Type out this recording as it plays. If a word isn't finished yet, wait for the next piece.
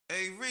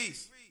Hey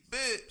Reese,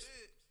 Bibbs,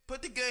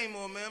 put the game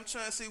on, man. I'm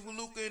trying to see what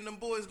Luca and them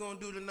boys gonna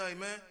do tonight,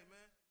 man.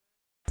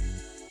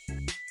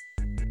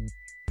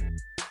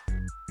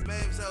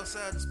 Mavs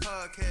outside this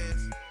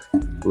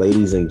podcast.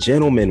 Ladies and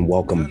gentlemen,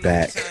 welcome Y'all know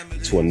back what time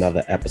it to is.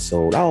 another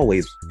episode. I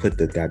always put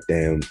the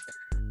goddamn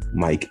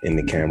mic in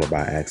the camera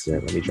by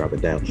accident. Let me drop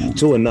it down.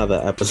 To another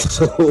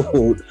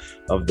episode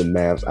of the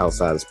Mavs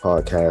Outsiders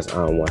podcast.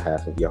 I'm one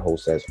half of your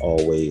host, as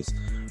always,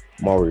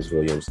 Maurice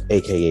Williams,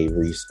 aka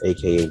Reese,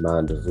 aka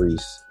Mind of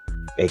Reese,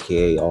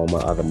 aka all my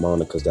other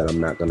monikers that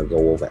I'm not going to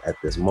go over at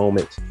this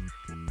moment.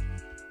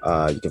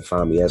 You can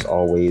find me, as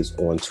always,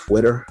 on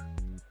Twitter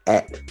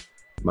at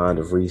Mind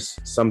of Reese,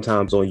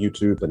 sometimes on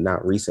YouTube, but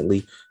not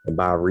recently. And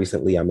by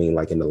recently, I mean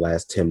like in the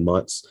last 10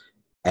 months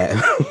at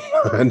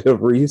Mind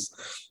of Reese,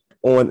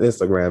 on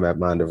Instagram at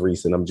Mind of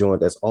Reese. And I'm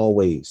joined, as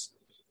always,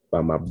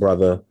 by my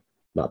brother,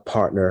 my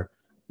partner,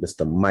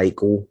 Mr.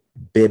 Michael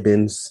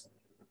Bibbins,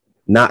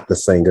 not the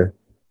singer,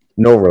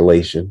 no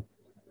relation,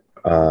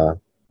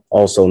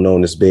 also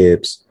known as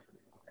Bibbs,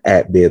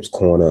 at Bibbs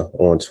Corner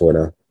on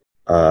Twitter.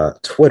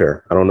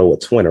 Twitter, I don't know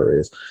what Twitter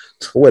is.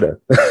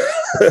 Twitter.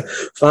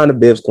 Find the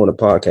Bibbs Corner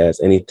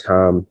podcast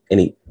anytime.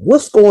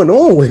 What's going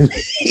on with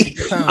me?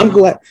 I'm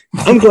glad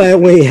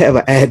we ain't have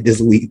an ad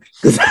this week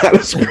because I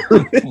was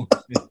screwed.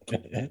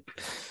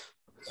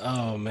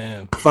 Oh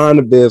man. Find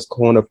the Bibbs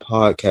Corner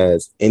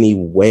podcast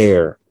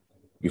anywhere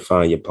you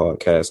find your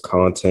podcast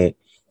content.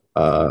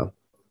 A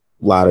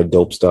lot of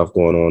dope stuff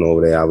going on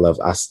over there.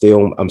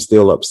 I'm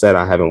still upset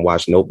I haven't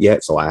watched Nope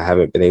yet, so I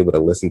haven't been able to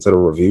listen to the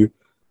review.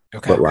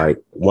 Okay. But like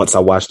once I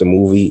watch the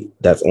movie,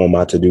 that's on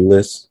my to-do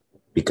list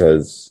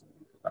because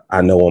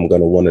I know I'm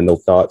gonna want to know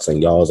thoughts,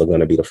 and y'all's are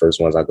gonna be the first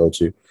ones I go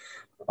to.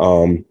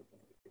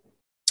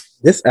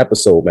 This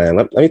episode, man,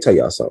 let me tell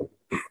y'all something.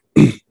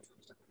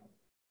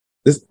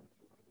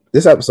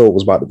 This episode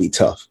was about to be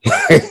tough.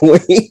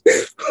 we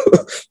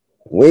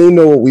didn't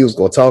know what we was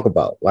gonna talk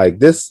about. Like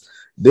this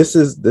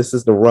is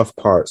the rough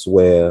parts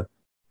where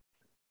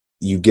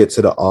you get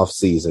to the off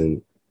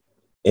season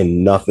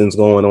and nothing's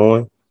going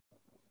on.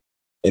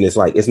 And it's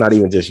like, it's not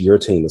even just your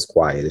team is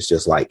quiet. It's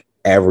just like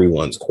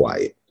everyone's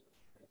quiet.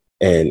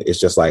 And it's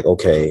just like,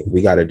 okay,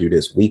 we got to do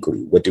this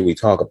weekly. What do we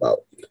talk about?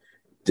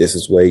 This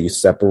is where you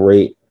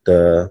separate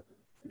the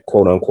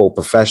quote unquote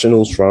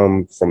professionals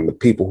from the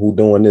people who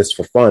doing this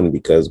for fun,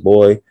 because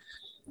boy,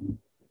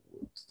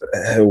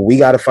 we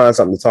got to find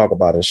something to talk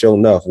about. And sure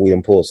enough, we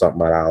done pulled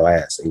something out our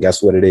ass. And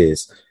guess what it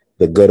is?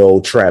 The good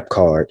old trap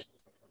card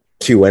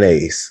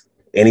Q&As.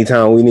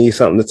 Anytime we need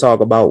something to talk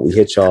about, we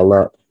hit y'all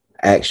up.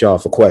 Ask y'all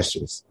for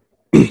questions.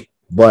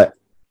 But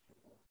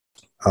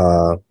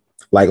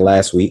like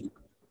last week,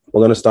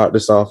 we're gonna start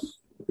this off,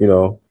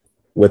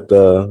 with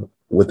the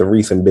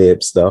recent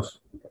Bibbs stuff.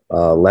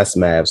 Less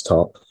Mavs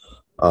talk.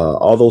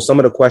 Although some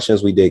of the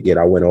questions we did get,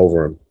 I went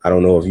over them. I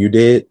don't know if you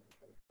did,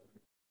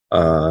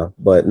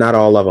 but not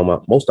all of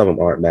them. Most of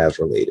them aren't Mavs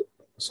related.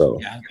 So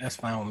yeah, that's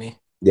fine with me.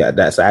 Yeah,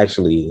 that's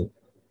actually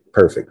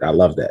perfect. I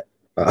love that.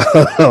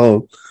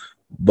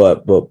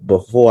 But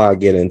before I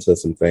get into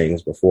some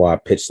things, before I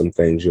pitch some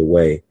things your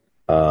way,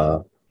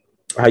 how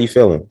you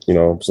feeling?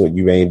 So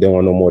you ain't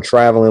doing no more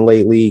traveling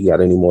lately? You got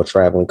any more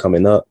traveling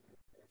coming up?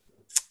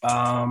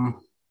 Damn,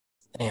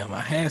 I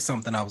had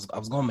something. I was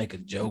gonna make a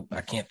joke. I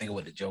can't think of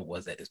what the joke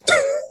was at this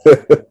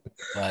point.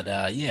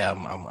 But yeah,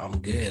 I'm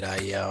good.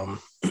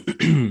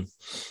 It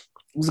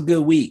was a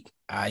good week.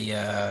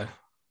 I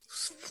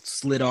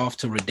slid off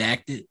to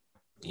Redacted,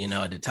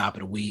 at the top of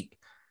the week.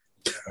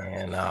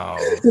 And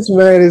this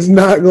man is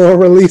not going to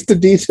release the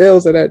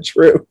details of that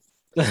trip.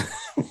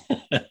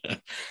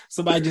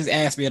 Somebody just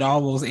asked me and I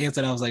almost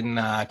answered. I was like,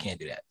 nah, I can't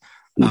do that.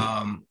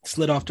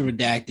 Slid off to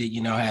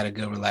Redacted, had a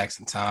good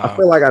relaxing time. I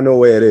feel like I know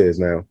where it is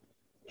now.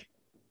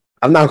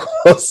 I'm not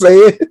going to say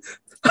it.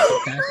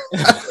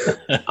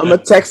 I'm going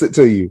to text it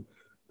to you.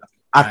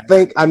 I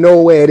think I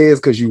know where it is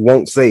because you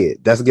won't say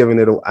it. That's giving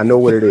it. I know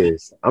what it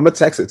is. I'm going to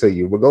text it to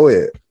you, but go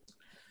ahead.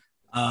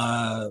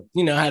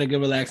 Had a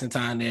good relaxing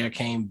time there,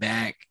 came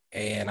back,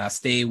 and I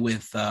stayed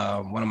with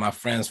one of my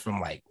friends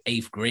from like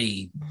 8th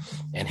grade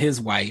and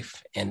his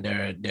wife and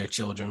their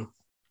children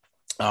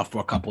for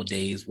a couple of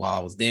days while I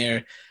was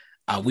there.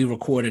 We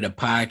recorded a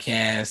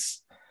podcast.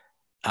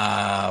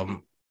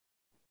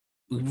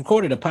 We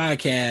recorded a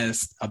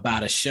podcast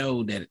about a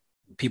show that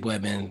people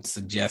have been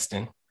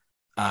suggesting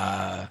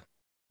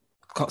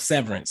called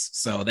Severance.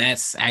 So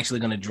that's actually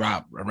going to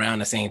drop around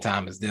the same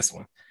time as this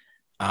one.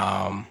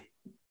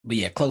 But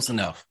yeah, close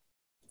enough.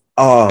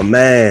 Oh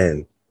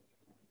man,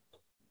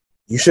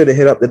 you should have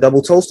hit up the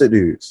Double Toasted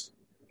dudes.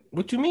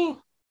 What you mean?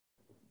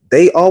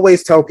 They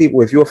always tell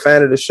people, if you're a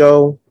fan of the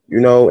show,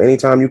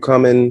 anytime you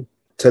come in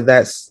to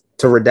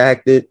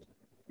Redacted,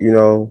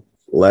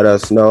 let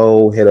us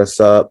know, hit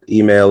us up,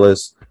 email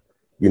us.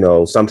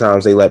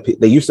 Sometimes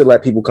they used to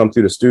let people come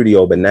through the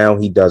studio, but now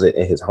he does it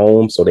in his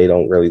home, so they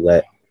don't really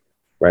let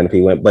random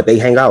people in. But they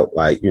hang out,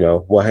 like,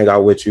 we'll hang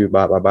out with you,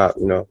 blah blah blah,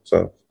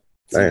 so.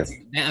 Man.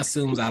 That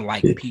assumes I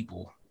like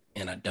people,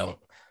 and I don't.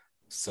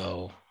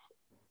 So,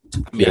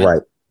 You're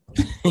right.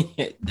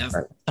 That's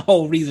the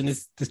whole reason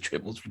this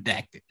trip was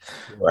redacted.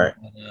 Right.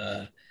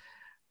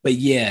 But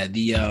yeah,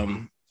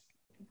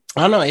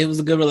 I don't know. It was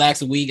a good,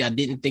 relaxing week. I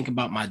didn't think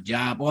about my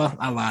job. Well,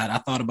 I lied. I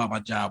thought about my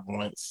job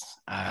once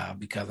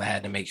because I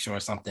had to make sure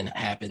something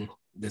happened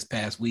this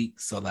past week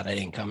so that I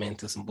didn't come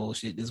into some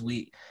bullshit this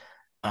week.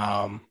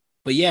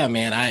 But yeah,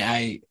 man,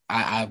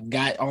 I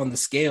got on the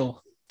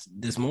scale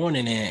this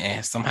morning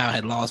and somehow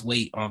had lost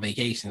weight on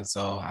vacation.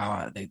 So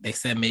they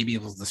said maybe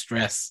it was the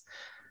stress.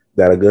 Is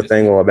that a good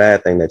thing or a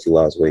bad thing that you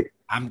lost weight?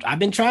 I've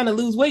been trying to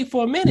lose weight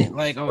for a minute.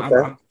 Like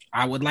okay.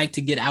 I would like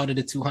to get out of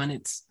the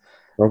 200s.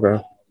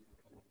 Okay.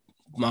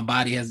 My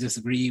body has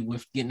disagreed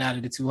with getting out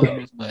of the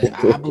 200s,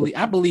 but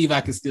I believe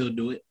I can still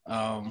do it.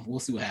 We'll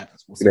see what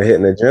happens. You're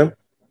hitting the gym?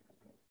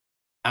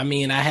 I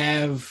mean,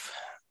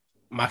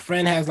 my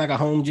friend has like a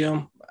home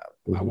gym.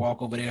 Mm-hmm. I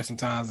walk over there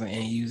sometimes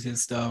and use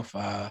his stuff.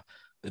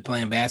 Been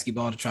playing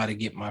basketball to try to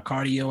get my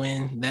cardio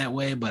in that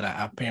way, but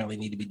I apparently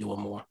need to be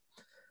doing more.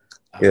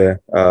 Yeah.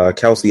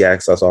 Kelsey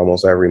asks us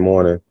almost every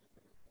morning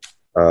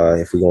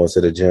if we go into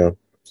the gym.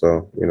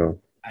 So,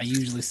 I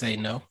usually say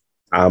no.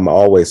 I'm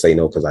always say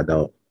no because I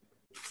don't.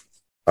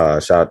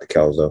 Shout out to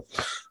Kelso.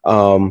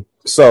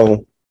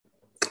 So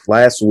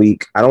last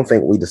week, I don't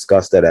think we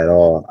discussed it at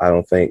all. I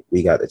don't think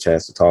we got the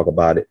chance to talk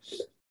about it.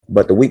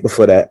 But the week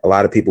before that, a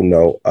lot of people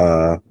know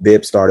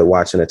Bibb started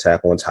watching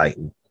Attack on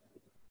Titan.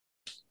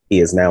 He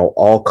is now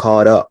all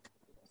caught up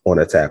on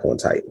Attack on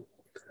Titan.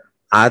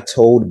 I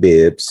told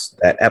Bibbs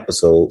that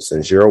episode,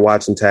 since you're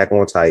watching Attack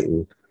on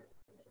Titan,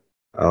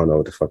 I don't know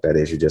what the fuck that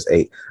is. You just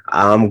ate.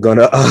 I'm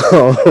gonna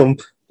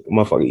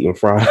motherfucker eating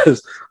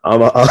fries. I'm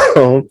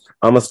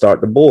gonna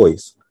start The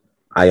Boys.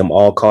 I am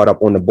all caught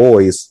up on The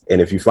Boys, and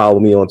if you follow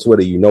me on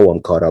Twitter, you know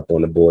I'm caught up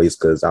on The Boys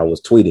because I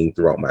was tweeting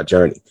throughout my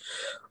journey.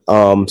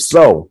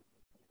 So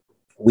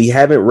we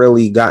haven't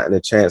really gotten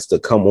a chance to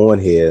come on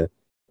here,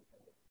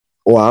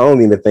 or I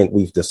don't even think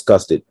we've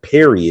discussed it,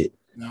 period,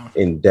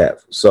 in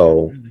depth.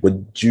 So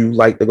would you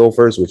like to go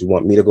first? Would you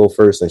want me to go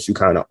first since you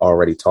kind of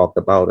already talked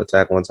about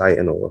Attack on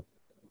Titan? Or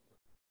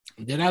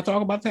did I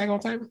talk about Attack on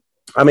Titan?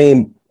 I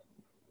mean,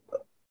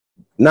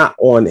 not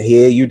on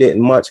here. You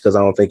didn't much because I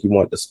don't think you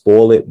want to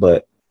spoil it.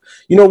 But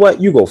you know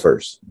what? You go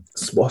first.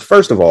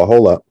 First of all,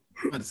 hold up.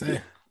 What to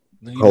say?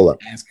 Hold up.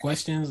 Ask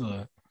questions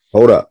or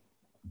hold up.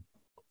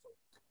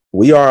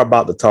 We are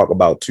about to talk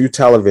about 2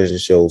 television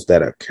shows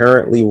that are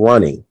currently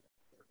running.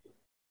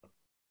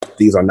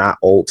 These are not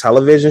old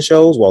television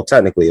shows. Well,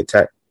 technically,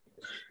 Attack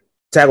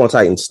on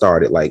Titan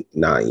started like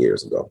 9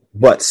 years ago,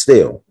 but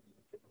still,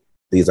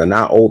 these are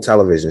not old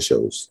television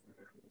shows.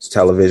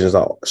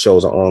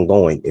 Shows are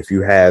ongoing. If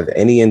you have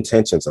any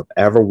intentions of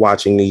ever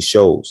watching these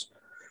shows,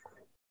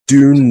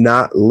 do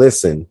not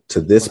listen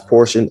to this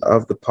portion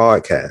of the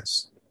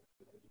podcast.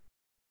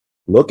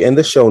 Look in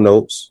the show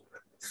notes.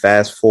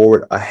 Fast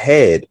forward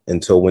ahead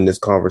until when this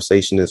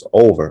conversation is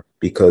over,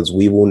 because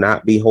we will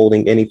not be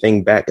holding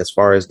anything back as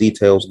far as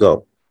details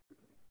go.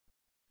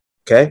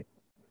 Okay?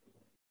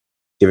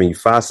 Giving you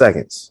 5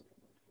 seconds.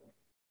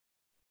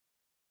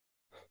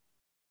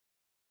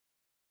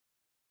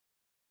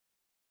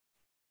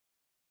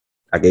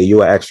 I gave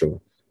you an extra one.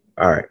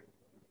 All right.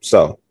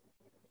 So,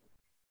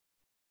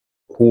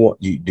 do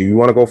you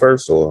want to go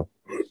first or?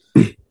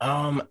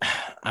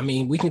 I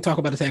mean, we can talk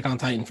about Attack on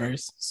Titan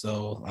first.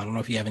 So I don't know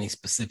if you have any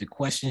specific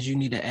questions you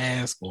need to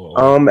ask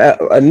or.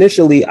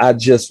 Initially, I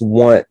just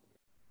want,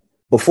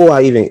 before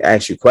I even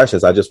ask you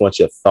questions, I just want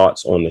your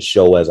thoughts on the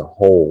show as a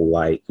whole.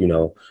 Like,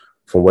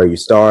 from where you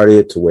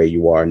started to where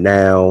you are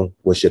now.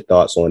 What's your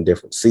thoughts on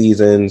different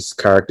seasons,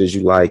 characters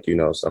you like,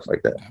 stuff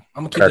like that.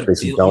 I'm gonna keep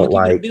characters you don't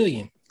like. $1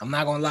 billion. I'm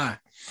not gonna lie.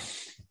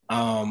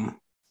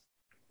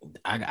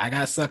 I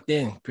got sucked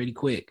in pretty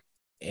quick,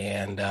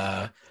 and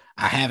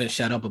I haven't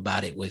shut up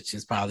about it, which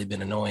has probably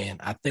been annoying.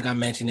 I think I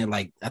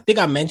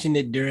mentioned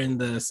it during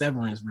the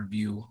Severance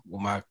review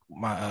with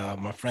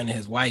my friend and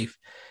his wife,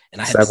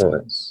 and I had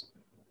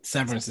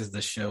Severance is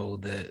the show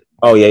that.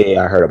 Oh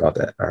yeah, I heard about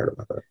that.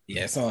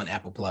 Yeah, it's on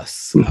Apple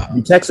Plus.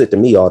 You text it to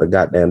me all the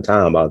goddamn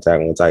time about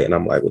Attack on Titan.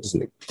 I'm like,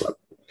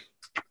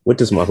 what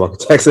this motherfucker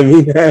texting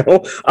me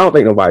now? I don't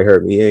think nobody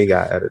heard me. You ain't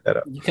got to edit that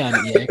up. You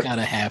kind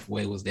of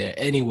halfway was there.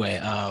 Anyway,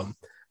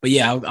 but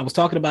yeah, I was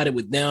talking about it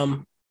with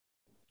them,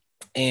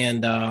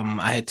 and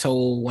I had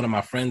told one of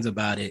my friends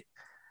about it,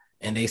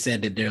 and they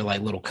said that their like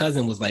little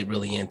cousin was like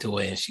really into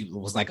it, and she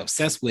was like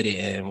obsessed with it,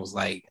 and was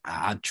like,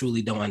 I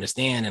truly don't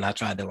understand. And I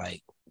tried to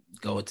like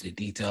go into the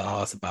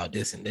details about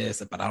this and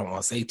this, but I don't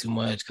want to say too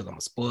much because I'm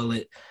gonna spoil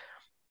it.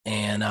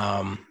 And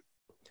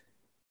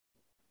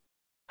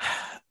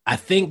I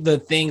think the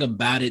thing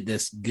about it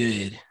that's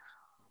good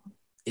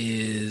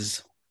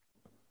is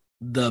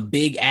the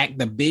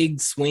big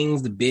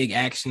swings, the big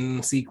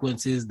action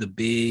sequences, the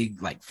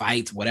big like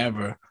fights,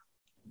 whatever.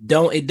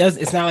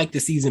 It's not like the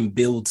season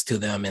builds to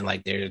them and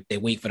like they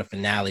wait for the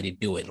finale to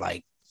do it.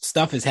 Like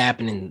stuff is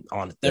happening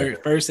on the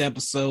first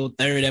episode,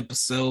 third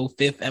episode,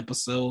 fifth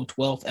episode,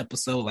 12th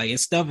episode. Like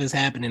stuff is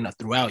happening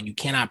throughout. You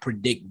cannot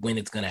predict when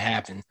it's going to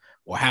happen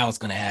or how it's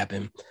going to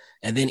happen.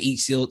 And then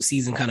each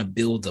season kind of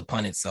builds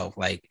upon itself.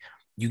 Like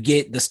You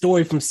get the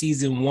story from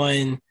season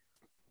 1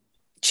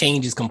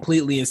 changes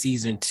completely in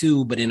season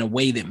 2, but in a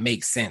way that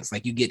makes sense.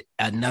 Like you get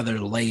another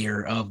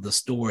layer of the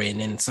story, and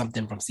then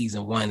something from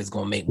season 1 is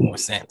going to make more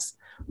sense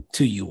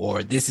to you,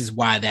 or this is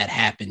why that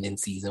happened in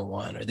season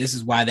 1, or this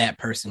is why that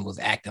person was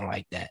acting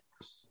like that,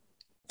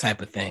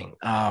 type of thing.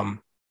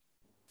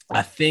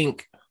 I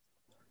think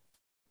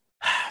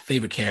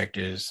favorite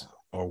characters,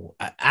 or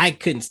I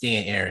couldn't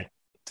stand Eren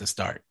to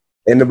start.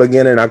 In the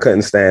beginning, I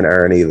couldn't stand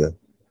Eren either.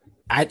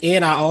 I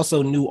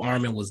also knew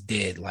Armin was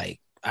dead. Like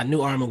I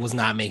knew Armin was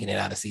not making it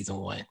out of season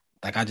 1.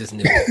 Like I just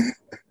knew.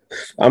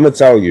 I'm gonna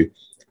tell you,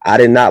 I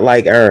did not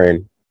like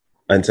Eren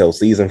until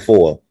season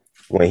 4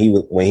 when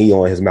he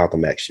on his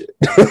Malcolm X shit.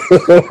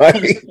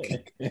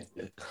 Like,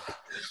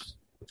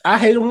 I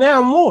hate him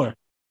now more.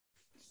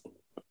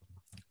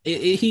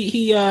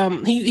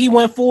 He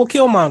went full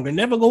Killmonger.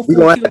 Never go full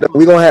Killmonger.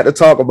 We're gonna have to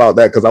talk about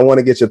that because I want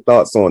to get your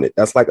thoughts on it.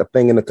 That's like a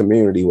thing in the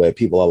community where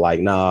people are like,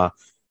 nah,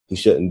 he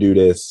shouldn't do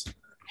this.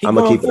 I'm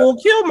gonna keep full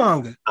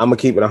Killmonger. I'm gonna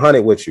keep it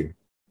 100 with you.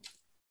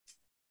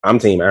 I'm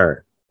Team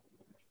Eren.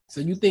 So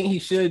you think he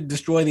should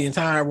destroy the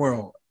entire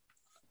world?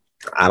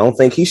 I don't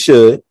think he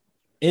should.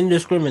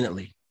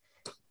 Indiscriminately.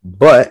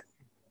 But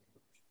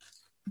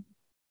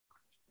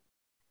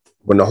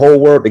when the whole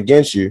world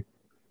against you,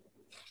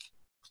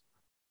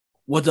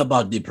 what's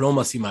about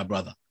diplomacy, my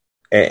brother?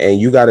 And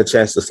you got a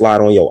chance to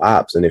slide on your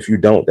ops, and if you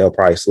don't, they'll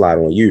probably slide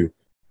on you.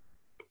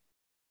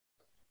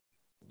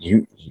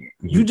 You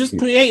just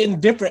creating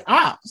different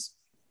ops.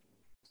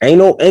 Ain't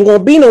gonna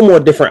be no more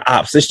different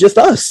ops. It's just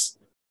us.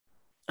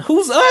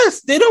 Who's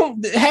us? They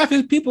don't. Half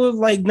his people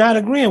like not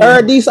agreeing with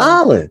Paradise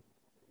Island.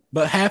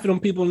 But half of them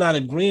people not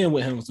agreeing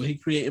with him, so he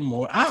created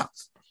more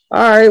ops.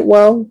 All right,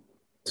 well,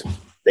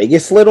 they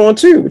get slid on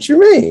too. What you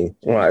mean?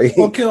 Like,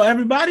 we'll kill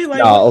everybody?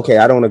 Like, no, okay,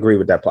 I don't agree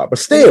with that part, but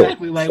still,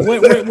 exactly. Like,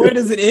 where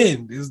does it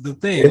end? Is the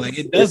thing. Like,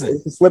 it doesn't.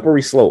 It's a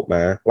slippery slope,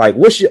 man. Like,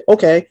 what's your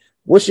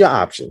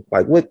option?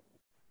 Like,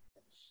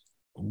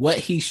 what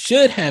he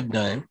should have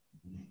done,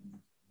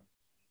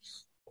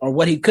 or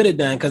what he could have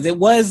done, because it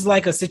was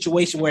like a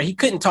situation where he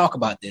couldn't talk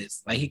about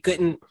this. Like, he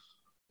couldn't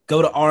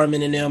go to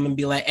Armin and them and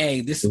be like,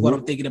 hey, this is what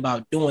I'm thinking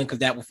about doing, because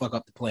that will fuck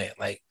up the plan.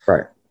 Like,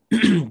 right.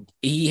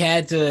 he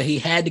had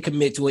to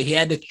commit to it. He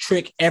had to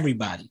trick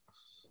everybody.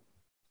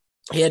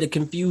 He had to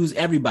confuse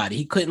everybody.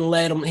 He couldn't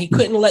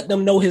let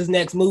them know his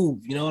next move.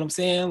 You know what I'm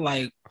saying?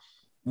 Like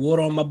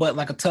water on my butt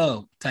like a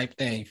tub type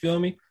thing. You feel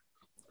me?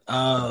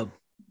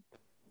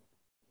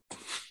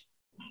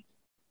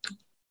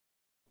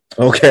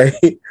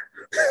 Okay.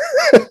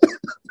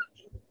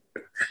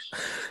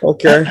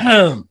 Okay.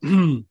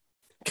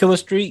 Killer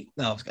Street.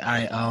 No,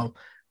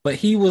 but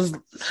he was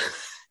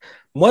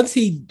once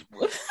he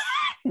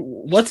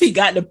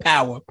got the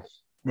power,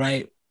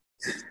 right?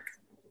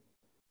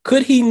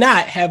 Could he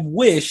not have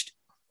wished?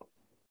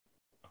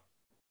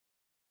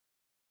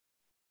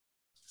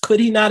 Could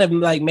he not have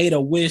like made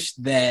a wish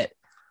that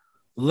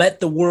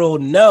let the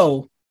world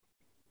know?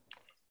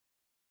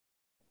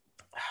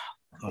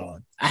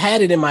 I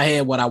had it in my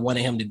head what I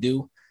wanted him to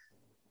do.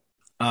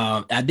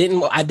 I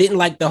didn't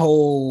like the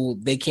whole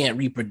they can't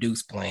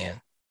reproduce plan.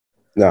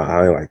 No,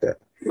 I didn't like that.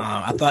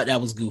 I thought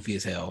that was goofy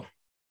as hell.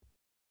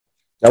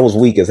 That was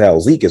weak as hell.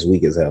 Zeke is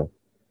weak as hell.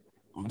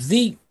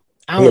 Zeke,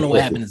 I don't know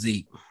what happened to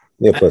Zeke.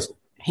 Yeah, pussy.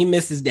 He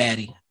missed his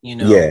daddy, you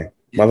know. Yeah,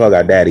 my father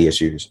got daddy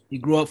issues. He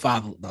grew up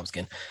father. No, I'm just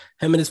kidding.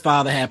 Him and his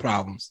father had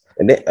problems.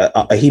 And then,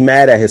 he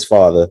mad at his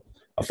father.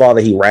 A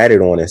father he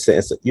ratted on and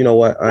said, you know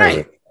what?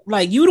 Right.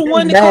 Like, you the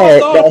one that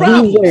caused all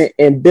problems. He went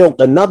and built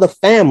another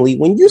family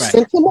when you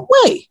sent him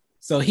away.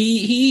 So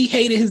he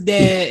hated his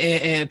dad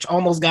and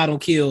almost got him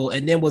killed,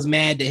 and then was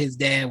mad that his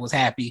dad was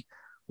happy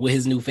with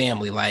his new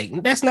family. Like,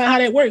 that's not how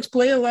that works,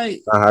 player.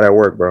 Like, not how that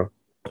work, bro.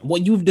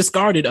 What you've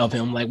discarded of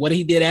him, like what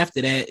he did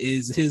after that,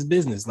 is his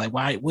business. Like,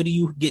 why? What do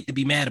you get to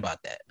be mad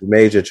about that? You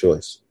made your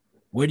choice.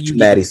 Where do you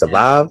mad he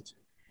survived?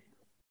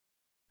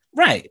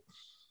 Right.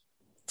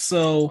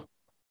 So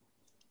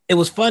it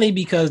was funny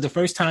because the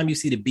first time you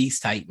see the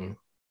Beast Titan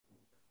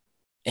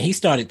and he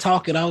started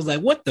talking, I was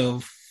like, what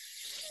the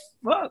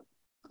fuck?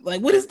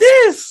 Like, what is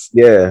this?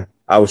 Yeah,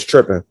 I was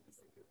tripping.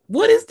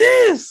 What is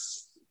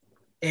this?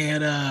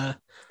 And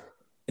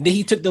then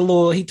he took the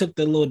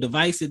little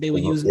device that they were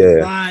using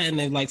to fly, and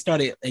they like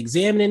started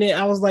examining it.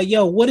 I was like,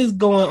 yo, what is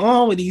going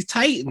on with these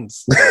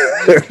Titans?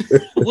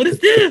 What is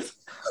this?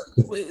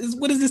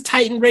 What is this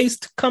Titan race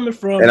coming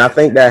from? And I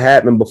think that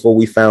happened before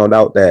we found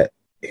out that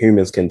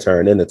humans can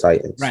turn into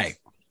Titans. Right.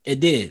 It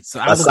did.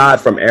 So aside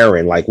from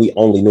Eren, like we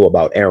only knew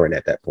about Eren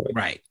at that point.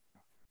 Right.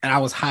 And I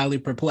was highly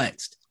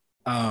perplexed.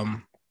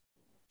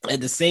 At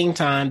the same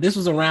time, this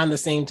was around the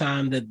same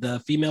time that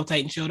the female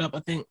Titan showed up, I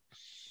think.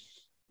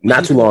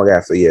 Not too long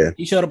after, yeah.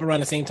 He showed up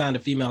around the same time the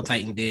female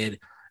Titan did.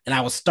 And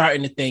I was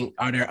starting to think,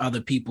 are there other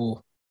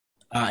people?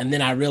 And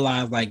then I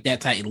realized like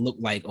that Titan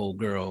looked like old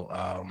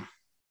girl.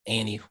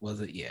 Annie, was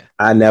it? Yeah.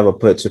 I never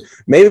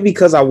maybe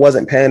because I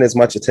wasn't paying as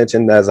much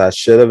attention as I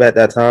should have at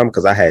that time,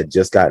 because I had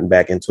just gotten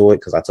back into it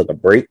because I took a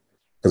break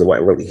because it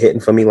wasn't really hitting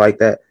for me like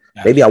that.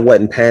 Gotcha. Maybe I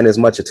wasn't paying as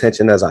much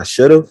attention as I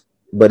should have,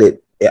 but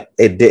it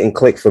it didn't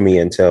click for me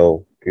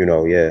until,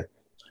 yeah.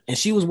 And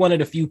she was one of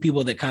the few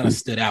people that kind of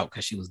stood out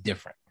because she was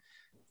different.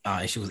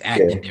 And she was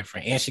acting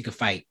different, and she could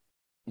fight,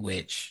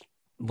 which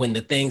when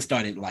the thing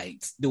started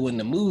like doing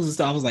the moves and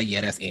stuff, I was like,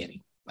 yeah, that's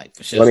Annie. Like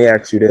for sure. Let me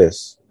ask you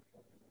this.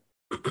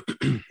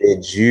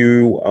 Did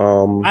you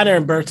Ryder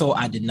and Berto,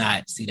 I did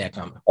not see that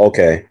coming.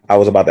 Okay. I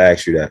was about to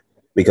ask you that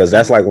because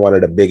that's like one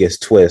of the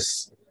biggest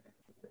twists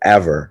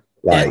ever.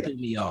 Like that threw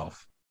me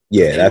off.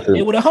 Yeah,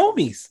 they were the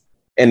homies.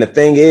 And the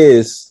thing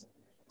is,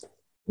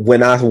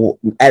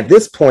 at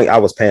this point, I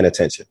was paying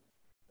attention.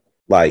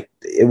 Like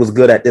it was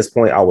good at this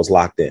point. I was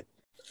locked in.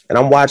 And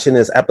I'm watching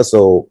this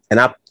episode and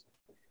I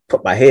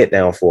put my head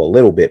down for a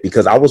little bit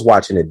because I was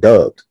watching it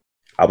dubbed.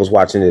 I was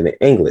watching it in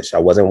English. I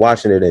wasn't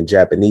watching it in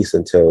Japanese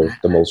until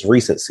the most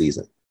recent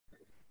season.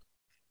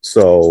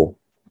 So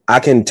I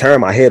can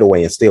turn my head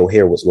away and still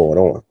hear what's going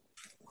on.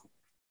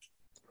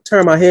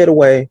 Turn my head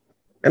away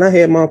and I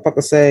hear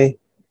motherfucker say,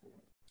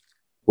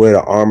 we're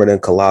the armored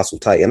and colossal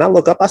titan. I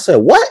look up, I said,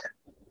 what?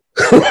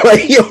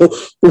 Like, yo,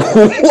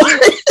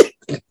 what?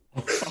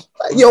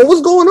 Yo,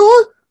 what's going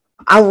on?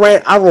 I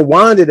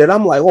rewinded it.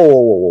 I'm like,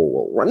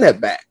 whoa, run that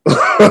back.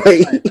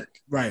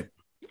 Right.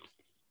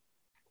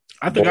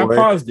 I think I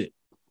paused it.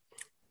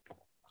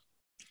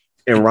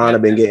 And Ron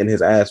had been getting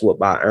his ass whooped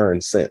by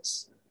Eren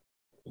since.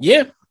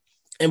 Yeah.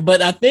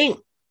 But I think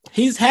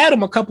he's had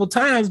him a couple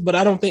times, but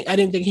I didn't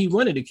think he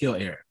wanted to kill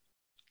Eren.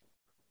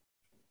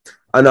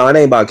 I know it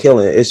ain't about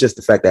killing it. It's just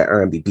the fact that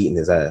Eren be beating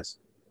his ass.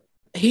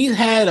 He's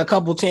had a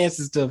couple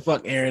chances to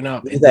fuck Eren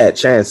up. He's had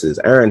chances.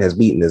 Eren has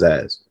beaten his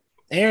ass.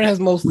 Eren has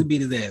mostly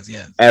beat his ass,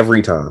 yeah.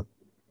 Every time.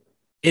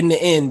 In the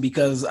end,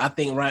 because I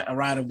think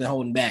Ryder been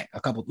holding back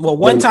a couple. Well,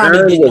 one time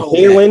Eren he didn't was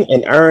healing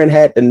and Eren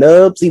had the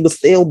nubs, he was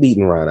still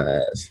beating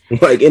Ryder's ass.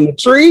 Like in the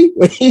tree,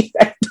 when he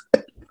had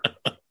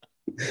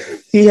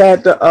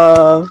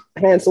the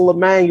Hansel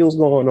Emmanuel's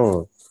going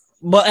on.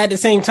 But at the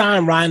same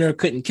time, Reiner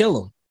couldn't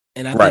kill him.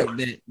 And I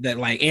think that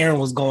like Eren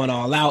was going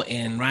all out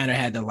and Reiner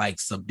had to like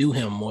subdue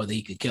him more than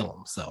he could kill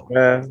him. So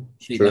yeah,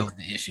 that was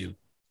the issue.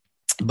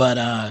 But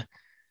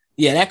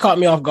yeah, that caught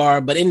me off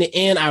guard. But in the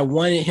end, I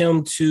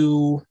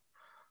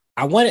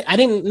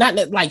didn't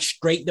not like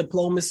straight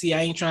diplomacy.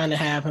 I ain't trying to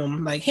have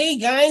him like, hey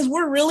guys,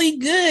 we're really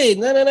good.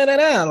 No.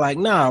 Like,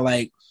 nah,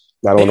 like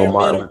I don't know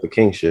Martin Luther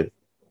King shit.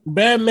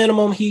 Bare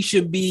minimum, he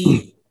should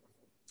be.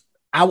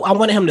 I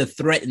wanted him to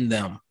threaten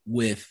them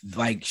with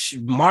like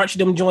march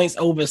them joints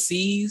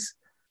overseas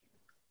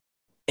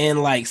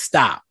and like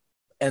stop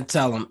and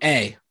tell them,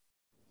 hey,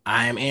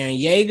 I am Eren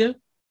Yeager.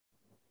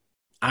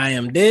 I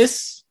am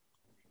this.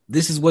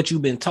 This is what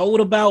you've been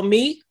told about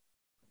me.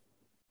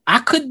 I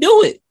could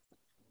do it.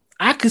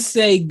 I could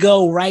say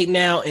go right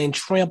now and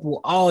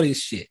trample all this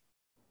shit.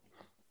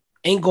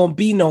 Ain't gonna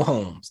be no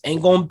homes.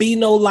 Ain't gonna be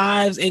no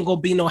lives. Ain't gonna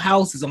be no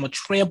houses. I'm gonna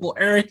trample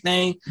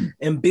everything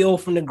and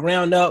build from the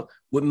ground up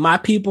with my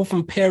people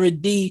from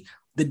Paradis,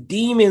 the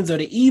demons or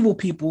the evil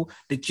people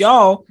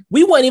that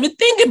we weren't even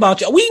thinking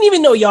about y'all. We didn't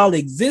even know y'all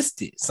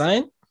existed,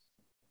 son.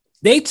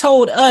 They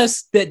told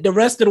us that the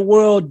rest of the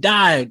world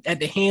died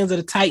at the hands of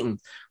the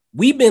Titans.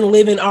 We've been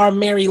living our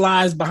merry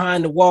lives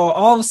behind the wall.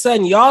 All of a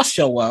sudden, y'all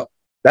show up.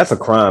 That's a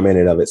crime in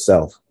and of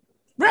itself.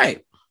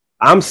 Right.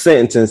 I'm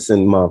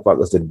sentencing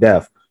motherfuckers to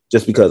death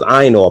just because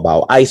I ain't know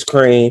about ice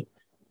cream,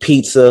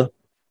 pizza,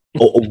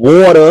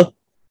 water,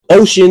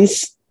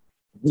 oceans.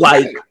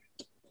 Like,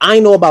 I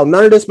ain't know about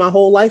none of this my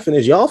whole life, and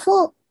it's y'all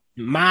fault.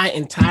 My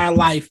entire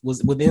life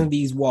was within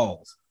these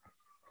walls.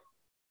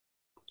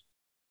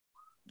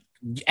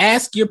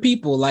 Ask your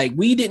people. Like,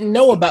 we didn't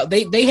know about.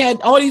 They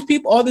had all these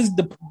people, all these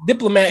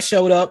diplomats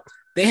showed up.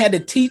 They had to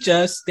teach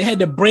us. They had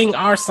to bring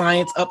our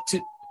science up to.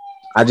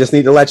 I just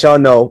need to let y'all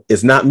know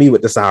it's not me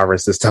with the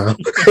sirens this time.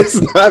 It's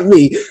not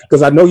me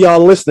because I know y'all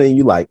listening.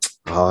 You like,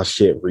 oh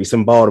shit, Reese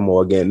in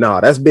Baltimore again.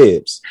 Nah, that's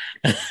Bibbs.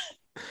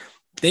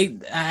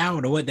 I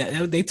don't know what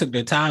that. They took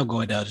their time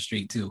going down the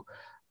street too.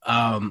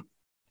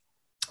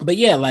 But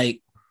yeah,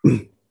 like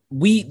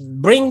we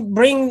bring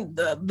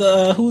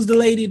the who's the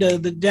lady,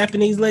 the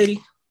Japanese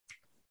lady.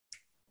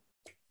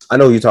 I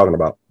know who you're talking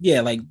about.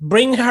 Yeah, like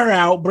bring her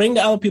out, bring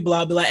the other people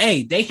out. Be like,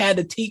 hey, they had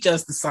to teach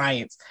us the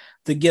science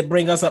to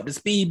bring us up to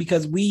speed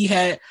because we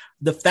had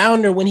the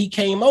founder when he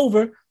came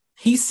over.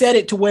 He said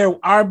it to where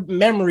our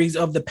memories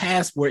of the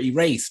past were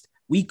erased.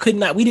 We did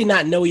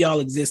not know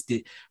y'all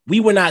existed. We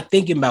were not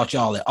thinking about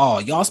y'all at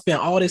all. Y'all spent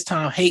all this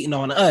time hating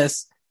on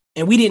us,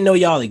 and we didn't know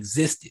y'all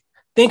existed.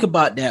 Think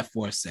about that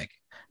for a second.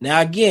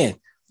 Now, again,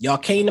 y'all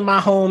came to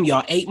my home.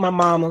 Y'all ate my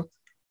mama.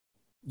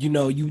 You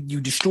know, you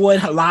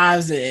destroyed her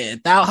lives,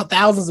 and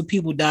thousands of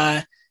people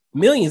died.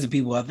 Millions of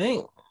people, I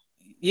think.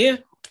 Yeah,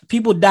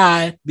 people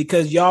died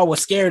because y'all were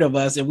scared of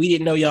us, and we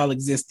didn't know y'all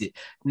existed.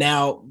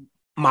 Now,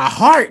 my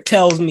heart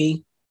tells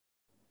me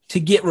to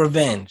get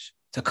revenge.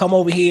 To come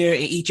over here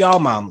and eat y'all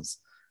mamas.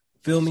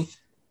 Feel me?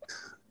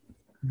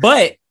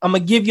 But I'm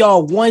going to give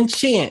y'all one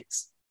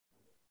chance.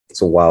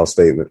 It's a wild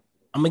statement.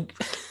 I'm going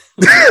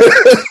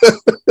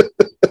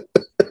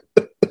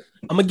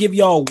to give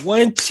y'all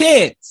one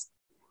chance.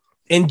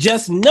 And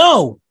just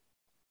know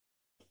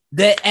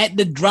that at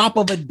the drop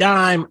of a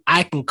dime,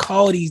 I can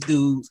call these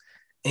dudes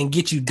and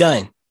get you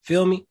done.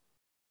 Feel me?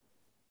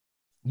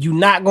 You're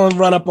not going to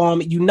run up on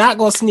me. You're not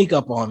going to sneak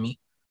up on me.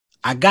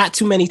 I got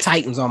too many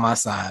Titans on my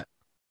side.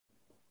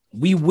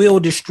 We will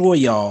destroy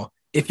y'all.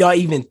 If y'all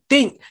even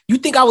think, you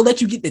think I will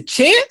let you get the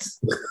chance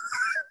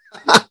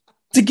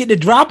to get the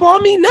drop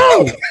on me?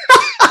 No.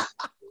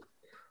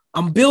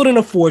 I'm building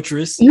a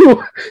fortress.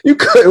 You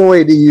couldn't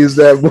wait to use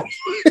that.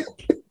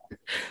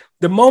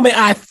 The moment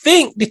I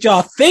think that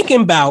y'all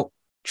thinking about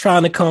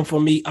trying to come for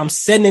me, I'm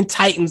sending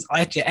Titans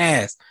at your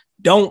ass.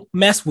 Don't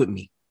mess with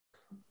me.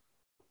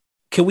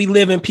 Can we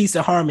live in peace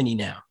and harmony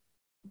now?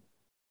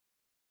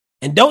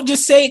 And don't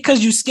just say it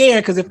because you're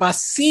scared, because if I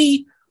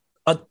see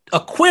a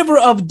quiver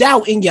of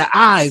doubt in your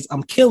eyes,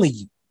 I'm killing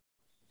you.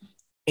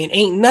 And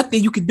ain't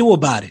nothing you can do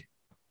about it.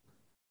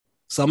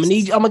 So I'm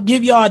gonna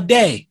give y'all a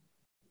day.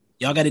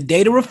 Y'all got a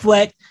day to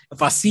reflect.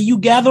 If I see you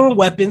gathering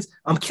weapons,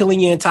 I'm killing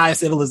your entire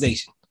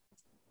civilization.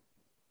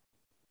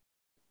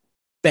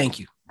 Thank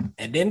you.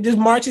 And then just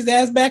march his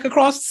ass back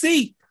across the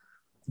sea.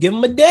 Give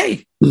him a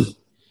day.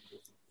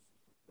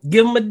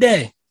 Give him a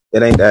day.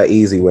 It ain't that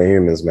easy with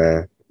humans,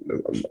 man.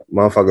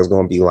 Motherfuckers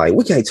gonna be like,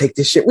 we can't take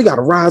this shit. We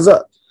gotta rise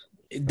up.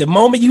 The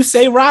moment you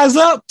say rise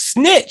up,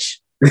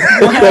 snitch. We're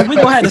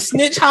gonna have a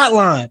snitch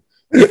hotline.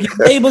 If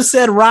your neighbor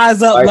said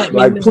rise up,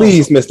 like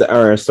please, Mr.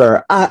 Ernst,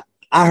 sir, I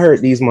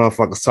heard these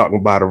motherfuckers talking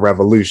about a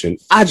revolution.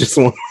 I just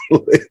want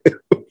to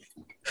live.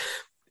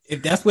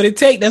 If that's what it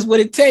take, that's what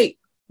it take.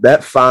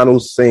 That final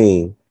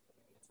scene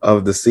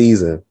of the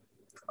season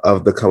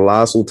of the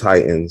Colossal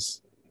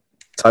Titans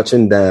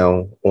touching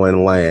down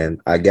on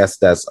land. I guess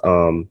that's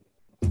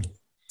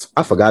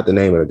I forgot the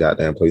name of the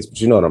goddamn place, but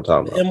you know what I'm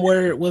talking about. And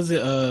where was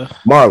it?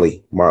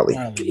 Marley,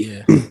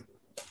 yeah.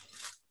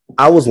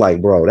 I was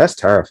like, bro, that's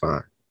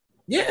terrifying.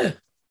 Yeah.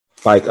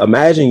 Like,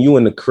 imagine you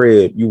in the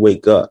crib, you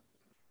wake up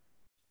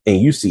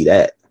and you see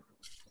that.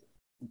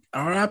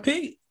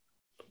 R.I.P.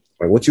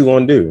 Like, what you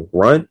gonna do?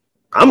 Run?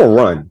 I'm gonna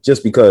run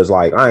just because,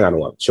 like, I ain't got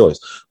no other choice.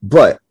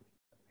 But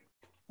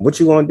what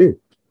you gonna do?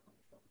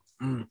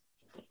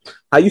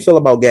 How you feel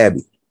about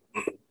Gabby?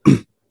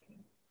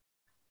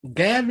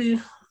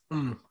 Gabby?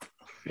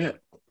 Yeah.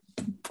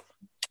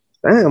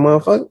 Damn,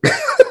 motherfucker.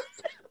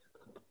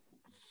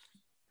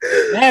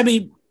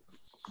 Gabby.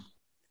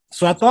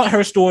 So I thought her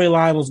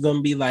storyline was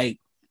gonna be like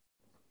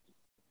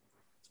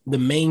the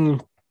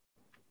main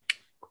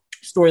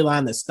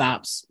storyline that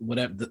stops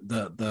whatever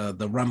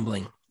the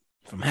rumbling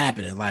from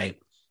happening. Like,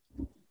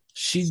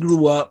 she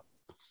grew up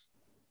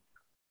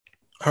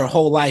her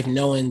whole life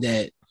knowing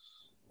that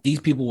these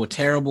people were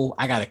terrible.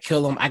 I gotta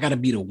kill them. I gotta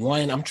be the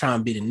one. I'm trying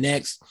to be the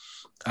next.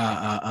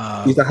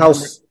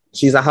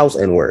 She's a house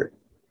N-word.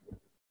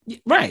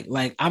 Right.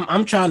 Like,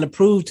 I'm trying to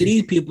prove to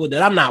these people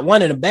that I'm not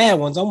one of the bad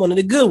ones. I'm one of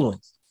the good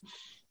ones.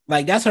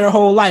 Like, that's her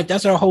whole life.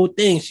 That's her whole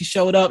thing. She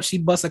showed up. She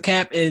bust a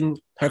cap in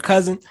her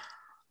cousin.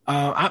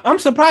 I'm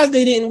surprised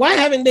they didn't. Why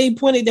haven't they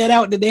pointed that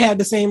out that they have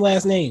the same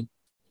last name?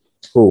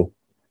 Who?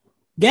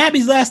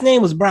 Gabby's last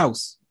name was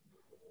Browse.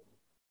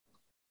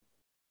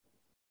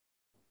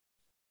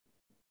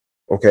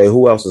 Okay,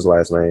 who else's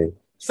last name?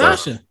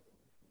 Sasha.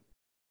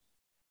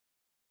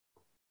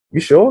 You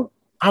sure?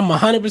 I'm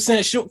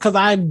 100% sure because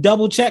I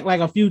double checked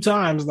like a few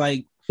times.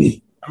 Like,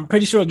 I'm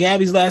pretty sure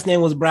Gabby's last name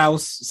was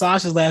Browse.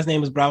 Sasha's last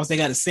name was Browse. They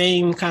got the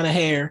same kind of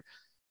hair.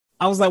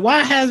 I was like,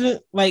 why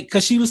hasn't, like,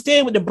 because she was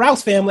staying with the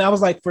Browse family. I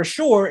was like, for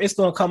sure it's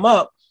going to come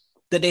up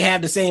that they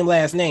have the same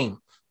last name.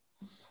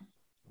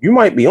 You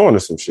might be on to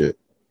some shit.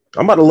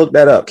 I'm about to look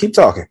that up. Keep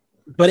talking.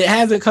 But it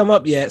hasn't come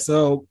up yet.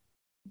 So.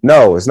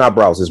 No, it's not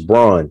Browse. It's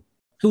Braun.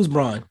 Who's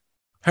Braun?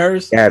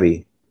 Hers?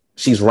 Gabby.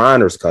 She's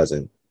Reiner's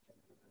cousin.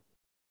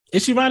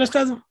 Is she Reiner's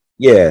cousin?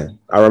 Yeah,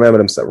 I remember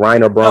them saying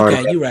Reiner, Braun.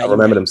 Okay, you're right. I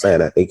remember them saying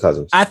that they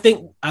cousins. I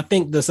think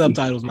the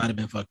subtitles might have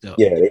been fucked up.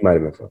 Yeah, they might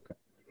have been fucked up.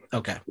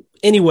 Okay.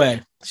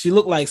 Anyway, she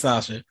looked like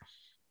Sasha.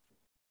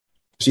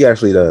 She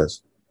actually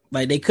does.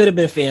 Like, they could have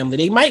been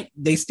family.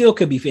 They still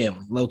could be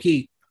family, low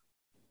key.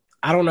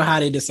 I don't know how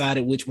they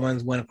decided which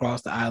ones went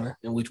across the island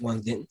and which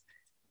ones didn't.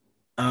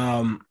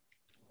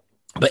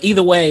 But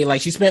either way, like,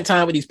 she spent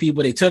time with these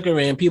people. They took her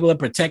in. People have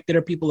protected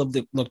her. People have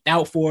looked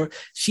out for her.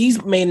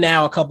 She's made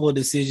now a couple of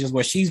decisions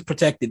where she's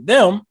protected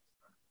them.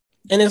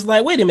 And it's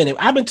like, wait a minute.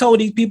 I've been told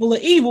these people are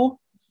evil.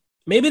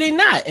 Maybe they're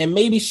not. And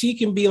maybe she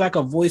can be like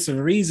a voice of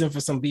reason for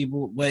some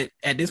people. But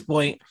at this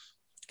point,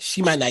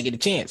 she might not get a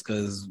chance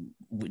because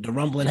the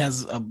rumbling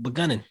has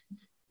begun.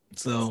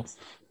 So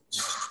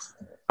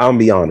I'm going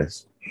to be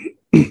honest.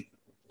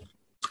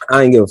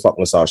 I ain't give a fuck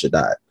when Sasha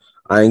died.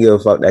 I ain't give a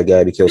fuck that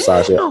Gabby killed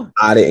Sasha.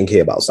 I didn't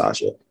care about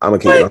Sasha. I'm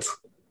gonna keep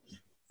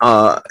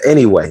it.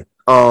 Anyway,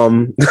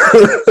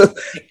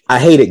 I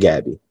hated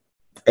Gabby,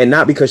 and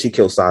not because she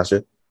killed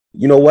Sasha.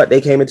 You know what? They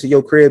came into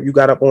your crib. You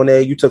got up on there.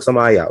 You took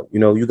somebody out.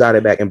 You know, you got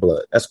it back in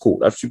blood. That's cool.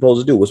 That's what you're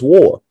supposed to do. It's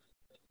war.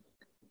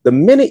 The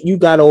minute you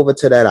got over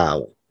to that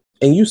island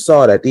and you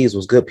saw that these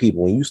was good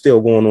people, and you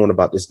still going on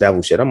about this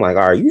devil shit, I'm like,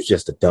 all right, you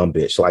just a dumb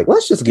bitch. Like,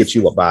 let's just get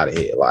you up out of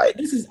here. Like,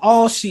 this is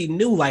all she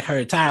knew, like, her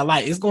entire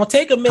life. It's gonna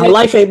take a minute. Her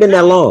life ain't been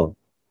that long.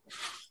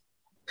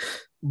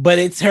 but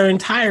it's her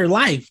entire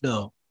life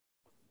though.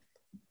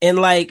 And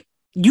like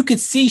you could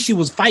see she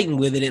was fighting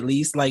with it at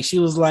least. Like she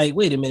was like,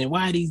 wait a minute,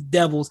 why are these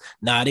devils?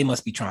 Nah, they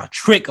must be trying to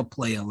trick a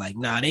player. Like,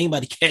 nah, they ain't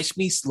about to catch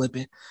me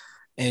slipping.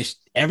 And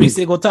every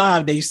single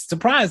time they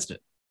surprised her.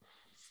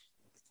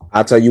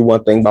 I'll tell you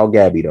one thing about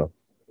Gabby though.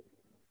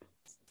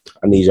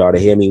 I need y'all to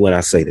hear me when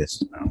I say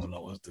this. I don't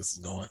know what this is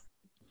going.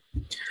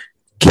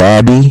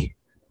 Gabby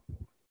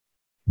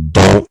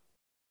don't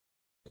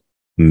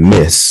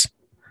miss.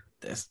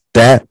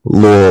 That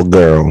little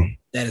girl.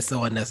 That is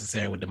so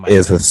unnecessary with the mic.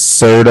 Is a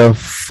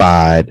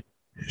certified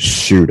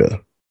shooter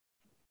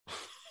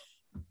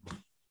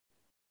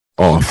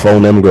on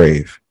phone them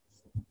grave.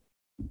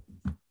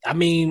 I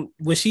mean,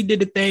 when she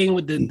did the thing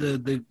with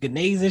the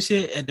grenades and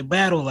shit at the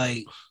battle,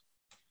 like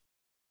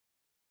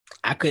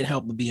I couldn't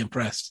help but be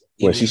impressed.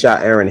 When she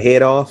shot Aaron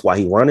head off while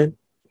he running.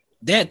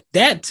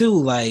 That too,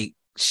 like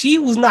she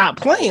was not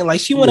playing.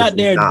 Like she went out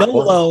there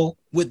dolo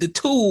with the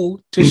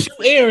tool to shoot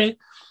Aaron.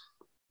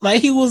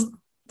 Like he was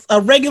a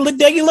regular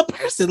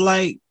person.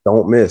 Like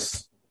don't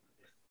miss.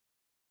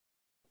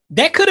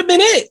 That could have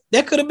been it.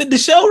 That could have been the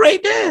show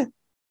right there.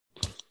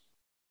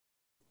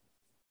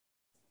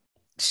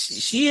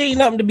 She ain't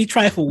nothing to be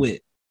trifled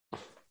with.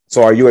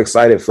 So are you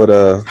excited for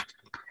the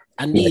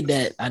I need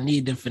that. I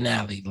need the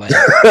finale. Like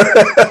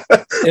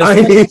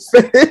I ain't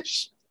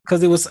finished.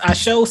 Because I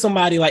showed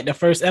somebody like the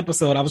first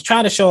episode. I was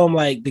trying to show them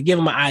like to give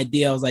them an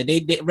idea. I was like,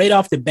 they right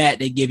off the bat,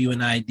 they give you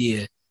an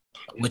idea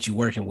what you're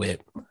working with.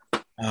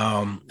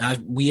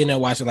 We ended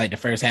up watching like the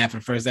first half of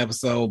the first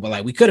episode, but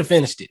like we could have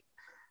finished it.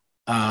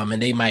 And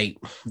they might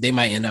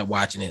end up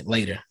watching it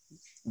later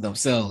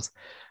themselves.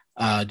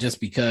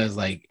 Just because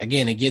like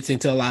again, it gets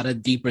into a lot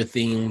of deeper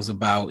themes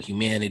about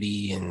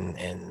humanity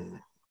and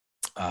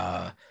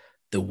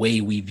the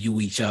way we view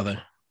each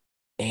other.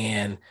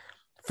 And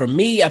for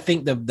me, I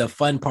think the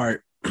fun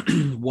part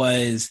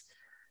was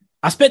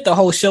I spent the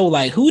whole show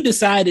like, who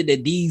decided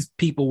that these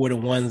people were the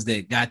ones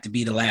that got to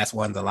be the last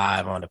ones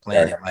alive on the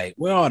planet? Like,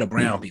 where are the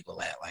brown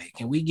people at? Like,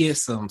 can we get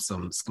some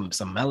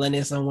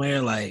melanin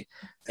somewhere? Like,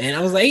 and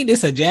I was like, ain't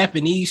this a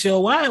Japanese show?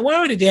 Why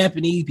are the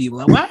Japanese people?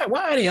 Like,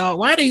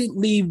 why they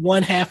leave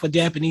one half a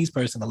Japanese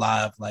person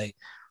alive? Like,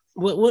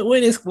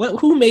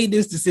 who made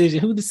this decision?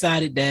 Who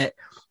decided that?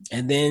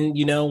 And then,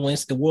 you know,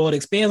 once the world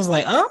expands,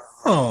 like,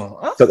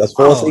 took us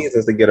 4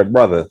 seasons to get a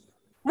brother.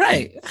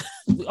 Right.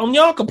 On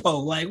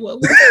Yonkapo. Like, what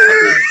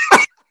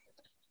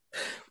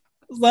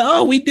it's like,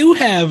 oh, we do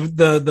have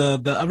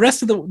the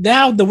rest of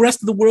the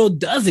rest of the world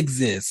does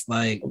exist.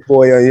 Like,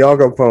 boy, on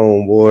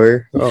Yonkapo, boy.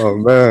 Oh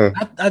man.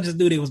 I just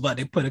knew they was about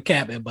to put a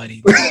cap in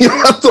Buddy.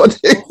 I thought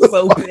they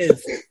so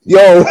pissed.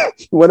 Yo,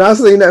 when I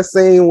seen that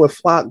scene with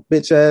Flock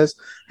bitch ass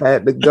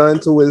had the gun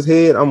to his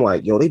head, I'm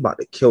like, yo, they about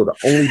to kill the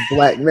only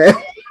black man.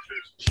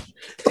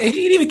 He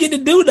didn't even get to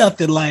do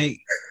nothing. Like,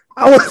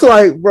 I was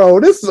like, bro,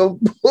 this is some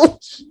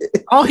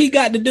bullshit. All he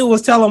got to do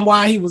was tell him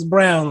why he was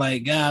brown.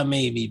 Like, God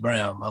made me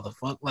brown,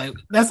 motherfucker. Like,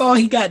 that's all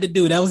he got to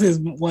do. That was his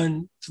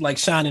one like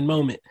shining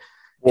moment.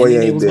 Boy,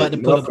 yeah, he was about to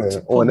put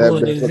on that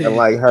bitch looking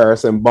like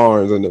Harrison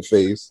Barnes in the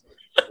face.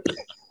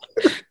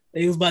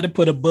 He was about to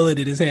put a bullet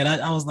in his head.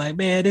 I was like,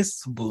 man, this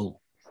is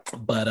bull.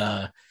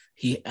 But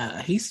he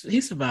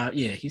survived.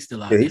 Yeah, he's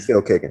still out there. He's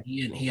still kicking.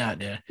 He out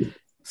there.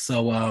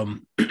 So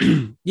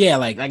yeah,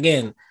 like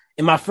again,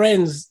 and my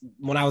friends,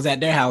 when I was at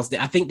their house,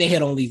 I think they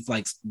had only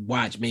like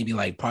watched maybe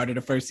like part of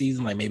the first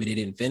season, like maybe they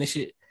didn't finish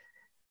it.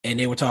 And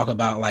they were talking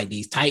about like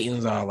these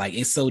Titans are like,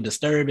 it's so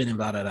disturbing and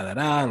blah, blah, blah, blah,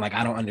 blah. And like,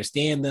 I don't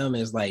understand them.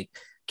 And it's like,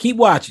 keep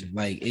watching.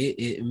 Like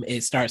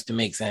it starts to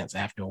make sense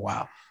after a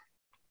while.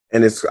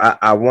 And it's,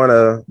 I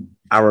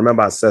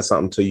remember I said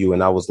something to you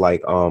and I was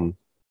like,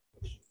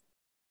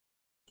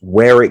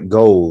 where it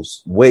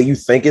goes, where you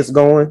think it's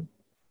going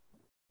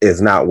is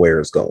not where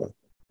it's going.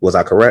 Was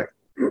I correct?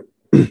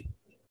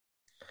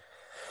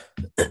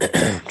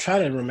 Try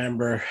to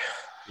remember.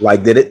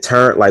 Like, did it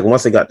turn, like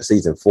once it got to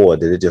season 4,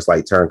 did it just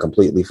like turn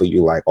completely for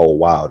you? Like, oh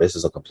wow, this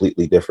is a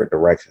completely different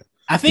direction.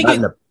 I think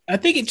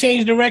it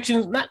changed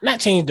directions, not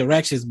changed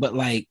directions, but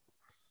like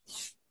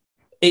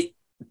it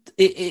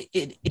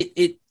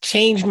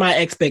changed my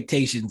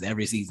expectations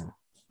every season.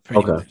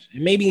 Pretty much.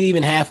 Maybe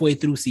even halfway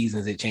through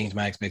seasons, it changed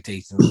my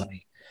expectations.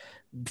 Like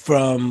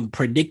from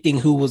predicting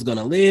who was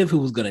gonna live, who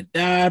was gonna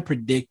die,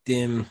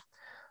 predicting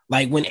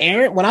like when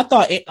I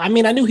thought, I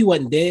knew he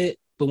wasn't dead,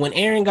 but when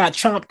Aaron got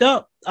chomped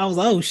up, I was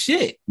like, oh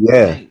shit.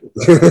 Yeah.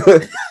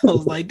 Like, I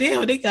was like,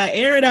 damn, they got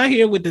Aaron out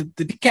here with the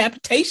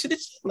decapitation and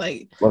shit.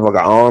 Like,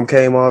 arm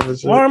came off and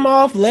shit. Arm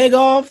off, leg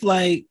off.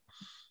 Like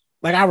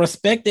I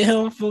respected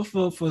him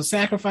for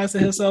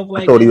sacrificing himself.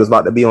 Like, I thought he was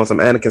about to be on some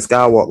Anakin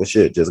Skywalker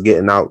shit, just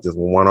getting out just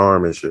with one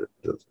arm and shit.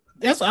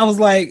 That's what I was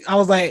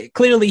like,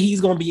 clearly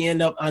he's gonna be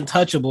end up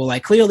untouchable.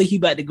 Like clearly he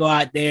about to go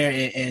out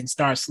there and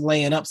start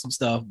slaying up some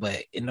stuff.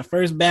 But in the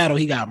first battle,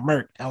 he got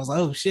murked. I was like,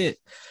 oh shit.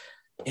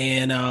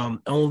 And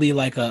only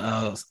like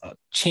a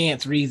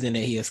chance reason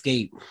that he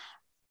escaped.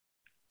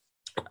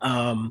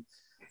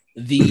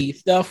 The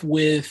stuff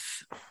with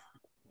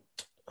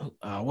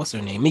what's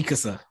her name,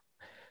 Mikasa.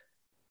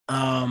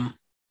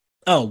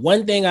 Oh,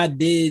 one thing I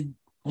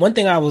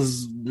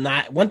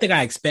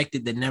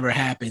expected that never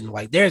happened.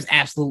 Like, there's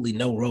absolutely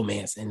no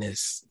romance in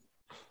this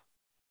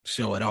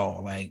show at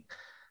all. Like,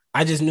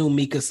 I just knew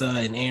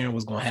Mikasa and Eren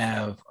was gonna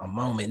have a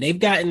moment. They've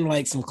gotten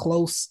like some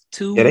close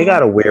to. Yeah, they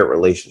got a weird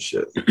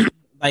relationship.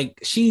 Like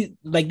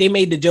they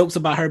made the jokes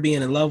about her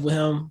being in love with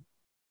him,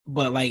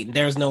 but like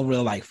there's no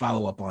real like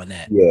follow up on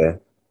that. Yeah.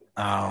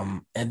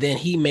 And then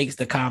he makes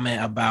the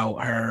comment about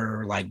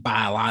her like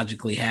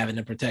biologically having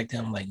to protect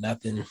him, like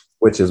nothing,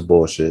 which is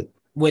bullshit.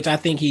 Which I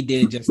think he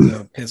did just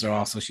to piss her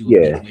off, so she would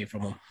get away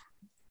from him.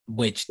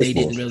 Which they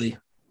didn't really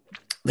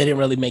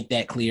make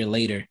that clear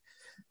later,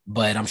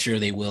 but I'm sure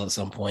they will at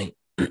some point.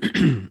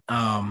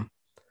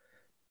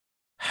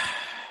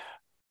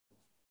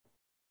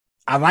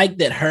 I like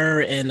that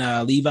her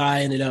and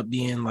Levi ended up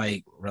being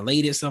like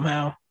related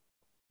somehow,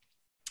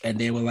 and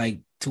they were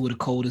like two of the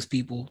coldest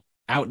people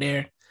out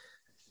there.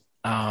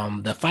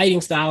 The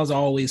fighting styles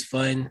are always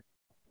fun.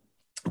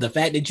 The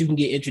fact that you can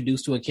get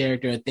introduced to a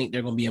character and think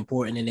they're going to be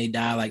important and they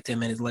die like 10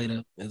 minutes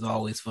later is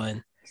always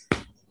fun.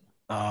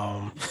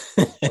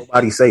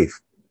 Nobody's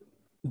safe.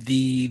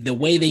 The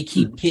way they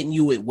keep hitting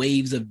you with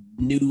waves of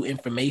new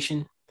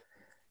information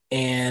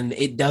and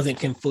it doesn't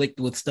conflict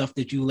with stuff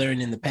that you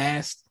learned in the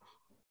past,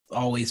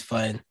 always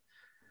fun.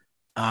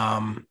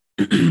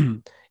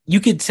 You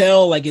could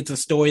tell like it's a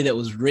story that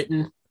was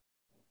written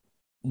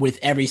with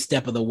every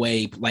step of the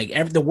way. Like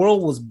the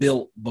world was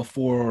built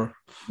before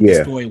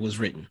the story was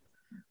written.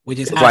 Which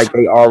is like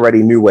they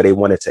already knew where they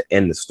wanted to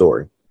end the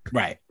story.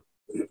 Right.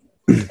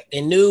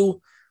 They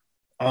knew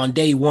on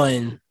day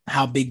one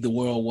how big the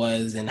world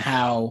was and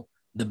how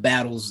the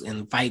battles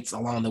and fights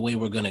along the way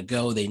were going to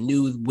go. They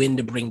knew when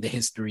to bring the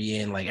history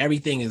in. Like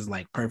everything is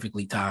like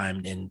perfectly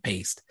timed and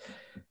paced,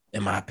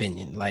 in my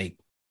opinion. Like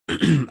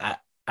I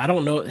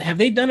don't know. Have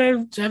they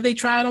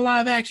tried a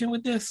live action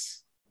with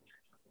this?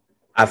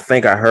 I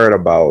think I heard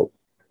about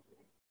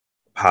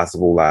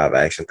possible live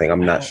action thing.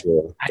 I'm not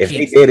sure. If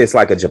they did, it's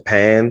like a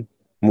Japanese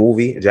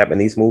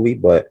movie,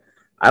 but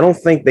I don't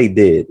think they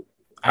did.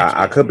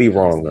 I could be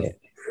wrong though.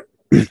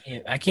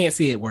 I can't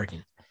see it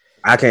working.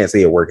 I can't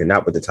see it working.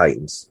 Not with the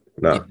Titans.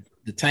 No,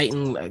 the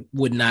Titan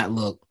would not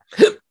look.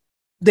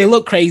 They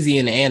look crazy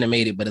in the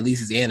animated, but at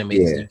least it's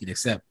animated, so you can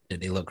accept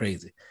that they look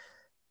crazy.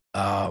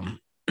 But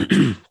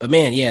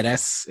man, yeah,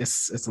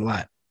 it's a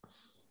lot.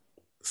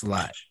 It's a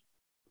lot.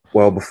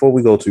 Well, before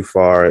we go too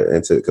far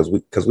into because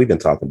we've been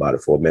talking about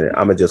it for a minute,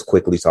 I'm gonna just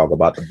quickly talk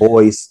about The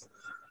Boys.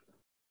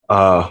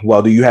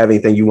 Well, do you have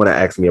anything you want to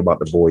ask me about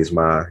The Boys,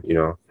 Ma?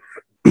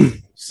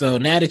 So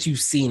now that you've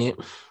seen it,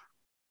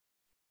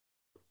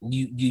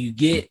 you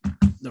get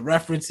the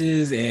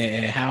references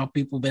and how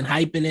people been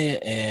hyping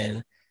it,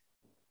 and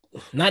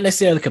not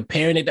necessarily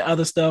comparing it to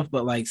other stuff,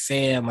 but like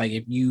saying like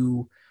if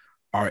you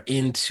are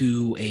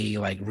into a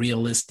like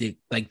realistic,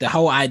 like the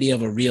whole idea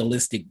of a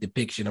realistic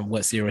depiction of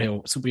what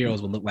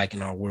superheroes would look like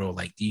in our world.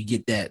 Like, do you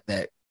get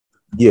that?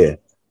 Yeah.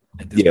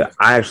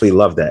 I actually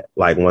love that.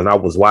 Like when I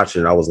was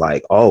watching, I was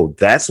like, oh,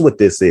 that's what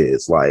this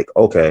is. Like,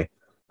 okay,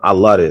 I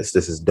love this.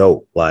 This is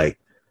dope. Like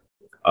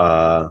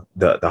the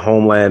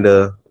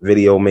Homelander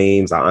video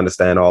memes, I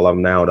understand all of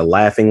them now. The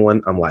laughing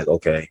one, I'm like,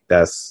 okay,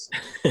 that's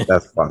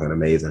fucking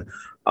amazing.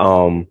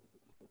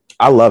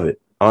 I love it.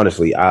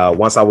 Honestly,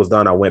 once I was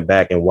done, I went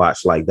back and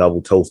watched like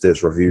Double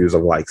Toasted's reviews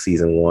of like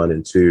season 1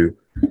 and 2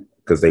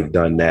 because they've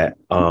done that.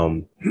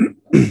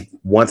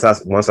 Once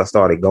I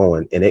started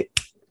going, and it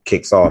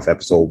kicks off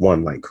episode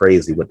 1 like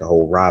crazy with the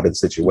whole Robin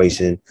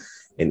situation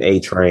and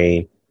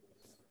A-Train.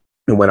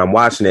 And when I'm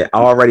watching it, I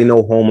already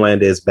know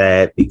Homelander is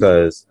bad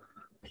because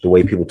the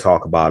way people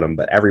talk about him.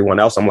 But everyone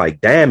else, I'm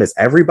like, damn, it's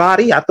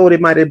everybody. I thought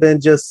it might have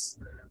been just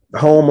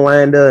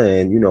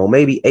Homelander and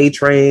maybe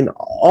A-Train.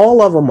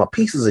 All of them are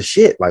pieces of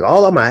shit. Like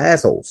all of them are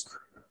assholes.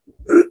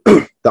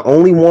 The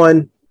only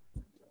one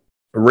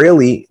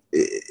really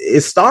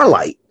is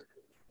Starlight,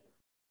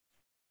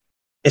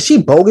 and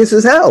she bogus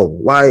as hell.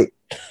 Like,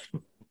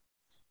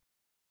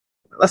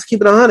 let's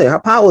keep it 100. Her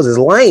powers is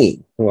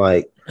lame.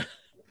 Like,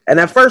 and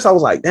at first I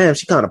was like, damn,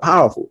 she kind of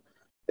powerful.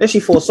 Then she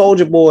fought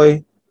Soldier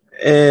Boy,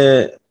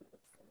 and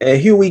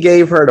Huey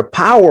gave her the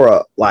power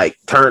up, like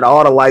turned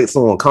all the lights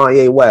on.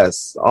 Kanye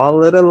West,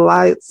 all of the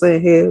lights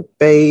in here,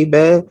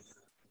 baby.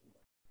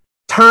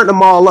 Turned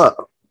them all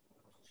up.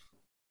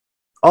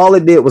 All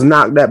it did was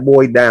knock that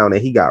boy down,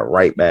 and he got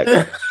right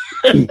back.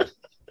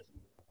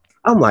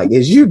 I'm like,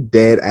 is you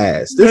dead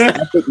ass? This is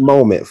an epic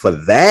moment for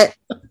that.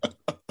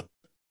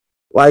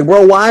 Like,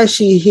 bro, why is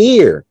she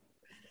here?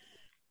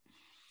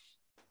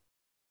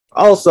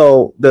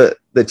 Also, the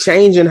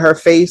change in her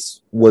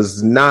face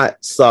was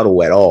not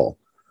subtle at all.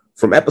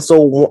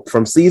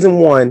 From season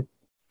 1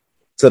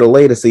 to the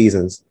later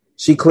seasons,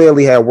 she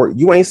clearly had work.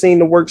 You ain't seen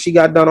the work she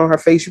got done on her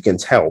face. You can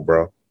tell,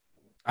 bro.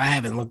 I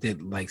haven't looked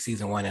at like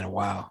season 1 in a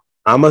while.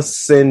 I'm gonna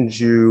send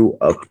you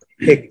a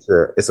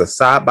picture. It's a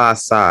side by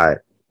side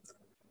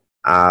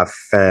I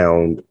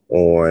found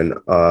on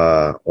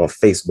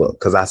Facebook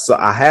because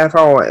I have her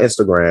on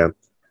Instagram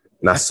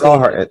and I saw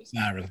her.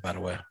 Sirens, by the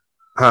way.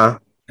 Huh?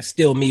 It's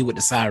still me with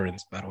the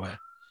sirens, by the way.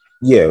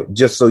 Yeah,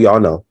 just so y'all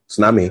know, it's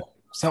not me.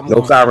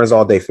 No sirens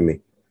all day for me.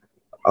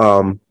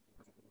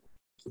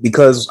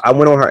 Because I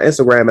went on her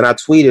Instagram and I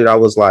tweeted, I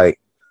was like,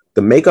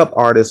 the makeup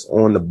artists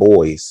on The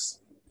Boys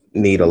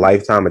need a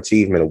Lifetime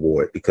Achievement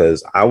Award,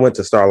 because I went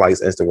to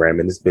Starlight's Instagram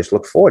and this bitch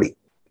looked 40.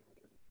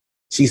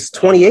 She's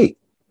 28.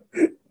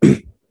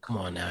 Come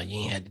on now,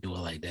 you ain't had to do it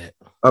like that.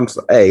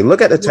 Hey,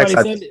 look at the text.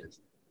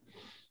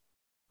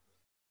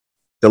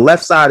 The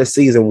left side is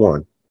season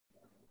 1.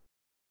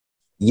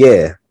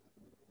 Yeah.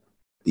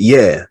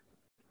 Is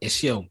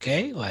she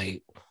okay?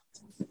 Like,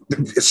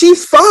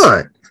 she's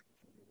fine.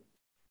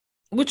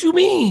 What you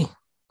mean?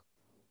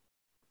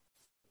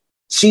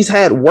 She's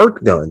had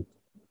work done.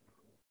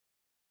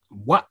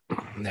 What?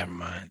 Never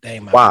mind. That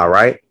ain't my business.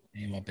 Right? That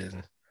ain't my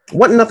business.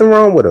 Wasn't nothing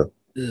wrong with her.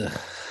 Ugh,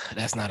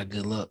 that's not a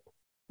good look.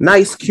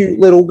 Nice, cute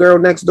little girl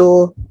next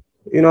door.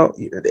 You know,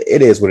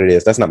 it is what it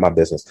is. That's not my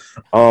business.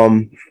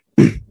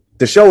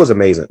 The show is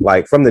amazing.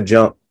 Like, from the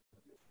jump,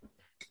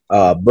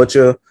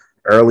 Butcher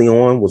early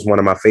on was one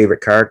of my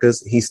favorite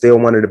characters. He's still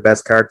one of the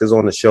best characters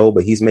on the show,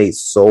 but he's made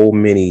so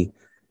many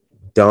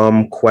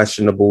dumb,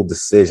 questionable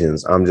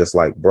decisions. I'm just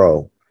like,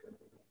 bro,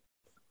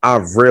 I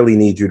really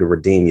need you to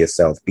redeem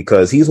yourself,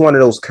 because he's one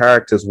of those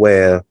characters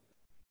where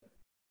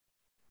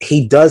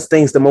he does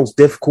things the most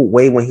difficult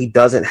way when he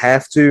doesn't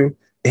have to.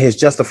 His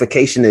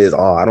justification is,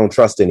 I don't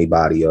trust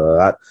anybody.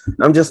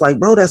 I'm just like,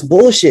 bro, that's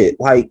bullshit.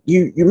 Like,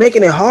 you're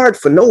making it hard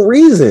for no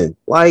reason.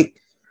 Like,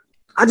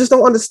 I just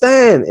don't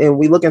understand. And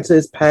we look into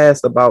his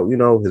past about, you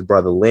know, his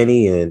brother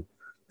Lenny, and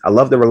I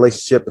love the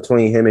relationship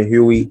between him and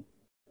Huey.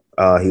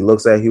 He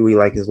looks at Huey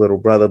like his little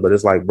brother, but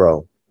it's like,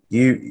 bro,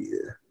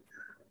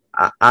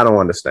 I don't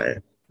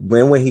understand.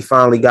 When he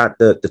finally got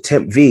the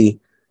Temp V,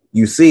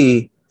 you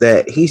see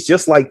that he's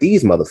just like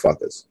these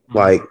motherfuckers.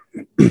 Like,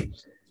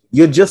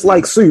 you're just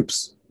like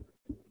Soups,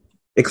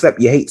 except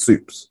you hate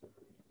Soups.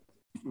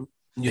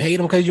 You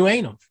hate him because you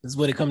ain't him. That's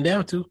what it come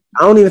down to.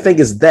 I don't even think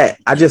it's that.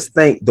 I just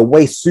think the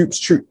way Soups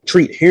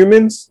treat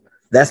humans,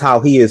 that's how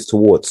he is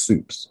towards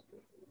Soups.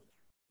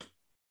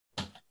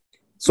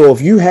 So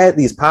if you had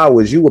these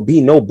powers, you would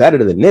be no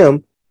better than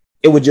them.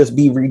 It would just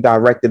be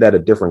redirected at a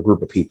different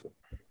group of people.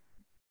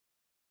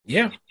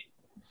 Yeah.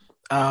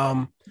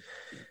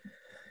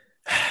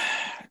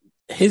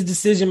 His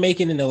decision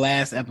making in the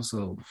last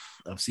episode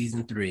of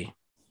season 3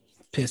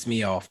 pissed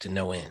me off to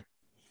no end.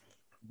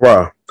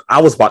 Bruh,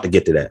 I was about to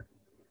get to that.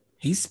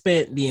 He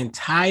spent the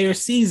entire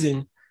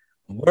season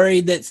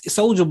worried that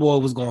Soulja Boy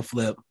was going to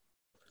flip,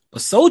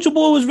 but Soulja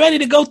Boy was ready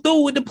to go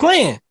through with the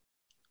plan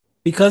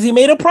because he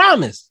made a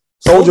promise.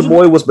 Soulja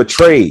Boy was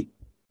betrayed.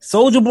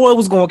 Soulja Boy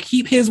was going to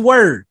keep his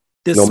word,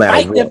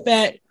 despite the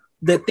fact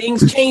that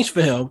things changed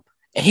for him,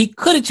 and he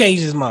could have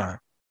changed his mind.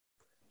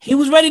 He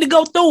was ready to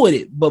go through with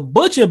it, but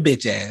Butcher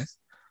bitch ass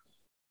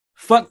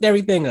fucked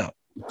everything up.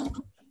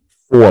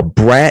 For a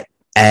brat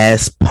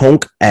ass,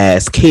 punk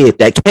ass kid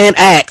that can't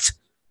act.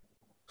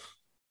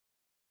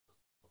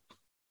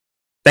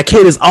 That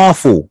kid is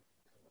awful.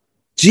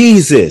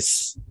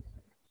 Jesus.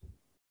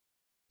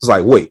 It's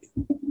like, wait.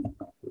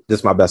 This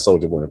is my best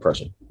Soulja Boy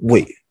impression.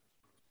 Wait.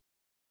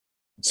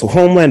 So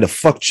Homelander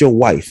fucked your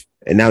wife,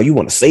 and now you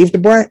want to save the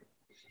brat?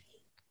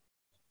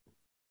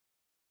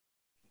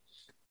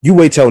 You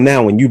wait till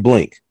now when you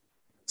blink.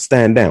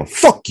 Stand down.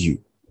 Fuck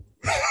you.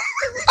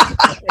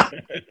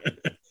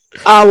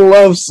 I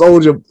love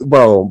Soulja,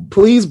 bro.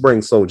 Please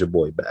bring Soulja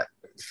Boy back.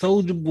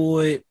 Soulja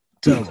Boy,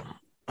 tell him.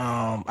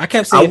 I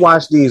kept saying, I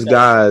watch these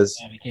guys.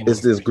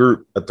 It's this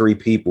group of 3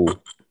 people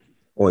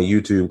on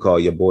YouTube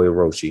called Your Boy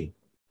Roshi,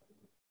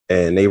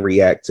 and they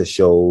react to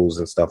shows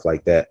and stuff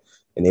like that.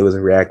 And they was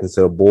reacting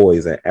to The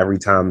Boys, and every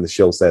time the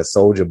show said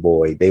Soulja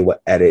Boy, they would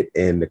edit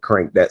in the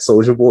Crank That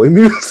Soulja Boy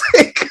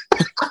music.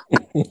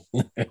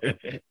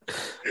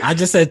 I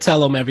just said tell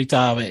them every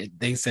time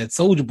they said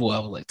Soulja Boy. I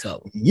was like, tell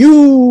them.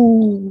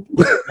 You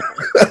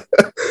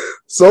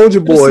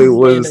Soulja Boy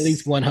was at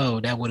least one hoe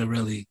that would have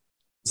really.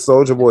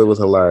 Soulja Boy was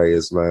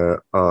hilarious, man.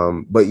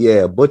 But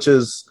yeah,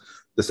 Butcher's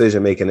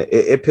decision making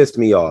it pissed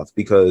me off,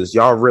 because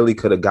y'all really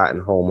could have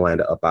gotten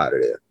Homelander up out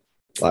of there.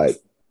 Like,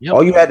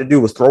 all you had to do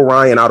was throw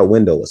Ryan out a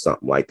window or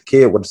something. Like, the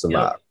kid would have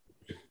survived.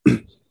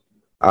 Yep.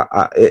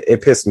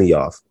 It pissed me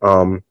off.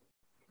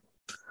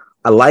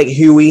 I like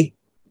Huey.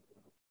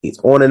 He's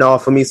on and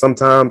off for me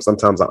sometimes.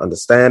 Sometimes I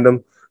understand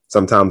him.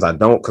 Sometimes I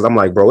don't, because I'm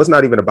like, bro, it's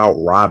not even about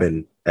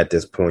Robin at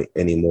this point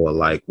anymore.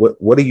 Like,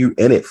 what are you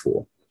in it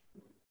for?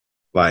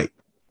 Like,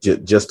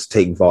 just to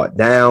take Vought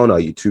down? Are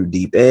you too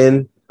deep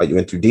in? Are you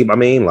in too deep? I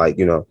mean, like,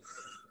 you know,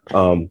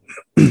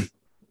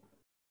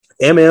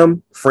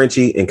 MM,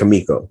 Frenchie, and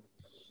Kamiko.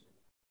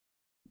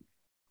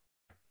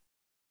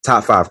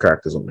 Top 5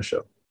 characters on the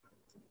show.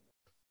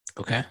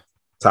 Okay.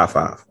 Top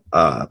 5.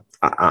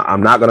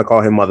 I'm not gonna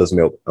call him Mother's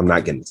Milk. I'm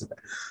not getting into that.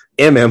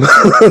 MM.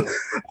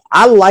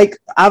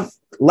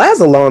 Laz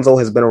Alonso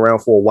has been around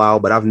for a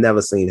while, but I've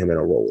never seen him in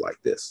a role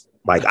like this.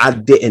 Like, I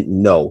didn't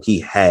know he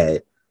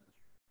had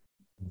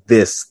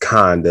this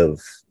kind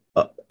of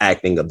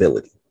acting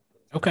ability.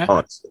 Okay.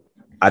 Honestly,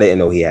 I didn't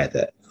know he had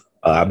that.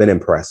 I've been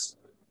impressed.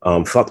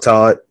 Fuck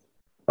Todd.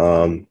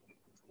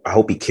 I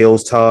hope he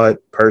kills Todd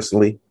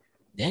personally.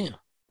 Damn.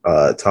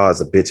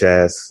 Todd's a bitch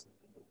ass.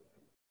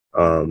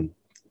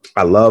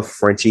 I love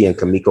Frenchie and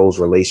Kamiko's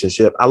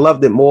relationship. I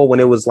loved it more when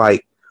it was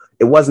like,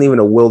 it wasn't even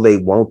a will they,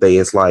 won't they.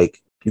 It's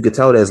like, you could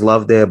tell there's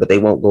love there, but they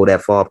won't go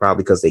that far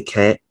probably because they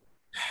can't.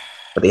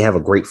 But they have a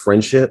great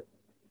friendship.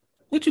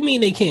 What you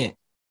mean they can't?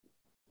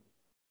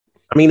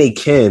 I mean, they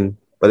can,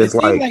 but it's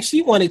like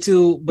she wanted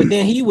to, but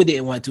then he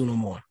didn't want to no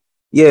more.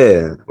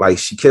 Yeah, like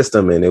she kissed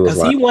him and it was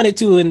like he wanted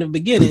to in the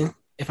beginning.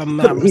 If I'm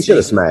not mistaken, he should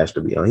have smashed,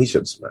 to be honest. He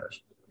should have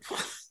smashed.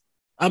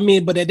 I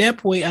mean, but at that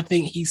point, I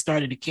think he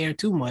started to care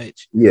too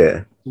much.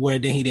 Yeah. Where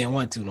then he didn't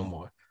want to no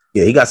more.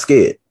 Yeah, he got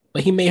scared.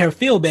 But he made her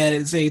feel bad at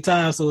the same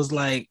time. So it's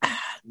like,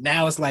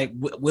 now it's like,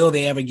 will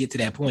they ever get to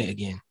that point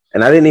again?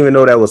 And I didn't even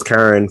know that was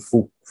Karen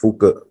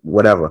Fuka,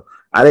 whatever.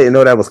 I didn't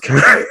know that was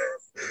Karen.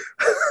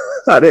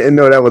 I didn't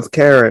know that was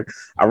Karen.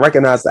 I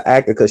recognized the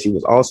actor because she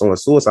was also in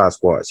Suicide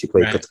Squad. She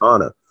played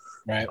Katana.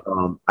 Right.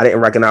 I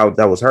didn't recognize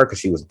that was her because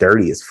she was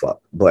dirty as fuck.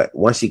 But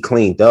once she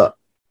cleaned up,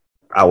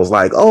 I was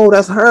like, oh,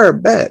 that's her.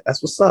 Bet.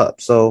 That's what's up.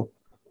 So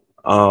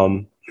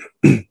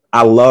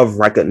I love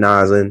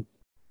recognizing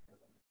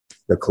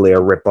the clear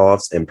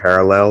ripoffs and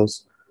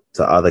parallels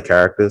to other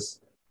characters.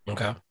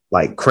 Okay.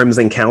 Like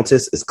Crimson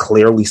Countess is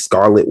clearly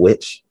Scarlet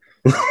Witch.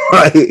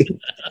 Like,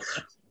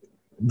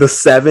 the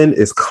Seven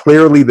is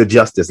clearly the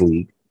Justice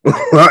League.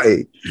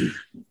 Like,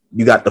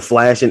 you got the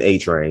Flash and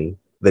A-Train,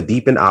 the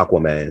Deep and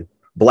Aquaman.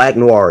 Black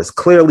Noir is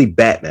clearly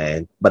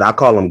Batman, but I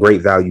call him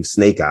Great Value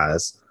Snake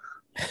Eyes.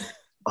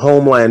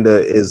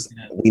 Homelander is,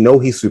 we know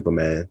he's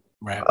Superman.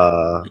 Right.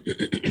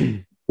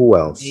 Who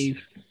else?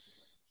 Dave.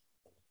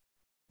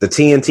 The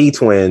TNT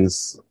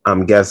twins,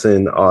 I'm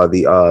guessing, are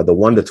the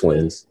Wonder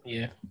Twins.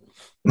 Yeah.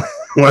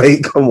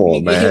 Like, come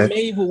on, man.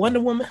 Maeve with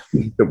Wonder Woman.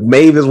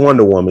 Maeve is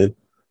Wonder Woman.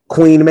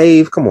 Queen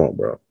Maeve, come on,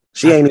 bro.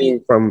 She ain't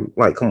even from,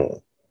 like, come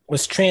on.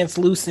 Was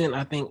translucent,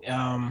 I think.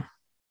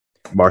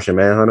 Martian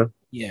Manhunter.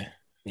 Yeah.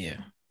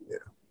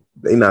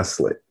 They not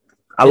slick.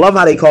 I love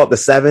how they call it the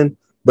Seven,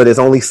 but it's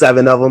only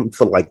 7 of them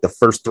for like the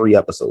first 3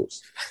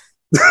 episodes.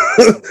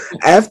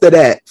 After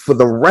that, for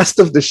the rest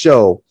of the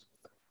show,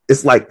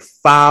 it's like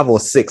 5 or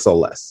 6 or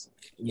less.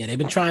 Yeah, they've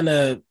been trying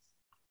to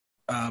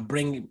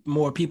bring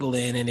more people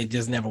in, and it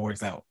just never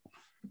works out.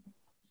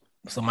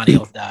 Somebody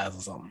else dies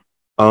or something.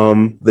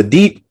 The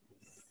Deep,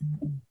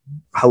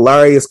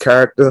 hilarious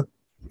character.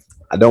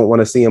 I don't want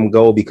to see him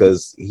go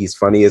because he's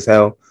funny as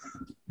hell,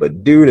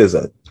 but dude is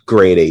a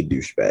grade A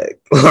douchebag.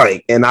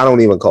 Like, and I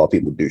don't even call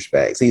people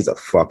douchebags. He's a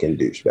fucking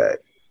douchebag,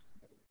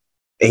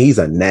 and he's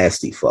a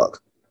nasty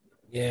fuck.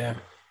 Yeah,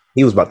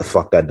 he was about to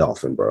fuck that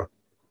dolphin, bro.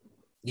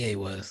 Yeah, he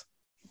was.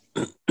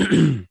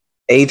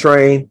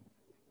 A-Train.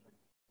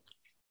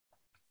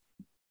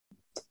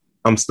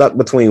 I'm stuck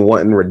between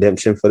wanting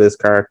redemption for this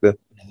character.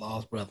 The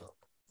lost brother.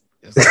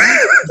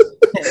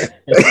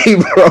 Hey,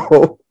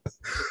 bro.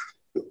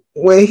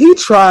 When he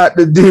tried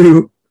to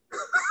do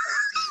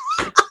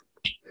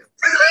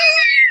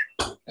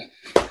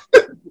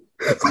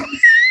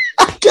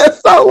I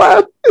guess I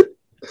laughed.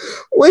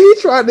 When he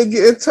tried to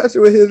get in touch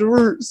with his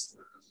roots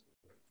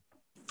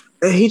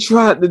and he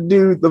tried to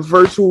do the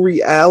virtual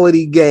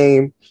reality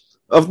game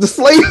of the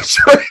slave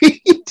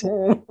trade.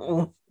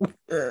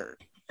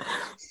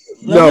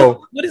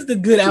 No. What is the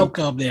good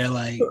outcome there?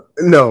 Like,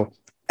 no.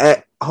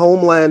 At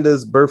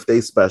Homelander's birthday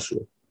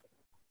special,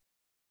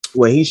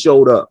 when he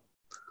showed up,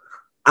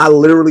 I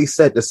literally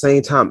said the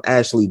same time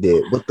Ashley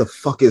did, what the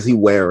fuck is he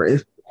wearing?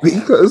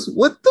 Because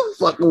what the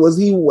fuck was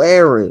he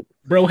wearing?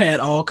 Bro had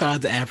all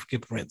kinds of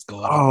African prints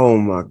going on. Oh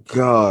my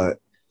God.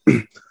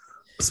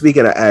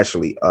 Speaking of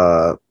Ashley,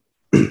 I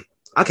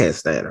can't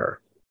stand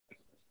her.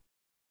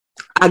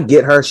 I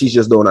get her. She's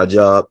just doing her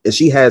job. And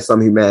she has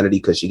some humanity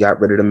because she got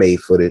rid of the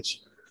maid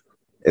footage.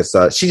 It's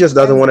she just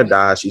doesn't want to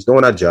die. She's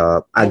doing her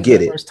job. I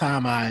get it. First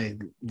time I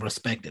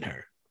respected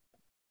her.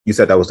 You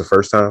said that was the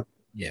first time?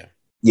 Yeah.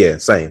 Yeah,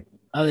 same.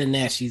 Other than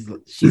that, she's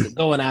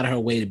going out of her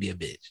way to be a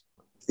bitch.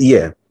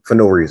 Yeah, for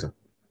no reason.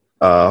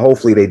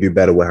 Hopefully they do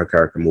better with her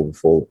character moving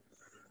forward.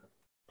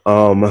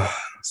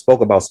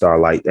 Spoke about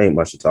Starlight. Ain't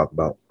much to talk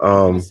about.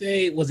 I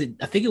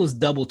think it was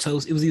Double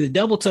Toast. It was either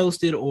Double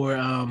Toasted or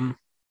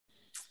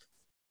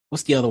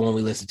what's the other one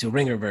we listened to?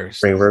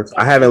 Ringerverse.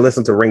 I haven't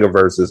listened to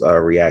Ringerverse's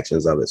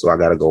reactions of it, so I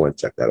got to go and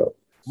check that out.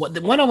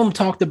 One of them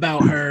talked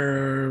about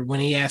her when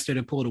he asked her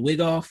to pull the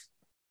wig off,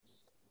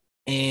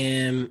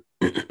 and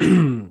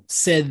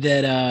said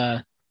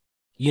that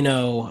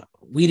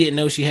we didn't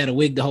know she had a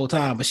wig the whole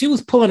time, but she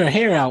was pulling her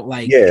hair out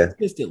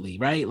consistently,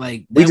 right?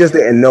 Like we just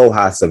didn't know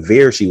how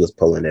severe she was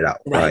pulling it out,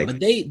 right? But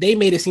they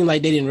made it seem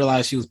like they didn't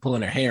realize she was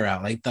pulling her hair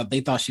out. Like they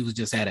thought she was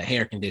just had a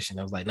hair condition.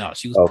 I was like, no,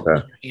 she was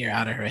pulling her hair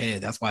out of her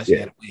head. That's why she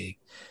had a wig.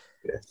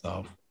 Yeah.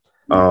 So,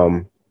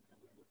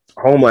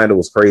 Homelander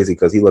was crazy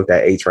because he looked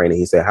at A-Train and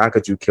he said, "How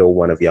could you kill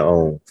one of your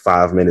own?"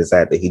 5 minutes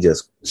after he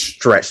just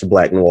stretched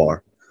Black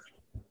Noir.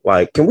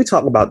 Like, can we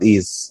talk about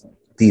these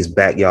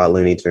backyard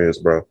Looney Tunes,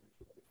 bro?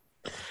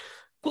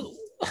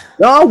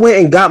 Y'all went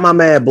and got my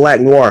man Black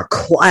Noir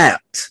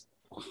clapped,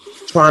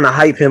 trying to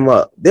hype him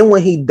up. Then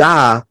when he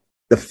died,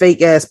 the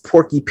fake ass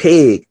Porky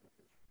Pig.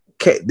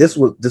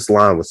 This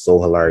line was so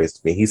hilarious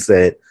to me. He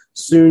said,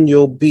 "Soon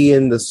you'll be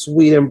in the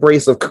sweet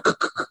embrace of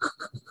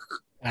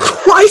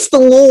Christ the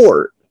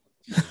Lord."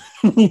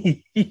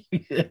 Like,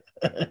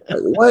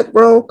 what,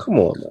 bro? Come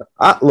on, man.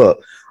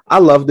 I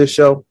love this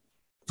show.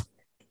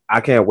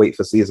 I can't wait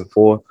for season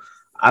 4.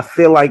 I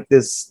feel like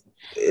it's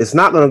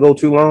not going to go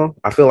too long.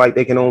 I feel like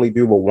they can only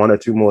do 1 or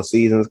 2 more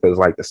seasons because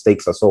like the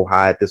stakes are so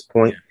high at this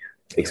point,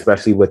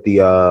 especially with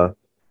the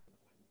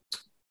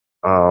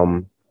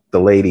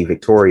lady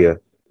Victoria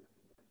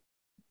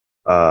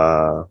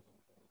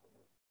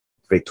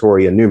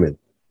Newman,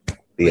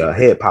 the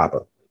head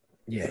popper.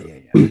 Yeah.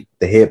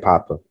 The head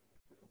popper.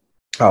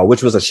 Oh,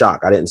 which was a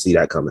shock. I didn't see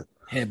that coming.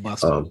 Head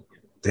buster.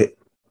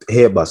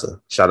 Head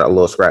buster. Shout out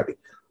Lil Scrappy.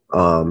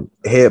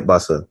 Head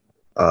buster.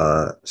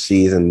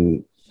 She's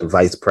in the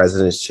vice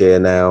president's chair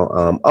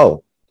now.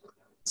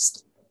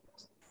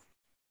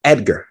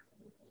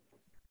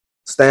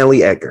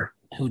 Stanley Edgar.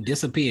 Who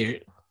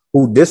disappeared.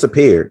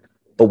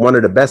 But one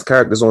of the best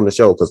characters on the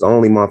show because the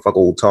only motherfucker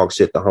who talk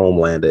shit to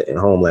Homelander and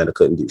Homelander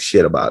couldn't do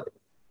shit about it.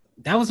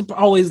 That was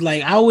always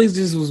like, I always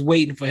just was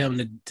waiting for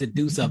him to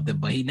do something,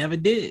 but he never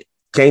did.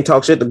 Can't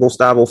talk shit to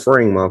Gustavo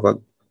Fring,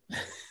 motherfucker.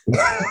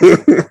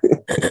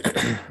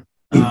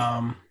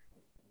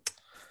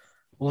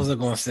 What was I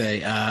going to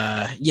say?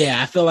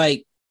 I feel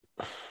like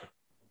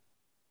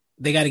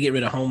they got to get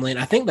rid of Homelander.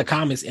 I think the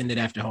comics ended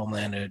after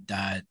Homelander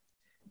died,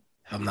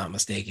 if I'm not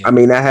mistaken. I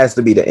mean, that has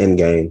to be the end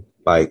game.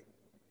 Like,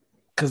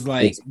 because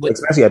like,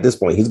 especially at this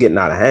point, he's getting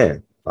out of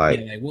hand.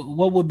 Like,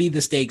 what would be the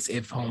stakes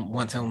if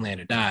once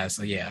Homelander dies?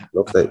 So yeah,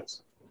 no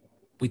stakes.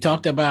 We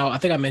talked about. I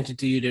think I mentioned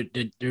to you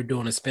that they're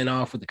doing a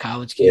spinoff with the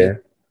college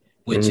kid,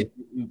 which is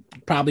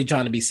probably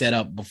trying to be set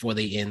up before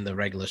they end the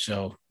regular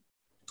show.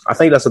 I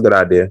think that's a good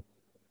idea.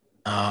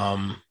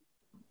 What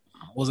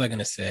was I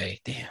gonna say?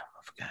 Damn,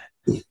 I forgot.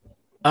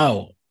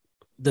 Oh,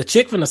 the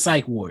chick from the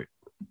psych ward.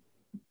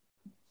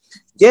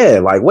 Yeah,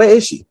 like where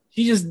is she?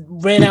 She just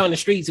ran out in the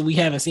streets and we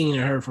haven't seen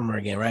or heard from her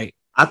again, right?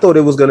 I thought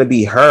it was gonna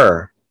be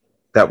her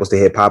that was the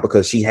head pop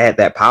because she had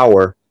that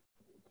power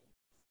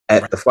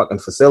at the fucking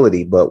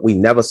facility, but we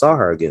never saw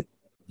her again.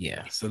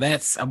 Yeah, so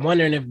I'm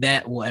wondering if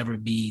that will ever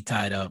be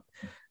tied up.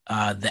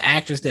 The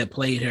actress that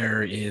played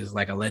her is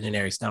like a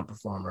legendary stunt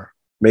performer.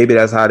 Maybe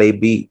that's how they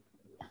beat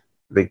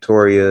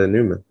Victoria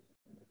Newman.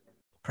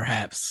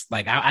 Perhaps.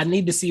 Like I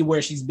need to see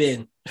where she's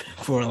been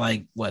for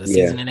like a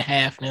season and a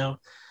half now.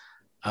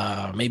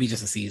 Maybe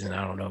just a season.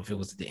 I don't know if it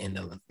was at the end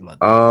of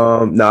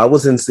no,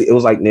 it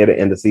was like near the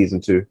end of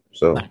season 2.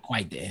 So not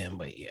quite the end,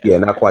 but yeah. Yeah,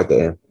 not quite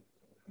the end.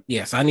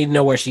 Yeah, so I need to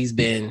know where she's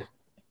been.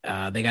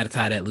 They got to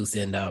tie that loose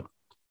end up.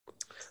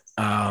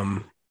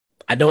 I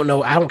don't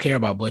know. I don't care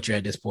about Butcher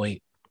at this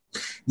point.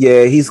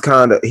 Yeah,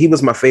 he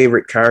was my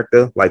favorite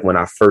character, like when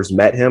I first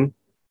met him,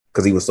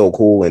 because he was so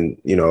cool and,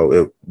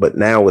 but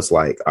now it's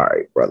like, all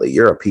right, brother,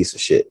 you're a piece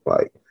of shit.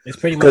 Like, it's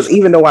pretty much because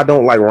even though I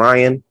don't like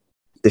Ryan,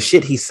 the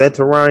shit he said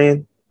to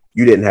Ryan,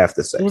 you didn't have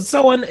to say. It was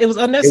it was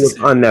unnecessary. It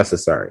was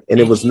unnecessary. And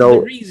it was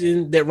no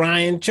reason that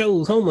Ryan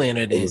chose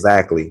Homelander then.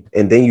 Exactly.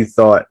 And then you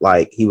thought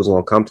like he was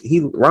going to come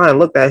Ryan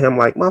looked at him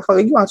like,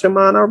 motherfucker, you out your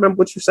mind? I remember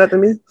what you said to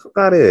me. Fuck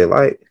out of here.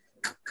 Like,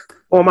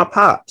 on my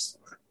pops.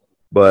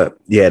 But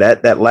yeah,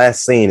 that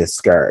last scene is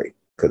scary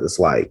because it's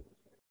like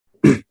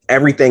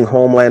everything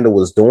Homelander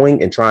was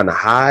doing and trying to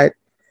hide,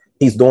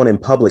 he's doing in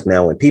public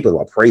now and people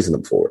are praising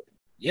him for it.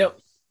 Yep.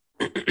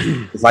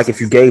 It's like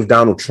if you gave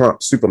Donald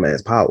Trump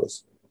Superman's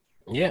powers.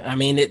 Yeah, I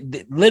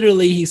mean,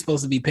 literally, he's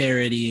supposed to be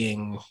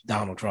parodying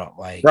Donald Trump.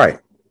 Like, right?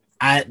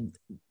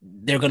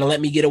 They're gonna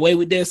let me get away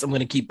with this. I'm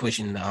gonna keep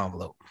pushing the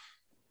envelope.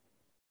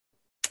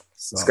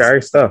 So,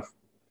 scary stuff.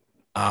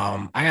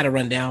 I gotta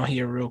run down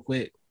here real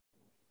quick,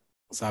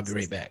 so I'll be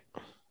right back.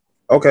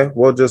 Okay,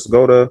 we'll just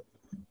go to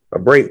a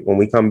break. When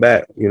we come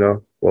back,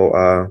 we'll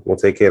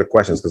take care of the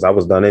questions because I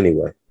was done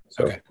anyway.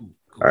 So, okay, cool.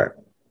 All right.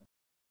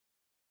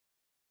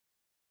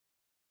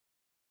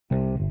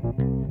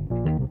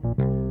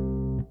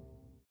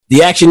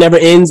 The action never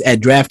ends at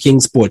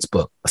DraftKings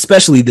Sportsbook,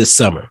 especially this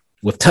summer.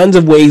 With tons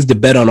of ways to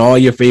bet on all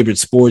your favorite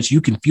sports, you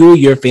can fuel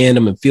your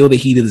fandom and feel the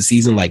heat of the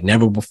season like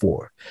never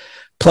before.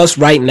 Plus,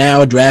 right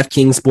now,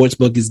 DraftKings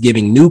Sportsbook is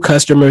giving new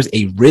customers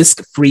a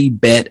risk-free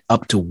bet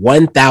up to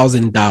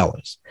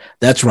 $1,000.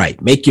 That's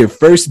right. Make your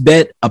first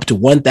bet up to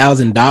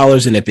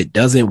 $1,000, and if it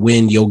doesn't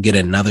win, you'll get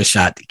another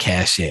shot to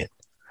cash in.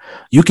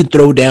 You can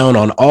throw down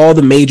on all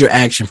the major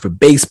action for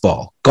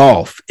baseball,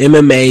 golf,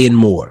 MMA, and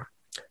more.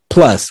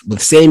 Plus,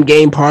 with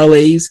same-game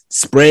parlays,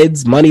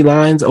 spreads, money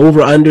lines,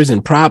 over-unders,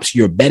 and props,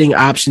 your betting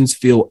options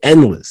feel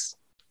endless.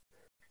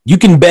 You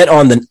can bet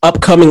on the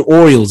upcoming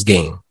Orioles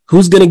game.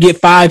 Who's going to get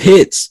 5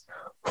 hits?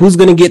 Who's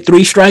going to get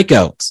 3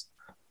 strikeouts?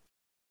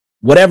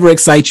 Whatever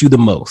excites you the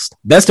most.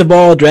 Best of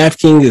all,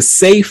 DraftKings is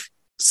safe,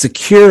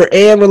 secure,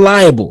 and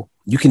reliable.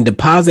 You can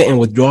deposit and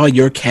withdraw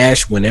your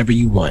cash whenever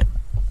you want.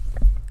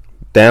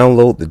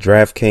 Download the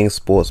DraftKings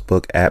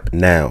Sportsbook app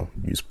now.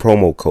 Use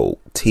promo code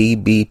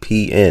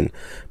TBPN.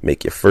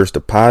 Make your first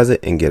deposit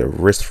and get a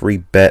risk-free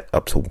bet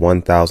up to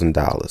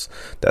 $1,000.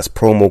 That's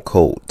promo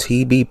code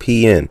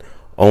TBPN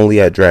only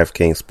at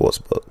DraftKings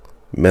Sportsbook.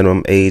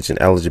 Minimum age and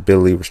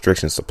eligibility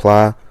restrictions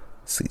apply.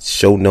 See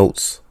show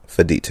notes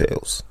for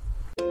details.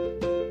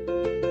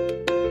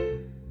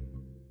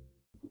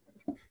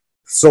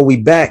 So we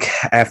back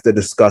after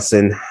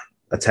discussing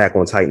Attack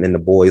on Titan and the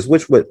boys,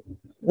 which went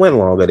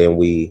longer than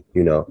we,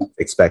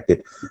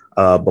 expected.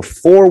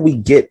 Before we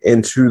get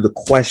into the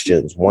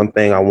questions, one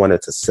thing I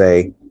wanted to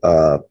say,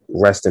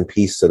 rest in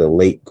peace to the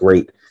late,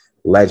 great,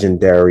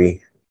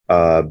 legendary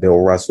Bill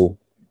Russell,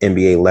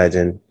 NBA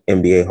legend,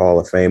 NBA Hall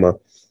of Famer,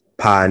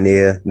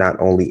 pioneer not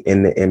only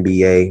in the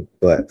NBA,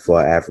 but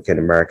for African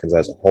Americans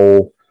as a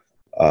whole.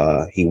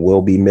 He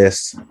will be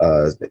missed.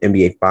 The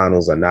NBA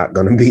Finals are not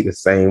going to be the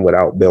same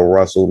without Bill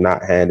Russell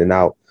not handing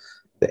out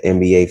the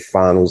NBA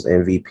Finals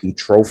MVP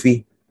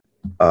trophy.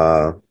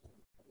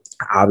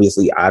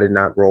 Obviously, I did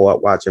not grow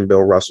up watching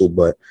Bill Russell,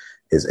 but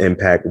his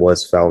impact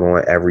was felt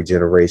on every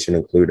generation,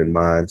 including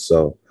mine.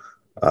 So,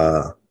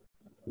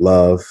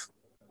 love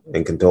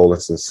and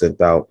condolences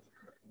sent out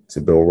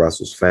to Bill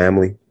Russell's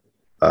family,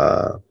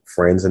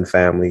 friends and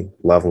family,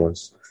 loved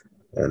ones,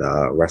 and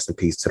rest in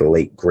peace to the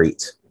late,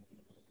 great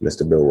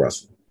Mr. Bill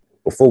Russell.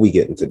 Before we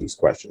get into these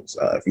questions,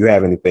 if you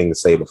have anything to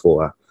say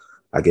before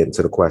I get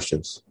into the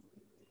questions,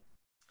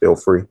 feel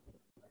free.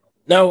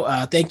 No,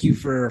 thank you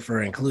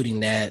for including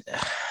that.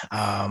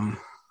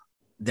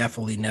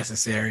 Definitely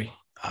necessary.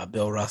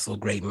 Bill Russell,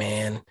 great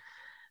man.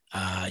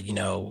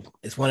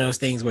 It's one of those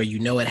things where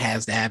it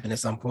has to happen at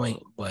some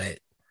point, but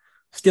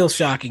still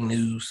shocking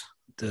news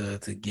to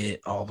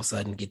get all of a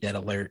sudden get that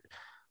alert,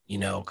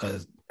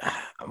 because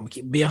I'm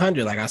be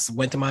 100. Like I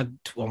went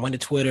to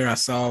Twitter, I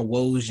saw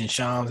Woj and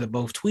Shams that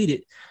both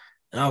tweeted,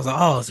 and I was like,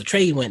 oh, it's a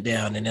trade went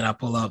down, and then I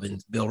pull up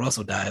and Bill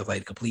Russell died. It's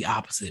like complete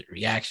opposite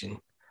reaction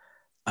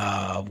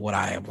of what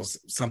I was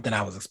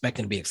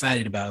expecting to be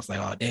excited about. It's like,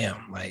 oh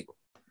damn, like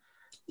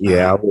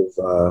yeah,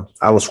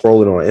 I was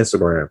scrolling on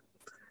Instagram,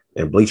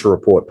 and Bleacher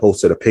Report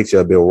posted a picture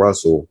of Bill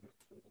Russell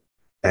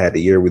at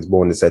the year he was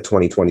born. It said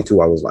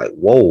 2022. I was like,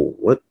 whoa,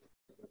 what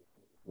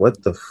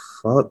the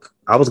fuck?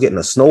 I was getting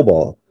a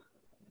snowball.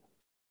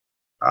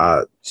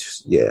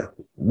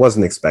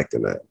 Wasn't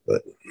expecting that,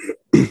 but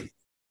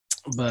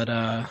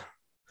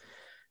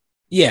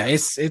yeah,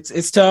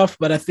 it's tough,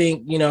 but I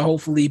think,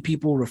 hopefully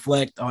people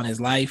reflect on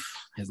his life,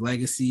 his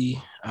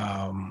legacy,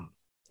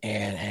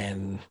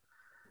 and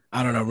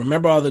I don't know,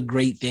 remember all the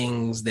great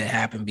things that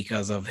happened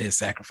because of his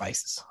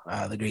sacrifices,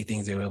 the great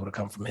things that were able to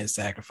come from his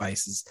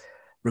sacrifices.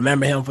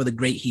 Remember him for the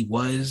great he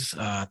was.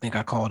 I think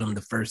I called him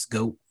the first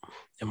GOAT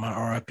in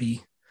my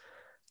RIP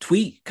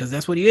tweet, because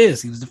that's what he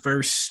is. He was the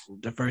first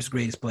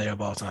greatest player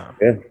of all time.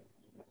 Yeah.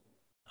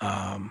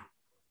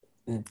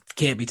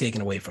 Can't be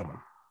taken away from him.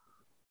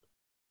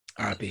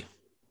 RIP.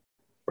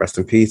 Rest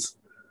in peace.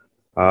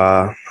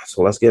 So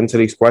let's get into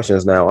these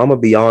questions now. I'm gonna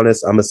be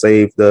honest. I'm gonna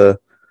save the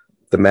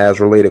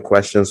Mavs related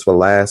questions for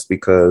last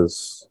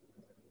because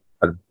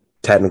I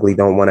technically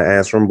don't want to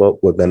answer them,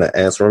 but we're gonna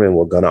answer them and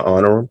we're gonna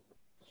honor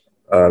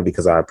them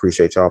because I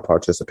appreciate y'all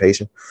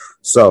participation.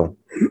 So.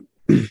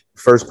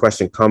 First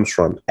question comes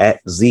from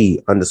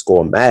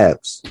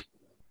 @Z_Mavs.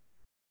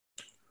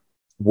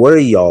 What are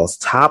y'all's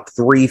top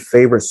 3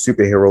 favorite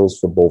superheroes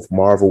for both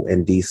Marvel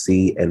and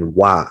DC, and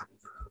why?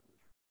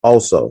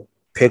 Also,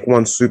 pick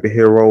one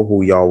superhero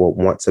who y'all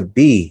would want to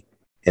be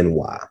and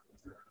why.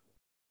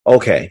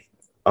 Okay.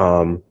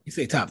 You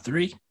say top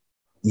 3?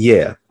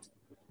 Yeah.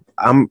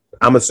 I'm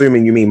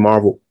assuming you mean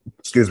Marvel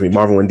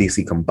and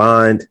DC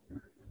combined.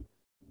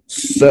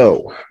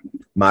 So,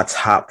 my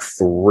top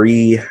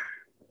 3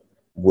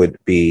 would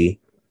be,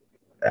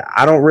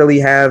 I don't really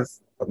have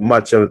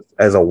much of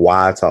as a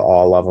why to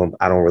all of them.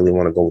 I don't really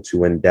want to go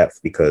too in depth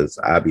because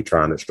I'd be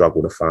trying to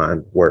struggle to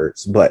find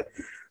words. But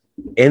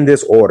in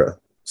this order: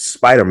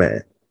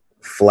 Spider-Man,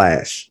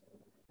 Flash,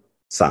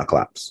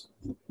 Cyclops.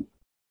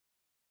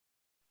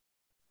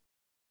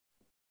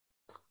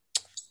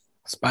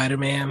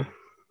 Spider-Man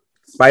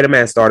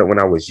started when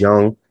I was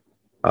young.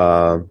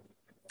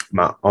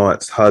 My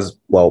aunt's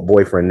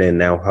boyfriend then,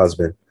 now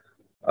husband.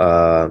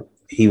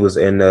 He was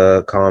in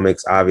the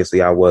comics.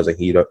 Obviously, I wasn't.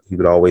 He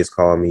would always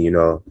call me,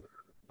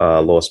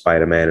 Lord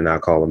Spider-Man, and I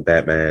call him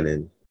Batman.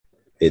 And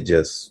it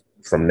just,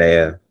 from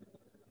there,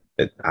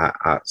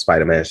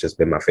 Spider-Man's just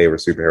been my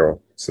favorite superhero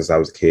since I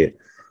was a kid.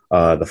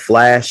 The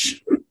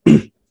Flash,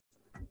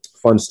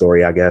 fun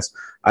story, I guess.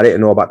 I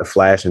didn't know about the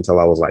Flash until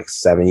I was like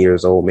 7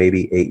 years old,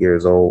 maybe 8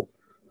 years old.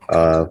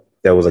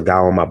 There was a guy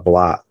on my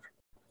block.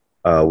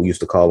 We used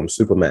to call him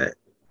Superman.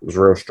 He was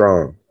real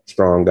strong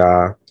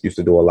guy. Used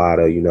to do a lot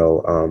of,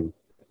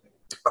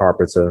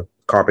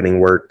 carpeting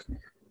work.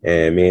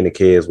 And me and the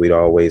kids, we'd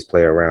always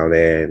play around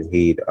there, and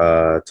he'd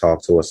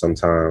talk to us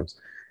sometimes.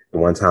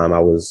 And one time I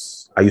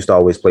used to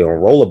always play on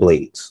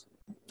rollerblades.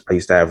 I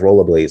used to have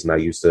rollerblades, and I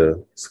used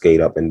to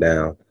skate up and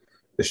down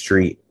the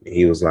street.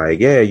 He was like,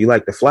 "Yeah, you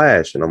like the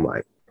Flash?" And I'm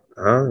like,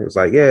 It's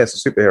like, yeah,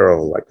 it's a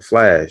superhero like the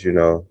Flash,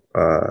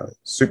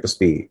 super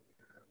speed.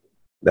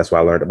 That's why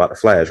I learned about the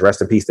Flash.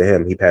 Rest in peace to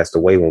him. He passed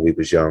away when we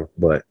was young,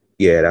 but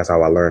yeah, that's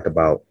how I learned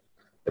about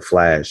the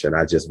Flash, and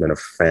I just been a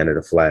fan of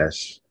the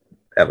Flash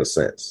ever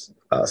since.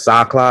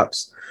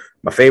 Cyclops,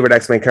 my favorite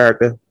X-Men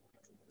character.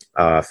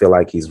 I feel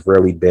like he's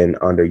really been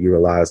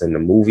underutilized in the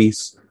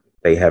movies.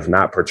 They have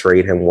not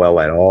portrayed him well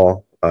at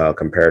all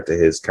compared to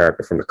his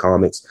character from the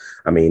comics.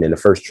 I mean, in the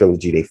first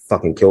trilogy, they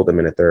fucking killed him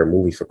in the third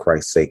movie, for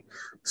Christ's sake.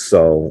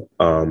 So,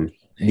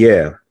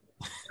 yeah.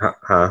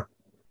 Huh?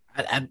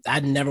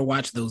 I'd never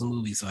watched those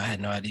movies, so I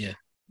had no idea.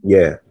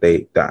 Yeah,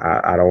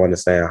 I don't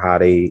understand how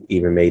they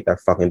even made that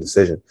fucking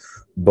decision.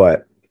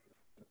 But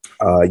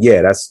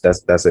yeah,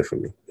 that's it for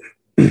me.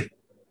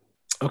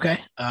 Okay.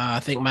 I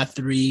think my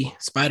 3,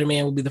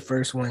 Spider-Man will be the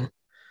first one.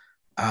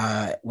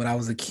 When I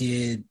was a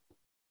kid,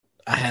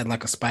 I had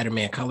like a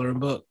Spider-Man coloring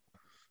book,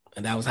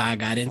 and that was how I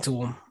got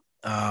into him.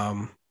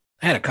 I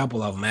had a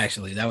couple of them,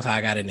 actually. That was how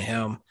I got into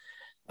him.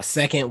 A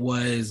second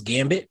was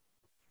Gambit.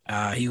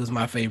 He was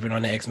my favorite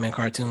on the X-Men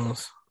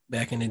cartoons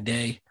back in the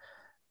day.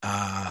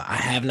 I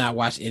have not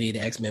watched any of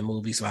the X-Men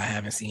movies, so I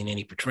haven't seen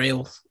any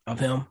portrayals of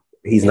him.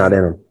 He's not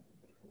in them.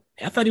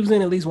 I thought he was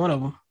in at least one of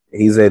them.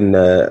 He's in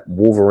the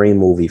Wolverine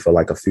movie for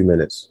like a few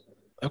minutes.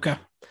 Okay.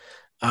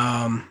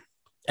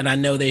 And I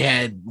know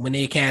when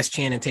they cast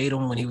Channing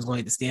Tatum when he was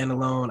going to stand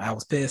alone, I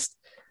was pissed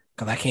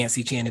because I can't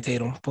see Channing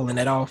Tatum pulling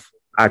that off.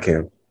 I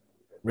can.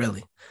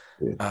 Really?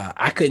 Yeah.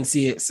 I couldn't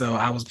see it, so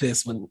I was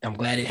pissed. I'm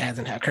glad it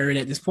hasn't occurred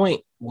at this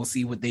point. We'll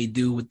see what they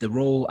do with the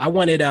role. I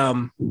wanted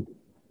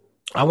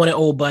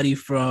old buddy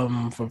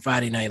from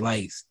Friday Night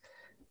Lights.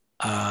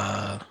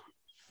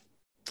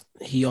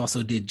 He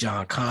also did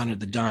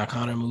the John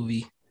Connor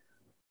movie.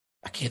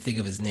 I can't think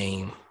of his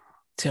name.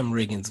 Tim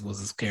Riggins was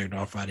his character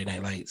on Friday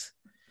Night Lights.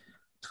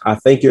 I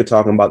think you're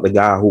talking about the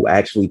guy who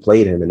actually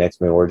played him in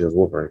X-Men Origins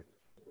Wolverine.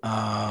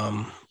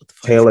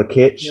 Taylor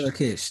Kitsch. Taylor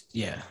Kitsch,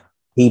 yeah.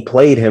 He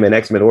played him in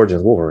X-Men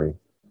Origins Wolverine.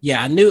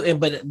 Yeah, I knew,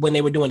 but when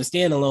they were doing the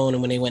standalone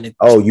and when they went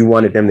to... you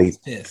wanted them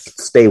to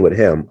stay with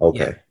him.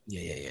 Okay.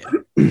 Yeah.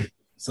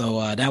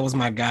 So that was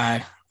my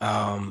guy.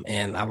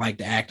 And I like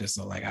the actor,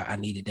 so like I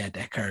needed that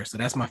occur. So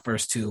that's my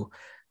first 2.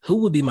 Who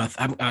would be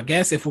I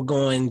guess if we're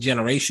going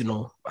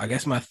generational, I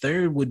guess my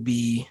third would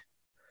be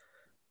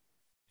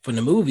from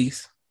the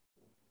movies,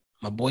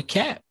 my boy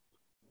Cap.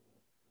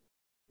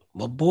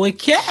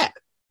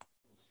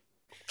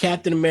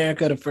 Captain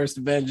America, the First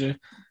Avenger,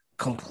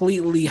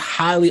 completely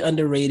highly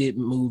underrated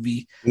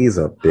movie. He's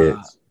a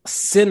bitch.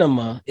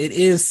 Cinema. It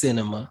is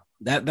cinema.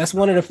 That's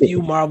one of the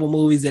few Marvel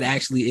movies that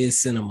actually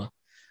is cinema.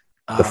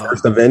 The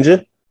First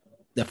Avenger?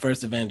 The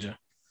First Avenger.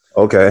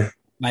 Okay.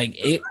 Like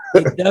it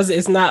does.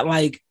 It's not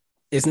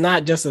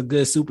just a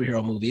good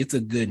superhero movie. It's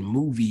a good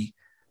movie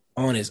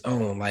on its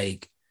own.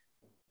 Like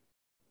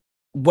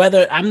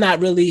whether I'm not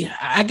really,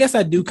 I guess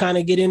I do kind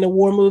of get into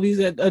war movies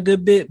a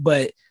good bit,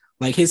 but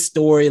like his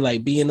story,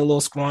 like being a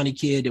little scrawny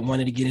kid that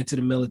wanted to get into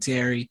the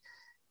military,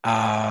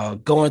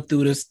 going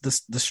through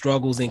the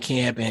struggles in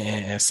camp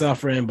and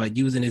suffering, but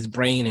using his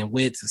brain and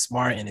wits and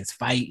smart and his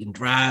fight and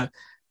drive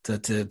to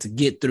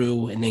get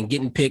through, and then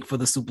getting picked for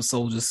the super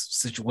soldiers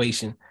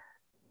situation,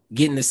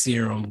 getting the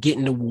serum,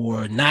 getting the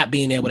war, not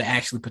being able to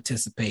actually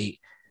participate,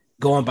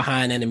 going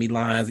behind enemy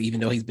lines, even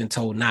though he's been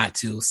told not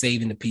to,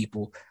 saving the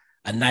people,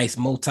 a nice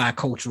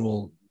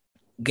multicultural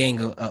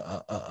gang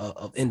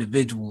of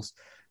individuals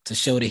to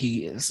show that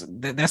he is.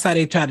 That's how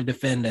they try to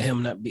defend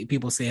him. Not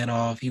people saying,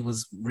 "Oh, if he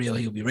was real,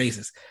 he would be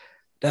racist."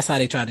 That's how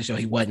they tried to show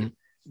he wasn't.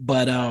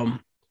 But so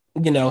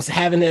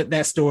having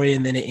that story,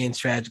 and then it ends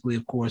tragically,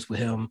 of course, with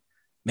him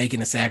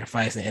making a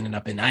sacrifice and ending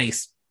up in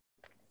ice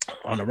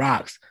on the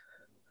rocks.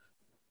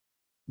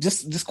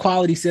 Just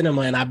quality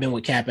cinema, and I've been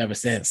with Cap ever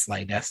since.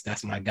 Like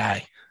that's my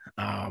guy.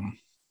 So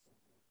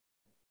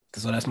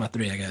that's my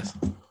 3, I guess.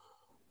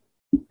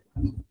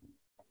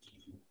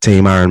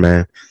 Team Iron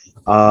Man.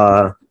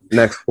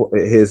 Next,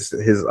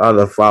 his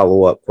other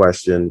follow-up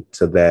question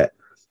to that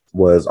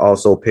was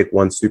also pick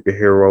one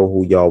superhero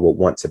who y'all would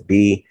want to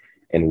be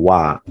and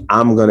why.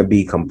 I'm gonna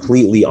be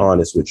completely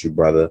honest with you,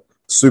 brother.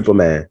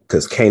 Superman,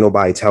 because can't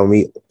nobody tell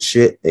me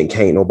shit and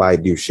can't nobody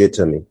do shit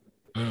to me.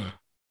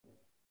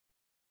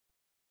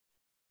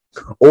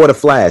 Or the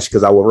Flash,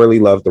 because I would really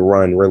love to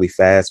run really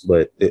fast,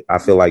 but I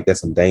feel like there's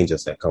some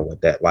dangers that come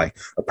with that. Like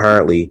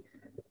apparently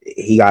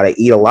he got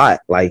to eat a lot.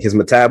 Like his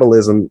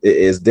metabolism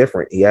is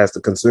different. He has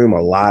to consume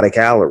a lot of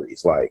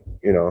calories, like,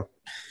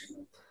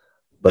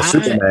 But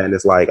Superman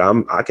is like,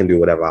 I can do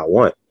whatever I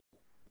want.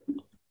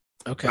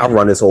 Okay. I'll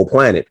run this whole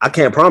planet. I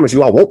can't promise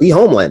you I won't be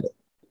Homelander.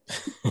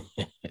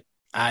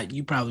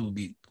 You probably would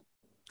be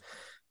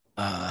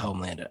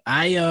Homelander.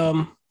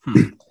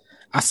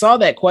 I saw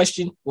that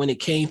question when it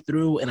came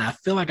through, and I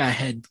feel like I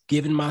had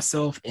given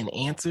myself an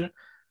answer,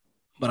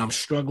 but I'm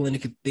struggling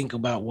to think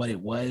about what it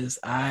was.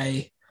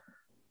 I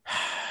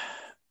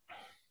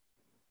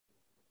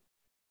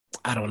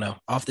don't know.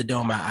 Off the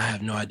dome, I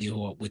have no idea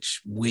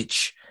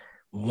which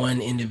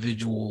one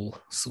individual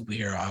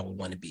superhero I would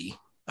want to be.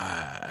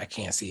 I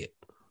can't see it.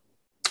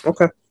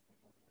 Okay.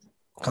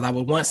 because I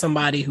would want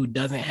somebody who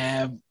doesn't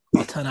have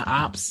a ton of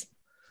ops.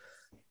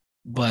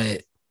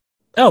 But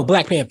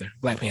Black Panther.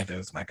 Black Panther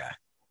is my guy.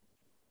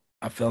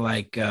 I feel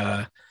like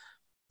to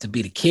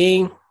be the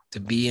king, to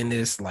be in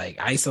this like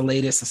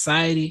isolated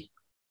society,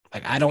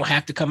 like I don't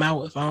have to come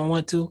out if I don't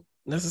want to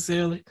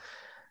necessarily.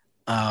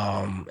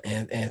 And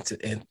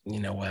you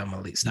know what, I'm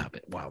gonna stop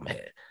it while I'm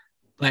ahead.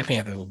 Black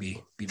Panther will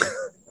be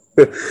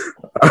better.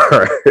 All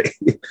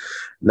right.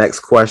 Next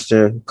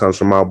question comes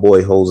from my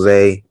boy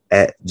Jose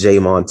at J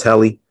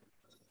Montelli.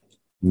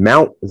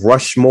 Mount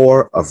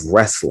Rushmore of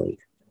wrestling.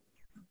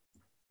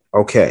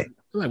 Okay.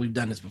 I feel like we've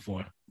done this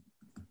before.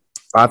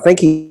 I think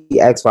he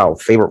asked for our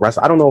favorite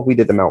wrestler. I don't know if we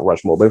did the Mount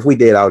Rushmore, but if we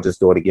did, I'll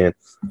just do it again.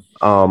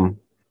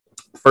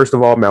 First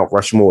of all, Mount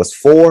Rushmore is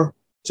 4,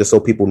 just so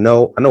people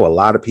know. I know a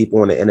lot of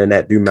people on the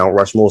internet do Mount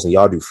Rushmores and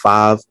y'all do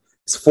 5.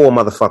 It's 4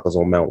 motherfuckers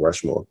on Mount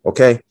Rushmore,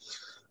 okay?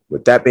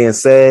 With that being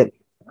said,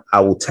 I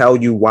will tell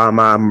you why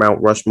my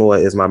Mount Rushmore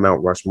is my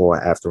Mount Rushmore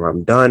after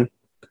I'm done.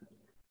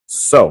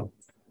 So,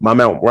 my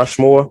Mount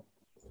Rushmore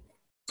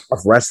of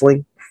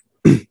wrestling,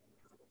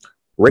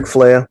 Ric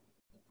Flair,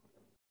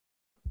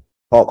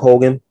 Hulk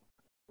Hogan,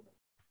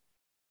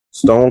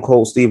 Stone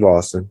Cold Steve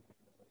Austin,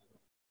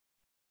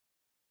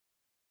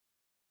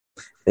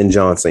 and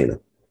John Cena.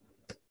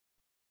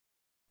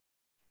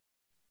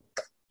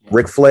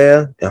 Ric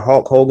Flair and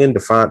Hulk Hogan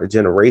defined the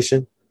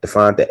generation,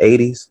 defined the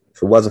 80s.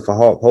 If it wasn't for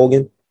Hulk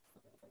Hogan,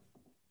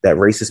 that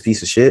racist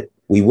piece of shit,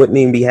 we wouldn't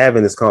even be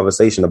having this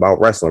conversation about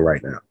wrestling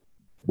right now.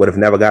 Would have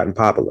never gotten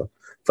popular.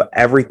 For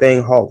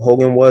everything Hulk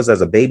Hogan was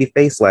as a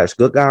babyface /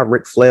 good guy,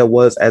 Ric Flair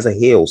was as a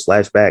heel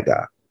 / bad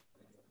guy.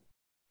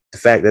 The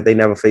fact that they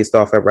never faced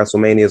off at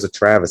WrestleMania is a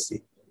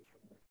travesty.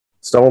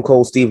 Stone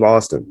Cold Steve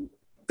Austin,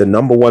 the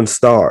 #1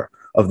 star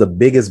of the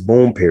biggest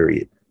boom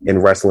period in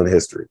wrestling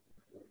history.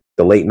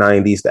 The late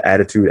 90s, the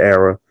Attitude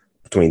Era,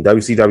 between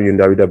WCW and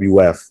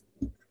WWF,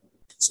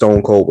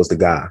 Stone Cold was the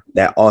guy.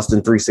 That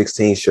Austin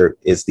 316 shirt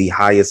is the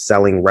highest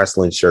selling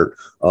wrestling shirt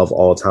of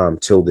all time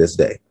till this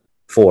day,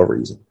 for a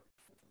reason.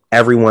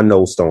 Everyone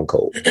knows Stone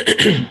Cold.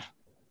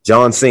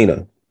 John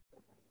Cena,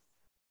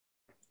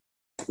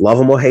 love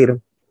him or hate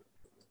him,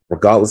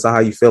 regardless of how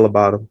you feel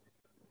about him,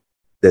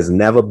 there's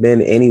never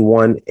been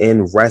anyone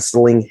in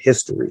wrestling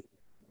history,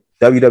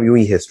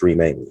 WWE history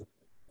mainly,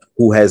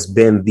 who has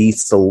been the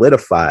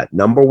solidified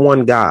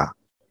 #1 guy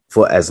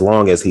for as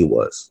long as he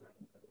was.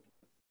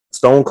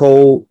 Stone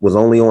Cold was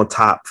only on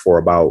top for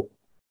about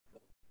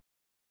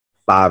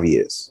 5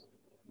 years,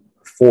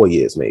 4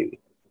 years maybe. It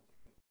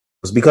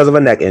was because of a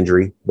neck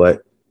injury,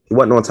 but he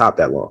wasn't on top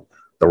that long.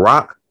 The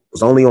Rock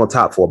was only on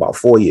top for about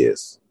 4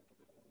 years,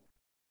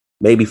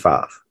 maybe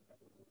 5.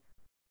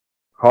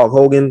 Hulk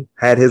Hogan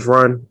had his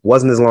run,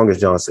 wasn't as long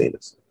as John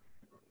Cena's.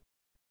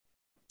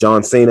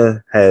 John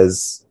Cena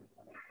has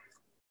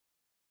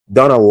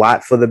done a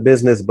lot for the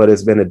business, but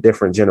it's been a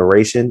different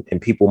generation,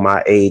 and people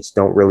my age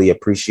don't really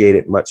appreciate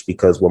it much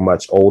because we're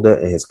much older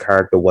and his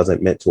character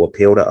wasn't meant to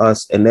appeal to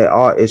us. And there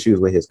are issues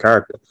with his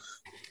character,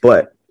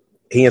 but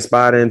he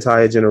inspired an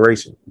entire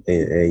generation,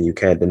 and you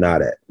can't deny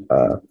that.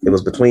 It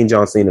was between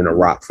John Cena and The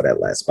Rock for that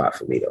last spot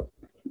for me, though.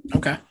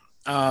 Okay.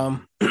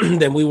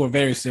 Then we were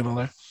very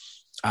similar.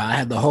 I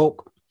had the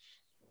Hulk,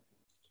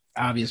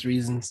 obvious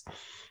reasons.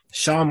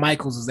 Shawn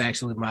Michaels was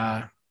actually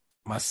my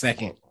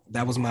second.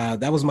 That was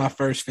my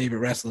first favorite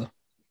wrestler.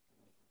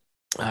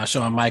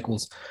 Shawn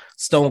Michaels.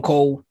 Stone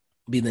Cold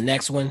be the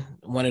next one.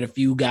 One of the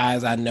few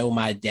guys I know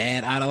my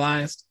dad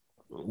idolized,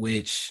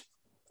 which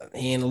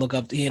he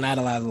didn't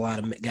idolize a lot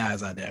of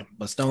guys out there.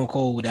 But Stone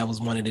Cold, that was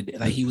one of the,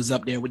 like, he was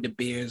up there with the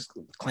beers,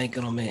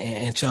 clanking them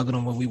and chugging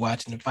them when we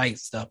watching the fight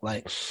stuff.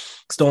 Like,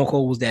 Stone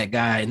Cold was that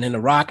guy. And then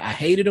The Rock, I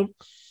hated him,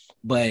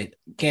 but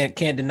can't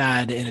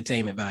deny the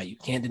entertainment value.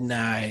 Can't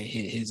deny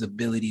his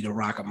ability to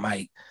rock a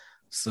mic.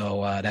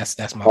 So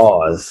that's my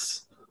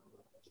pause.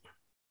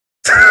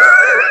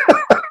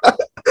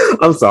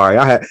 I'm sorry.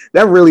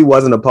 That really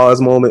wasn't a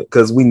pause moment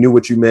because we knew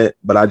what you meant,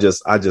 but I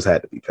just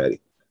had to be petty.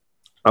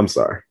 I'm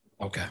sorry.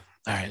 Okay.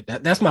 All right.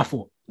 That's my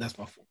fault. That's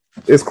my fault.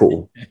 It's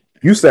cool.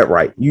 You said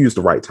right. You used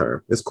the right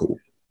term. It's cool.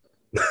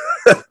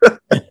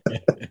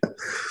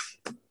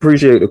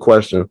 Appreciate the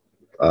question.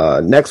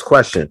 Next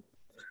question.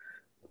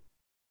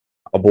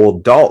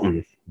 About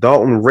Dalton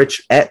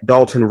Rich at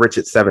Dalton Rich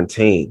at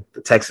 17,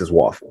 the Texas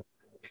Waffle.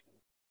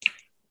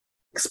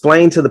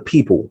 Explain to the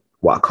people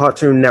why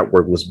Cartoon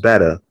Network was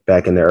better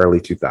back in the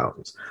early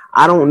 2000s.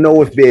 I don't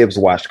know if Bibbs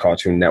watched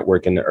Cartoon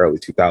Network in the early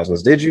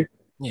 2000s. Did you?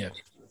 Yeah.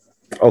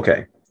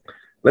 Okay.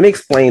 Let me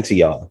explain to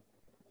y'all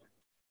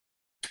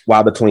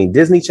why between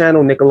Disney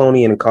Channel,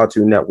 Nickelodeon, and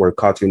Cartoon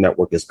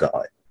Network is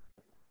God.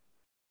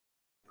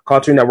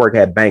 Cartoon Network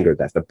had bangers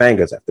after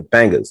bangers after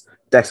bangers.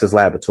 Dexter's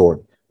Laboratory,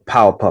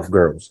 Powerpuff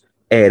Girls,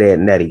 Ed, Edd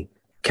n Eddy,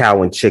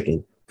 Cow and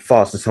Chicken,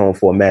 Foster's Home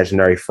for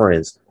Imaginary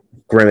Friends,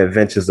 Grim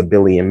Adventures of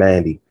Billy and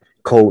Mandy,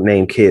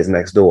 Codename Kids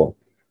Next Door.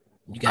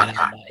 You got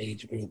out of my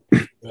age group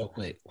real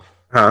quick.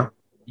 Huh?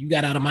 You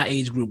got out of my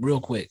age group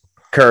real quick.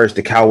 Courage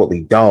the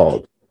Cowardly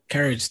Dog.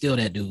 Courage, still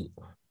that dude.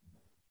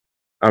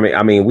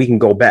 I mean, we can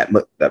go back,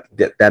 but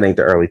that ain't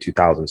the early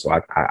 2000s, so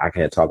I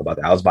can't talk about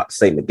that. I was about to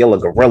say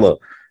Magilla Gorilla,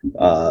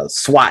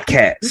 SWAT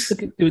Cats,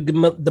 The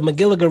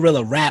Magilla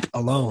Gorilla rap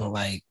alone,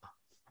 like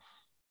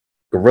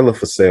Gorilla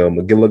for Sale,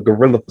 Magilla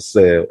Gorilla for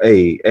Sale.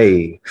 Hey,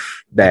 I'll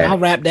that.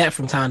 rap that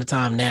from time to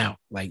time now.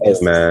 Like Hey,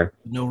 this, man.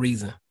 no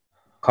reason.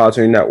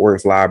 Cartoon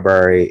Network's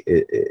library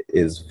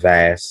is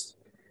vast.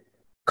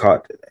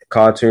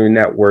 Cartoon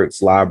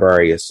Network's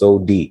library is so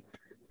deep.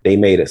 They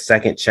made a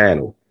second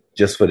channel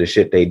just for the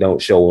shit they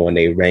don't show on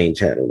their main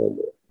channel no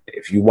more.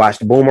 If you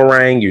watched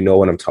Boomerang, you know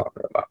what I'm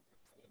talking about.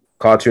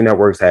 Cartoon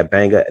Network's had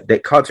banger.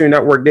 Cartoon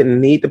Network didn't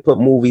need to put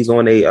movies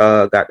on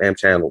a goddamn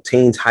channel.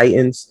 Teen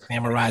Titans,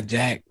 Samurai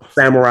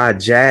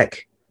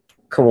Jack.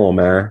 Come on,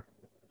 man.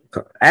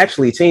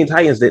 Actually, Teen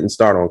Titans didn't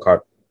start on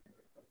Cartoon.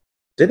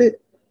 Did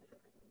it?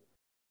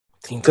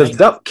 Because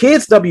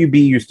Kids WB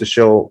used to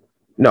show.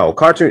 No,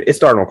 Cartoon. It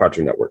started on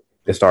Cartoon Network.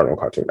 It started on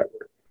Cartoon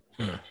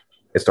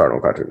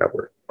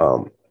Network.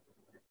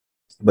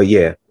 But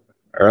yeah,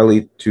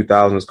 early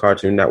 2000s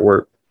Cartoon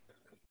Network.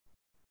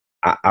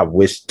 I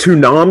wish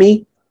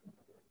Toonami.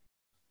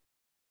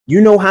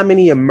 You know how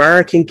many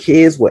American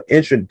kids were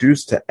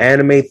introduced to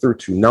anime through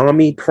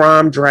Toonami?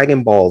 Prime,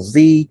 Dragon Ball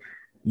Z,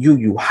 Yu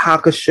Yu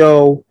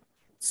Hakusho,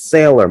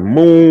 Sailor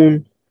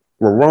Moon,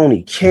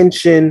 Rurouni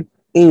Kenshin,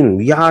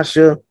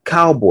 Inuyasha,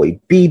 Cowboy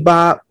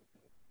Bebop,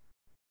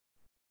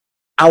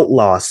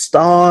 Outlaw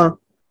Star.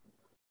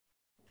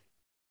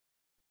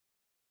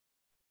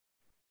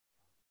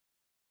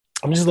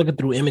 I'm just looking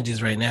through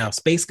images right now.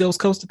 Space Ghost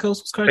Coast to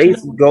Coast was Cartoon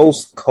Space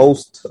Ghost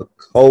Coast to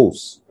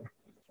Coast.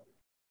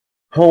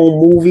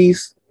 Home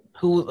movies.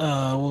 What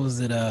was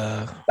it?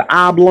 The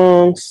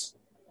Oblongs.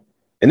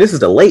 And this is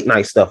the late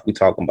night stuff we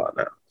talking about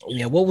now.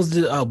 Yeah, what was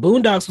the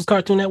Boondocks was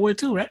Cartoon Network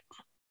too, right?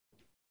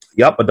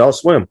 Yup, Adult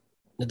Swim.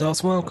 Adult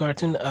Swim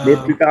cartoon. Mid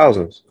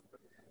 2000s.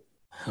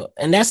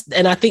 And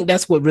I think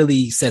that's what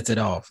really sets it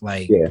off.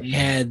 Like you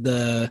had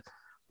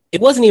it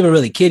wasn't even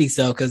really kiddie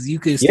stuff because you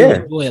could still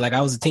enjoy it. Like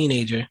I was a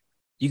teenager,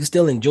 you could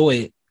still enjoy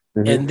it.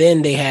 Mm-hmm. And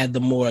then they had the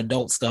more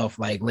adult stuff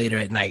like later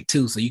at night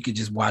too, so you could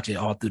just watch it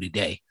all through the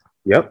day.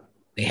 Yep.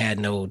 They had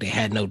no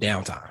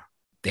downtime.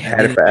 They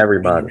had it for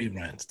everybody.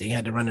 Reruns. They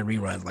had to run the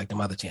reruns like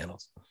them other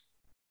channels.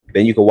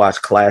 Then you could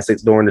watch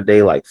classics during the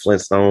day like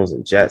Flintstones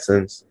and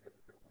Jetsons.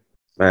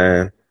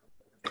 Man,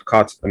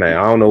 I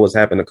don't know what's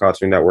happened to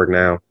Cartoon Network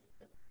now.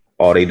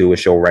 All they do is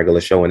show regular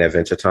show and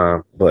Adventure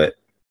Time, but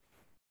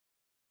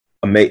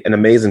an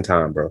amazing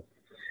time, bro.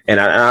 And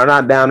I'm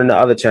not down in the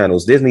other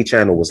channels. Disney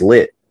Channel was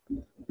lit.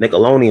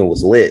 Nickelodeon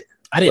was lit.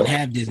 I didn't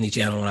have Disney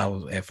Channel when I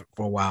was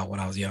for a while when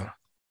I was young.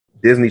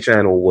 Disney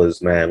Channel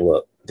was, man,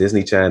 look,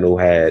 Disney Channel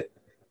had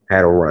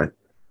a run.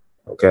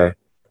 Okay.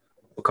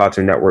 But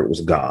Cartoon Network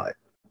was God.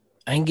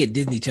 I didn't get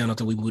Disney Channel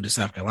until we moved to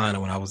South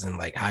Carolina when I was in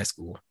like high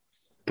school.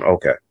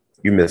 Okay.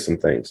 You missed some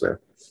things there,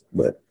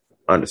 but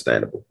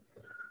understandable.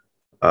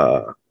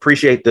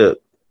 Appreciate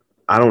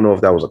I don't know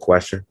if that was a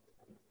question.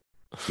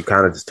 You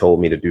kind of just told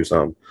me to do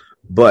something,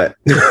 but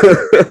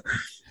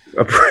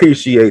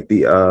appreciate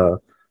the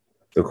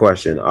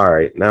question. All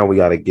right, now we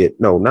got to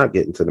not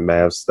get into the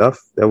Mavs stuff.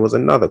 There was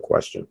another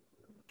question.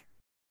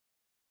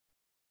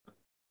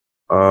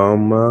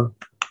 Where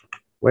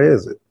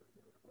is it?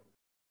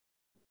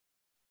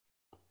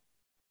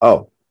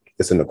 Oh,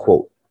 it's in the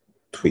quote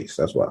tweets.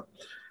 That's why.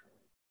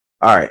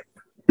 All right.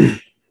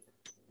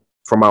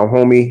 From our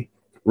homie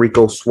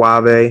Rico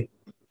Suave,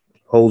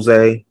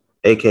 Jose,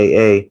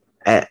 aka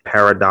at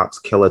Paradox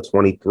Killer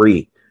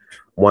 23,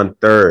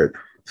 1/3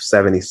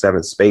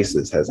 77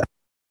 spaces has.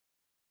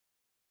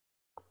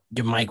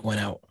 Your mic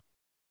went out.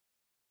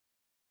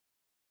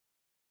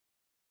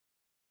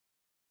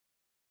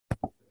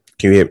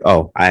 Can you hear?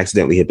 Oh, I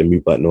accidentally hit the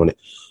mute button on it.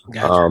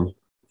 Gotcha.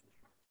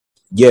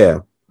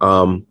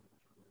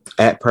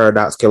 At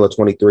Paradox Killer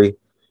 23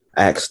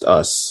 asked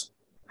us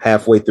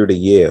halfway through the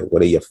year,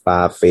 what are your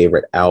 5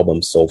 favorite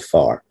albums so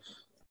far?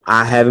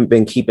 I haven't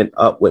been keeping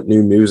up with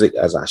new music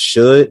as I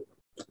should,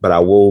 but I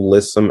will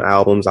list some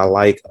albums I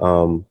like.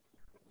 The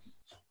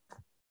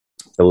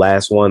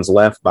Last Ones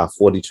Left by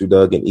 42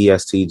 Dugg and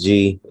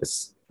ESTG.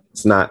 It's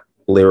not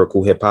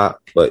lyrical hip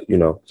hop, but you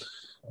know,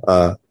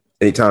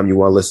 anytime you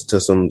want to listen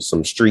to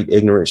some street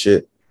ignorant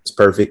shit, it's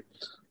perfect.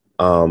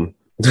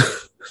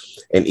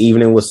 An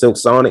Evening with Silk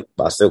Sonic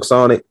by Silk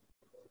Sonic,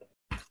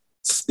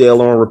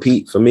 still on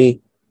repeat for me.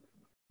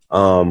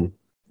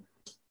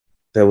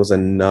 There was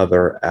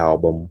another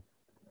album.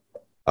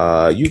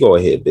 You go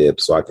ahead, Bib,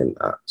 so I can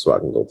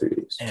go through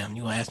these. Damn,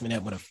 you gonna ask me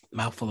that with a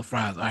mouthful of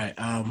fries? All right.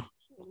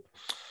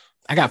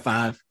 I got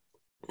 5.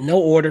 No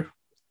order.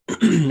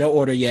 No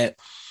order yet.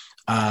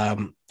 I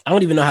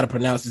don't even know how to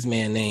pronounce this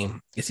man's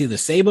name. It's either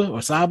Saba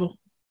or Saba.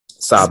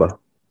 Saba.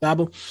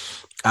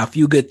 A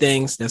Few Good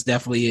Things. That's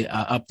definitely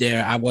up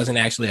there. I wasn't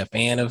actually a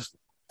fan of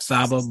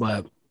Saba,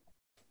 but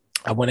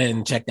I went in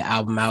and checked the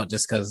album out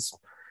just because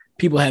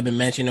people have been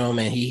mentioning him,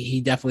 and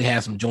he definitely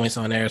has some joints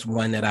on there. It's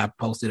one that I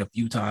posted a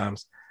few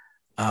times.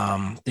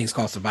 Things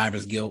called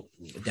Survivor's Guilt.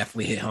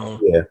 Definitely hit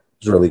home. Yeah,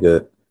 it's really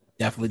good.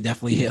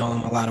 Definitely hit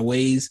home a lot of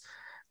ways.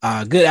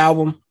 Good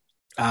album.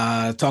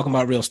 Talking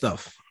about real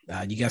stuff.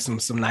 You got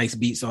some nice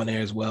beats on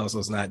there as well, so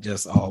it's not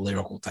just all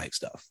lyrical type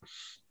stuff.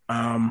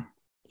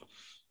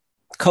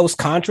 Coast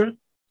Contra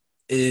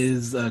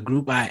is a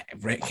group I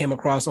came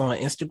across on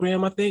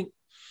Instagram, I think.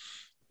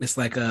 It's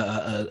like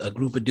a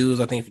group of dudes.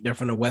 I think they're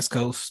from the West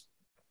Coast,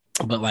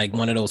 but like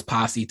one of those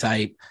posse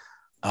type,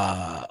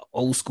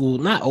 old school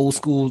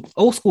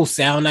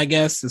sound, I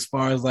guess, as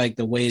far as like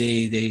the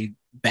way they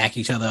back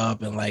each other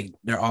up and like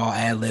they're all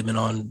ad-libbing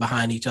on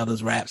behind each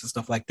other's raps and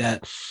stuff like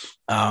that.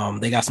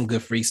 They got some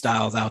good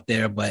freestyles out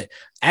there, but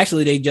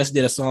actually they just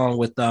did a song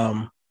with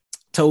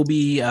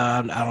Toby.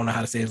 I don't know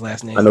how to say his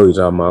last name. I know who you're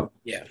talking about.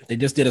 Yeah, they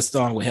just did a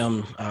song with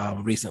him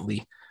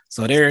recently,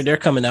 so they're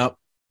coming up.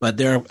 But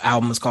their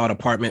album is called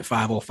Apartment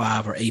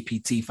 505 or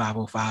APT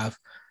 505.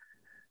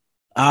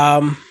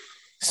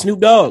 Snoop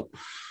Dogg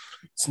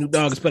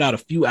has put out a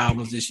few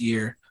albums this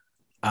year.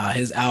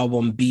 His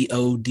album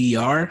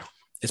BODR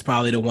is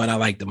probably the one I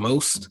like the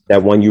most.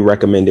 That one you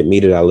recommended me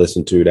that I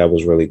listened to, that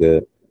was really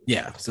good.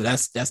 Yeah, so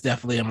that's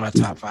definitely in my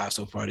top 5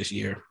 so far this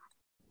year.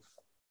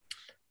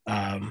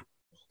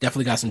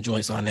 Definitely got some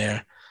joints on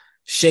there.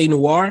 Chez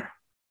Noir.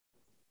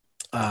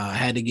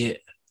 I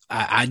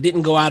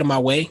didn't go out of my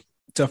way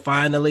to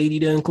find a lady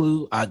to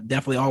include. I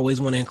definitely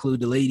always want to include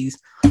the ladies.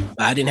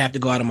 But I didn't have to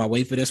go out of my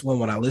way for this one.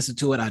 When I listened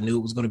to it, I knew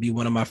it was going to be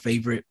one of my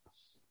favorite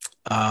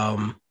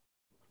albums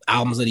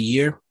of the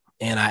year.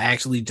 And I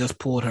actually just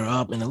pulled her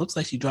up, and it looks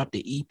like she dropped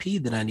the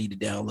EP that I need to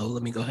download.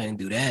 Let me go ahead and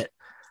do that.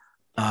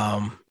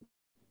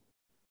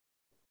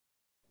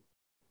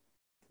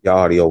 Your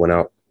audio went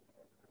out.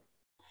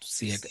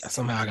 See,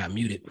 somehow I got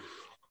muted.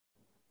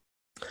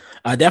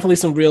 Definitely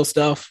some real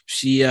stuff.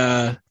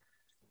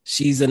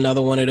 She's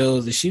another one of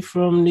those. Is she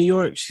from New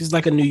York? She's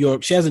like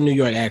she has a New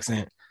York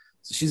accent.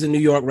 So she's a New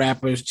York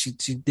rapper. She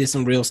did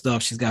some real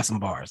stuff. She's got some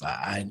bars.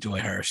 I enjoy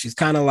her. She's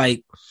kind of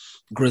like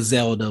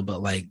Griselda,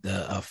 but like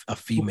a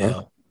female.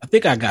 Okay. I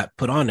think I got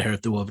put on to her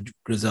through a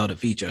Griselda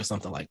feature or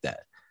something like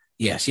that.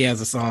 Yeah, she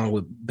has a song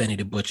with Benny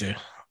the Butcher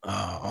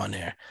on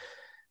there.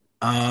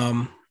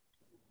 And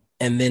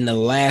then the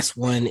last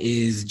one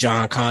is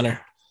John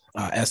Connor,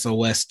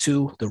 SOS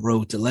 2, The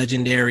Road to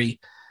Legendary.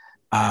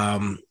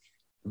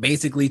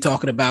 Basically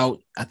talking about,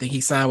 I think he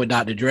signed with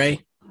Dr.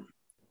 Dre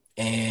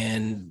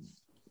and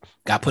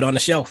got put on the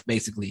shelf,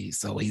 basically.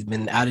 So he's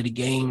been out of the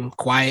game,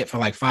 quiet for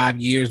like 5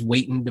 years,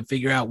 waiting to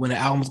figure out when the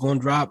album's going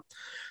to drop.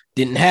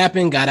 Didn't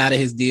happen, got out of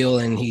his deal,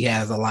 and he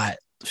has a lot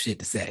of shit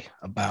to say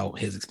about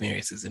his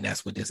experiences, and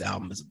that's what this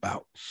album is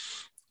about.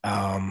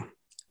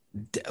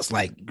 It's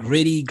like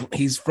gritty.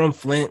 He's from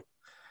Flint.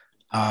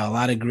 A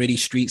lot of gritty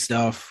street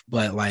stuff,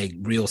 but like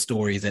real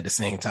stories at the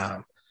same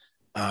time.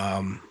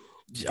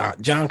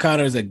 John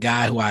Connor is a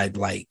guy who I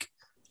like.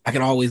 I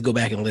can always go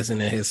back and listen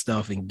to his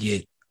stuff and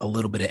get a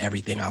little bit of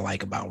everything I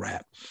like about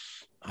rap.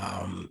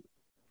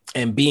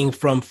 And being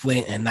from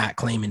Flint and not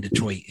claiming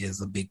Detroit is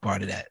a big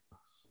part of that.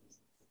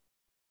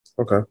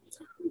 Okay.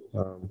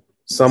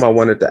 Some I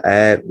wanted to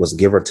add was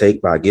Give or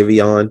Take by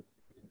Giveon.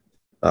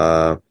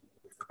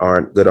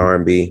 Good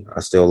R&B. I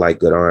still like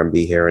good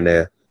R&B here and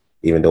there,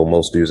 even though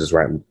most dudes is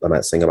rapping. I'm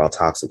not singing about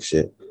toxic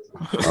shit.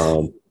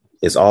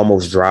 It's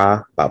Almost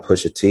Dry by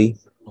Pusha T.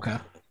 Okay.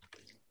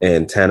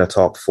 And Tana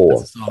Talk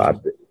 4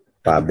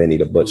 by Benny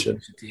the Butcher.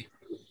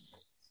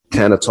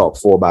 Tana Talk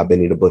 4 by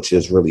Benny the Butcher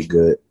is really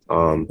good.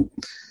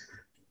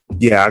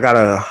 Yeah, I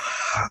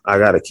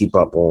gotta keep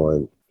up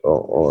on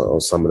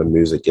some of the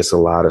music. It's a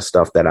lot of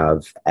stuff that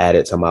I've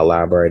added to my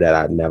library that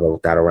I never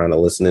got around to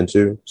listening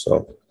to.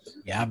 So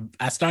yeah,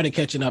 I started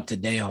catching up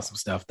today on some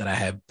stuff that I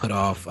had put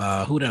off.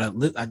 I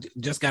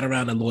just got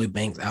around to Lloyd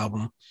Banks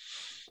album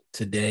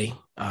today.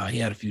 He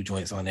had a few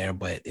joints on there,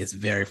 but it's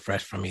very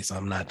fresh for me, so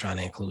I'm not trying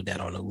to include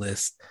that on the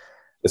list.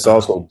 It's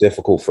also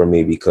difficult for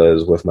me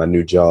because with my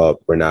new job,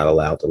 we're not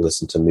allowed to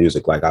listen to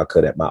music like I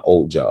could at my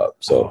old job.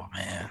 So,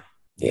 man,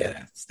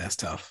 yeah, that's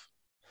tough.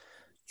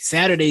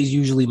 Saturday's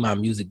usually my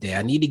music day.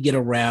 I need to get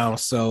around,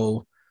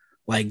 so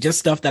like just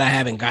stuff that I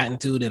haven't gotten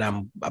to that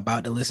I'm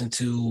about to listen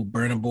to.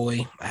 Burna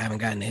Boy, I haven't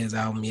gotten to his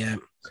album yet.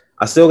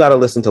 I still got to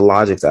listen to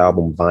Logic's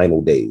album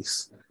Vinyl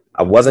Days.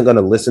 I wasn't going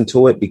to listen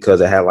to it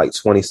because it had like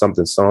 20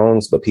 something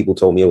songs, but people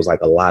told me it was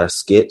like a lot of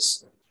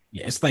skits.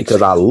 Yeah, it's like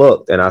because I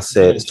looked and I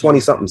said it's 20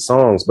 something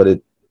songs,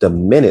 but the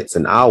minutes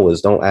and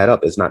hours don't add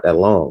up. It's not that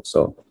long.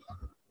 So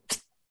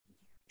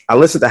I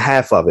listened to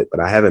half of it, but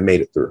I haven't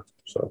made it through.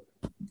 So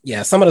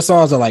yeah, some of the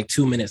songs are like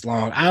 2 minutes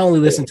long. I only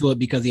listened to it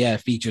because he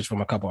had features from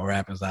a couple of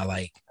rappers I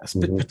like,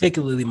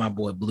 particularly my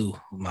boy Blue,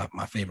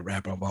 my favorite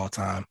rapper of all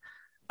time.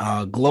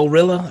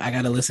 Glorilla, I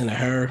got to listen to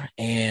her,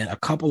 and a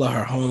couple of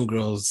her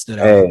homegirls stood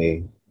out.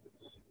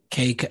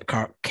 K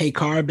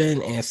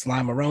Carbon and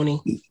Sly Maroney.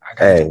 I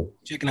got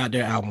checking out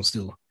their albums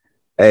too.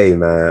 Hey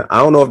man, I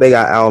don't know if they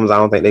got albums. I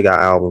don't think they got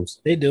albums.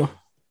 They do,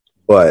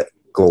 but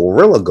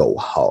Glorilla go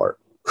hard.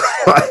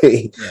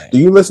 Do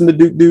you listen to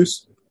Duke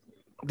Deuce?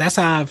 That's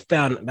how I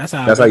found. That's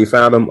how you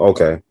found him.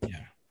 Okay.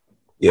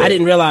 Yeah. I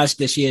didn't realize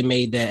that she had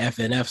made that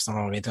FNF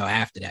song until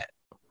after that.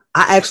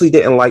 I actually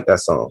didn't like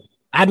that song.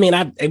 I mean,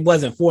 it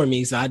wasn't for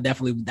me, so I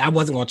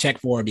wasn't gonna check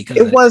for it because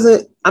it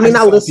wasn't. I mean, I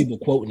saw listened.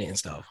 people quoting it and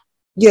stuff.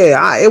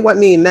 Yeah, it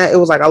wasn't even that. It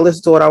was like I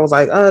listened to it. I was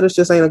like, oh, this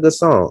just ain't a good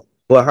song.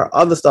 But her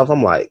other stuff,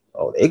 I'm like,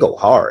 oh, they go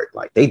hard.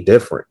 Like they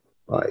different.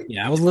 Like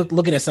yeah, I was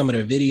looking at some of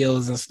their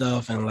videos and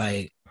stuff, and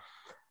like,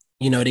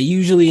 they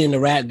usually in the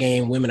rap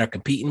game, women are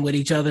competing with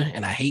each other,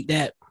 and I hate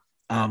that.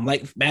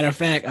 Like matter of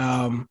fact,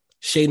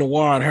 Shay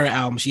Noir on her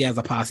album, she has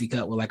a posse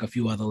cut with like a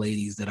few other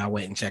ladies that I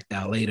went and checked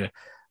out later.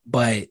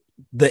 But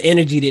the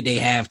energy that they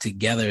have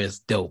together is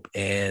dope.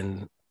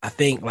 And I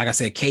think, like I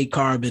said, K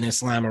Carbon and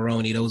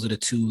Slimeroni, those are the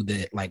two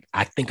that like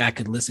I think I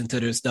could listen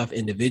to their stuff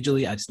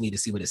individually. I just need to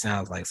see what it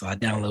sounds like. So I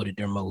downloaded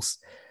their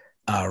most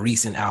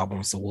recent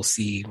album. So we'll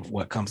see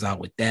what comes out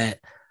with that.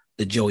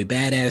 The Joey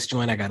Badass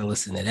joint, I gotta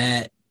listen to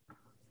that.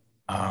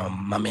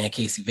 My man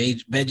Casey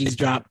Veggies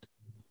dropped.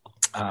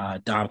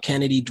 Dom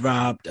Kennedy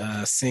dropped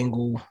a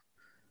single.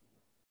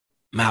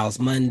 Miles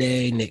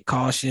Monday, Nick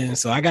Caution.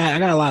 So I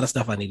got a lot of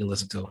stuff I need to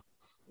listen to.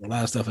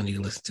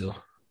 I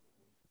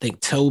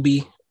think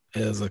Toby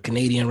is a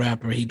Canadian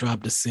rapper. He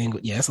dropped a single.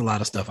 Yeah, it's a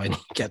lot of stuff I need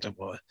to catch up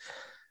on.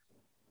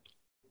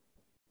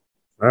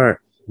 All right.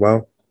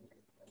 Well,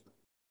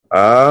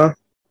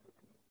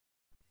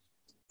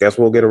 guess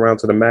we'll get around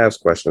to the Mavs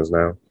questions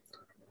now.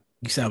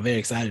 You sound very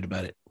excited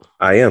about it.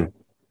 I am.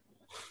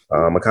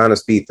 I kind of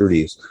speed through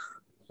these.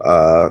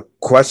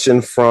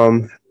 Question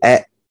from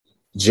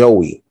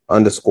 @Joey_Kaufman.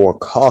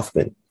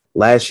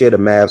 Last year, the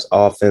Mavs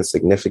offense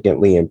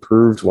significantly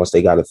improved once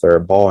they got a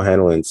third ball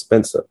handler in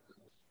Spencer.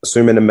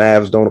 Assuming the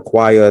Mavs don't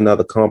acquire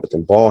another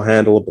competent ball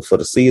handler before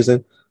the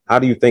season, how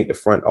do you think the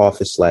front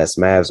office /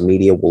 Mavs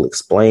media will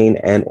explain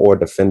and or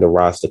defend the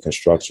roster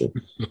construction?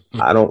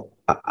 I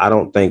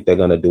don't think they're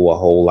going to do a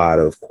whole lot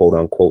of quote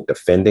unquote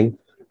defending.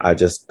 I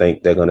just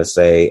think they're going to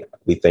say,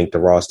 we think the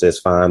roster is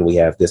fine. We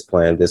have this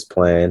plan.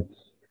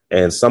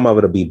 And some of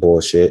it will be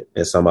bullshit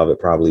and some of it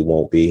probably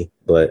won't be.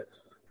 But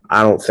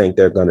I don't think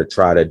they're going to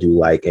try to do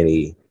like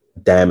any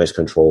damage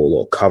control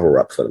or cover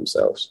up for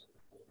themselves.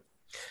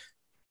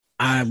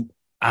 I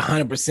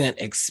 100%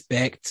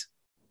 expect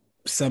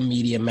some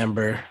media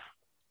member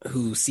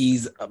who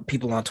sees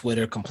people on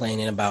Twitter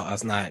complaining about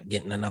us not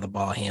getting another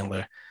ball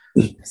handler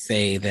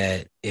say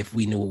that if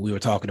we knew what we were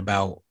talking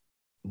about,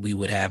 we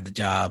would have the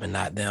job and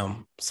not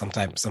them. Some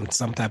type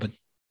of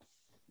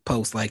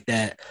post like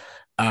that.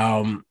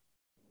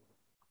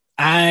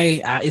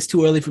 It's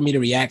too early for me to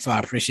react, so I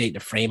appreciate the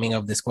framing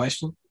of this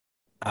question.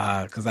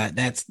 Because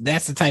that's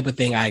the type of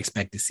thing I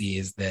expect to see,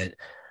 is that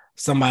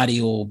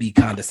somebody will be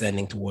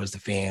condescending towards the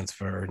fans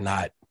for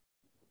not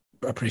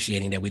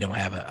appreciating that we don't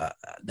have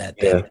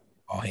that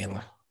ball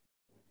handler.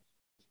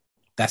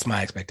 That's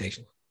my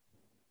expectation.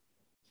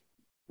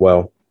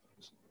 Well,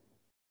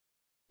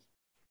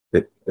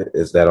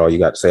 is that all you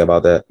got to say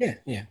about that?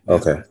 Yeah.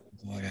 Okay.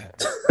 That's all I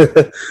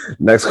got.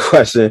 Next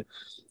question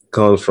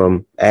comes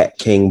from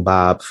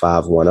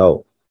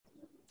 @KingBob510.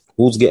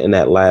 Who's getting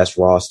that last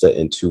roster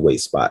and two-way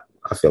spot?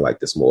 I feel like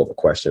this is more of a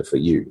question for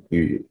you.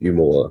 You're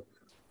more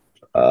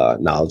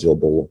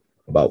knowledgeable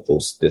about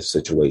this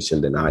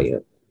situation than I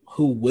am.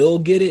 Who will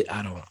get it?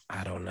 I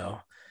don't know.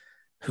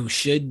 Who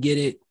should get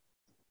it?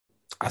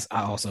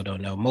 I also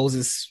don't know.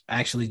 Moses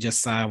actually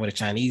just signed with a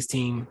Chinese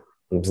team,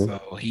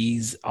 so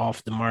he's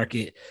off the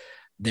market.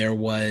 There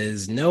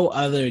was no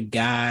other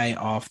guy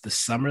off the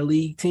summer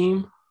league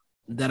team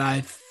that I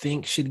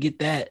think should get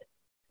that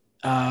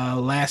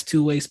last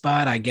two-way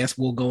spot. I guess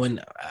we'll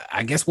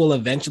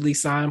eventually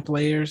sign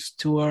players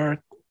to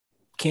our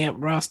camp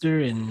roster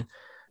and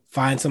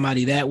find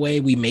somebody that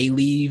way. We may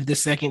leave the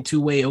second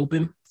two-way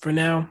open for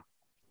now.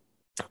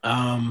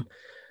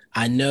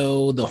 I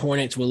know the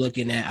Hornets were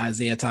looking at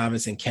Isaiah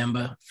Thomas and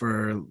Kemba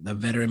for the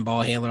veteran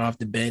ball handler off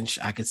the bench.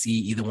 I could see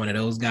either one of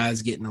those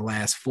guys getting the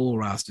last full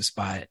roster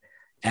spot,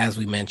 as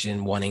we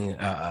mentioned, wanting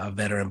a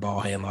veteran ball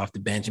handler off the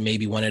bench. And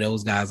maybe one of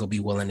those guys will be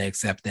willing to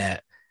accept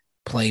that,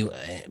 play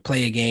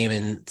a game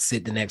and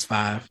sit the next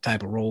five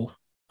type of role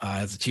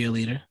as a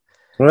cheerleader.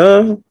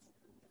 Well,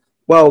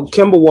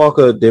 Kemba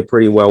Walker did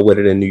pretty well with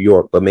it in New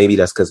York, but maybe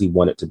that's because he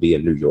wanted to be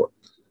in New York.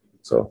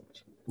 So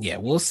yeah,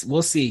 we'll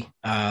see.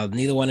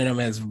 Neither one of them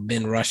has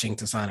been rushing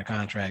to sign a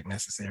contract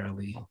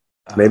necessarily.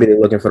 Maybe they're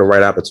looking for the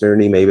right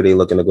opportunity. Maybe they're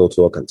looking to go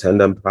to a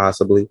contender,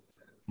 possibly.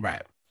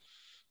 Right.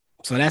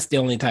 So that's the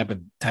only type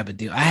of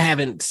deal. I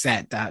haven't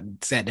sat down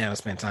and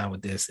spent time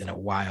with this in a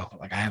while.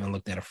 Like I haven't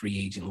looked at a free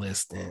agent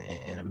list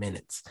in a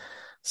minute.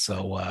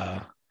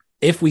 So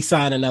if we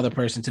sign another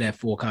person to that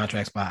full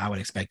contract spot, I would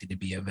expect it to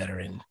be a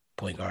veteran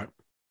point guard.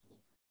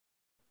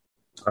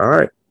 All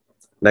right.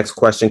 Next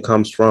question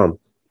comes from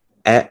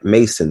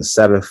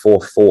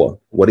 @Mason744.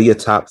 What are your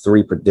top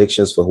three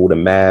predictions for who the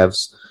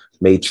Mavs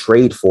may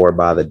trade for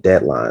by the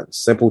deadline?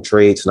 Simple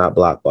trades, not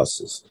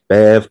blockbusters.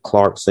 Bev,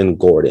 Clarkson,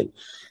 Gordon.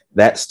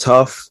 That's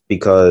tough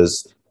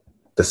because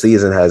the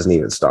season hasn't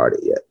even started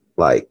yet.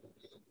 Like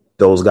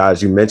those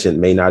guys you mentioned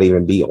may not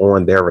even be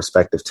on their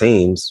respective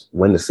teams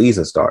when the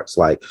season starts.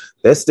 Like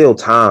there's still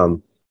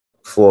time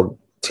for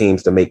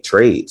teams to make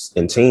trades,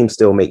 and teams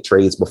still make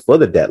trades before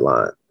the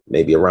deadline,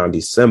 maybe around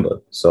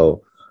December.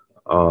 So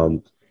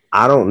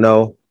I don't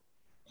know.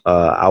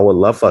 I would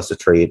love for us to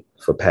trade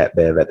for Pat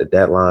Bev at the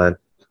deadline,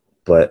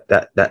 but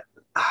that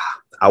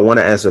I want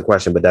to answer the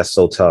question, but that's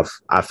so tough.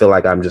 I feel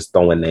like I'm just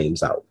throwing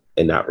names out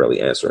and not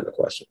really answering the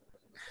question.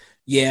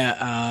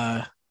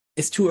 Yeah,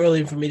 it's too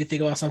early for me to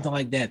think about something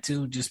like that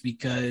too, just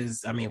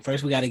because I mean,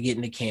 first we got to get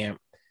into camp.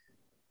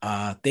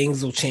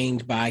 Things will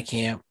change by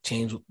camp,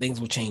 things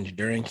will change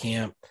during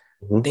camp.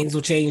 Mm-hmm. Things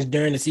will change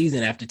during the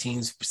season after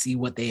teams see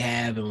what they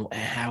have and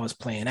how it's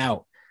playing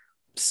out.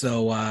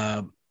 So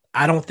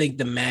I don't think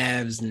the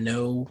Mavs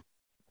know.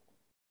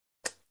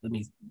 Let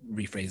me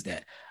rephrase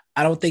that.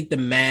 I don't think the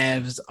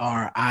Mavs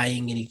are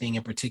eyeing anything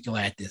in particular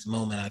at this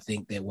moment. I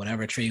think that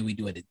whatever trade we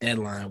do at the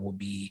deadline will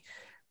be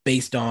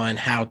based on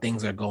how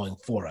things are going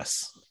for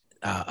us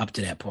up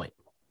to that point.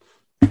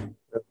 All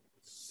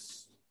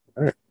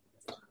right.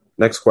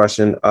 Next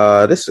question.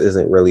 This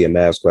isn't really a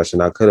Mavs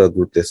question. I could have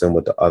grouped this in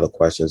with the other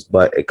questions,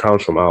 but it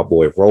comes from our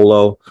boy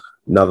Rolo,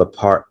 another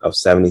part of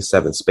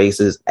 77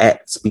 Spaces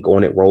at Speak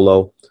On It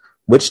Rolo.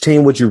 Which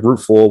team would you root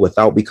for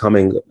without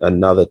becoming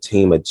another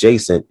team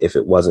adjacent if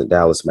it wasn't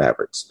Dallas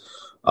Mavericks?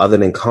 Other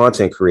than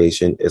content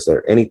creation, is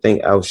there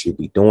anything else you'd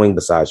be doing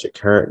besides your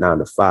current 9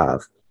 to 5?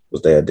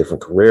 Was there a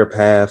different career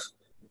path?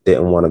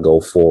 Didn't want to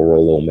go full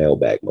Rolo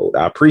mailbag mode.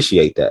 I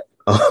appreciate that.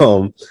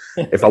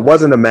 If I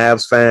wasn't a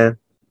Mavs fan,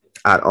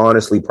 I'd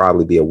honestly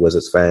probably be a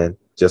Wizards fan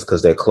just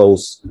because they're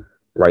close,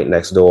 right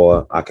next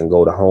door. I can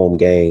go to home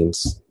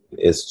games.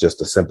 It's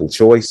just a simple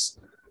choice.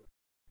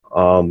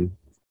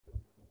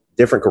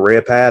 Different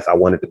career path. I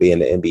wanted to be in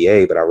the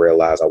NBA, but I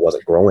realized I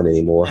wasn't growing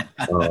anymore.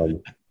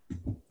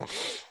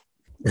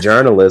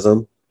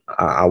 Journalism.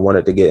 I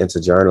wanted to get into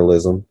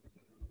journalism.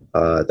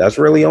 That's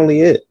really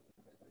only it.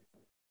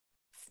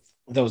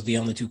 Those are the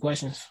only two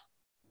questions.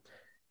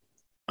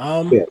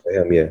 Yeah, for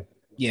him, yeah.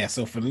 Yeah,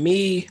 so for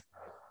me,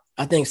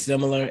 I think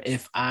similar.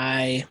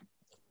 I've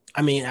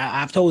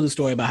told the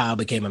story about how I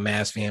became a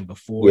Mavs fan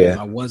before. Yeah. If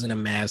I wasn't a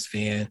Mavs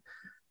fan,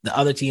 the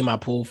other team I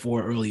pulled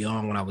for early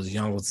on when I was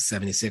young was the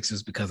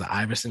 76ers because of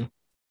Iverson.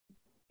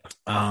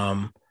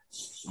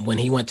 When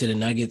he went to the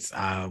Nuggets,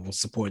 I was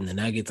supporting the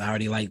Nuggets. I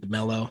already liked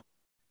Melo.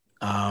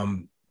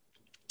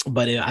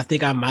 But I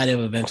think I might have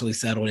eventually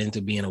settled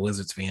into being a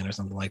Wizards fan or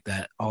something like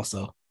that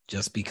also,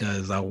 just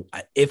because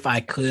if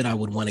I could, I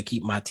would want to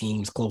keep my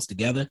teams close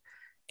together.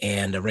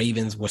 And the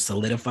Ravens were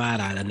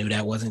solidified. I knew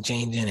that wasn't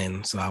changing.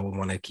 And so I would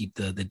want to keep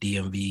the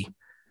DMV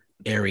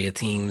area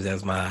teams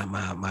as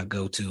my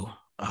go-to.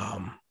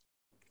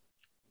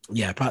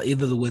 Yeah, probably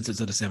either the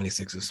Wizards or the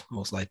 76ers,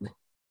 most likely.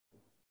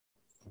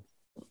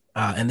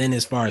 And then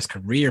as far as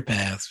career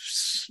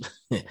paths,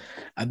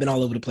 I've been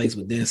all over the place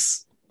with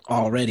this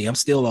already. I'm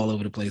still all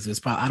over the place.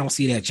 I don't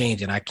see that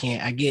changing. I'm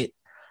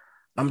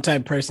the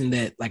type of person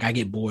that I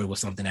get bored with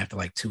something after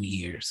 2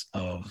 years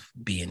of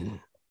being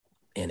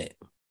in it.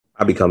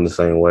 I become the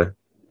same way.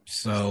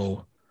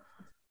 So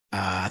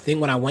I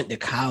think when I went to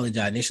college,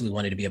 I initially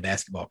wanted to be a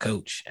basketball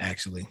coach,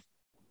 actually.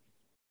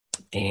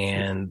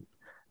 And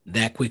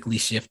that quickly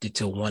shifted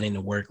to wanting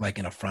to work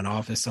in a front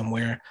office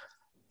somewhere.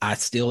 I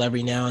still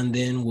every now and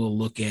then will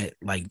look at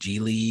G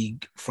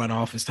League front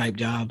office type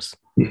jobs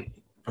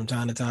from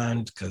time to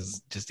time,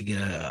 because just to get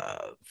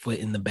a foot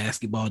in the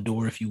basketball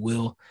door, if you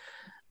will.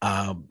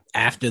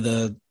 After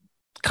the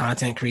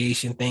content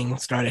creation thing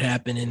started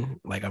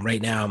happening,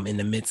 right now I'm in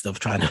the midst of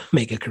trying to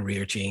make a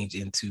career change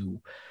into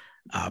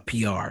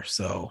PR.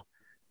 So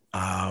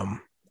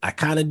I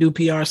kind of do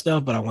PR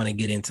stuff, but I want to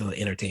get into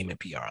entertainment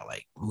PR,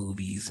 like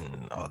movies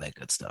and all that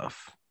good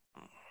stuff.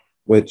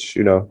 Which,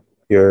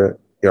 you're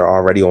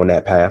already on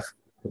that path.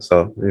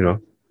 So,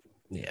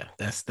 Yeah,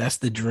 that's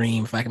the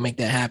dream. If I can make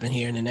that happen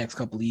here in the next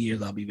couple of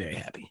years, I'll be very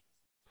happy.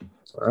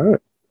 All right.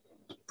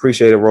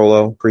 Appreciate it,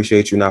 Rolo.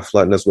 Appreciate you not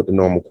flooding us with the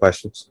normal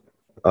questions.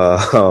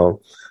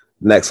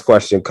 Next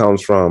question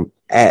comes from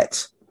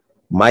at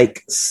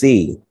Mike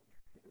C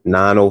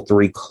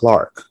 903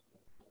 Clark.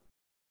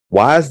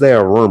 Why is there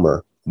a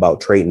rumor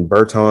about trading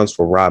Bertans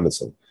for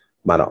Robinson?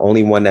 Am I the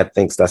only one that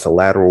thinks that's a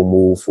lateral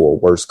move for a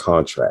worse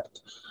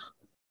contract?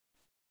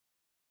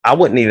 I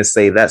wouldn't even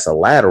say that's a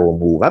lateral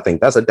move. I think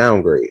that's a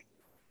downgrade.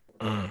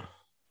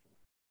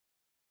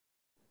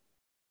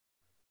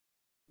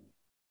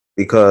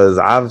 Because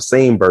I've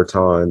seen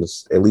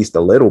Bertans at least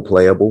a little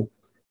playable.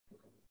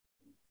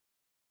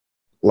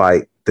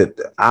 I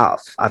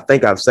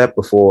think I've said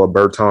before,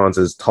 Bertans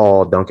is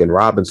tall Duncan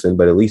Robinson,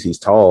 but at least he's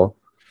tall.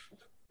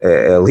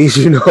 At least,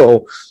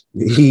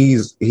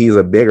 he's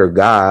a bigger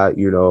guy,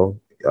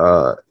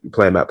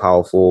 play him at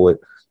power forward,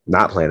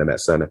 not playing him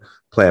at center,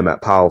 play him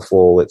at power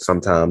forward,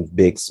 sometimes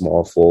big,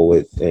 small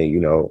forward.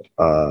 And,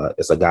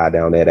 it's a guy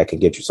down there that can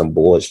get you some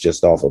boards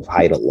just off of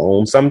height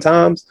alone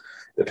sometimes,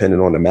 depending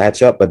on the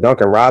matchup. But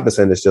Duncan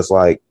Robinson is just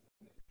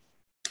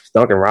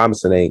Duncan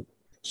Robinson ain't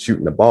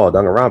shooting the ball.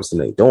 Duncan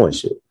Robinson ain't doing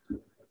shit.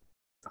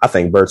 I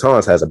think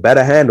Bertans has a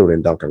better handle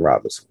than Duncan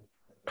Robinson.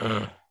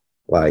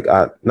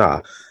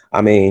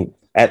 I mean,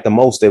 at the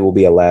most, it will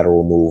be a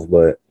lateral move,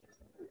 but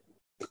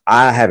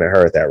I haven't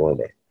heard that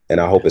rumor,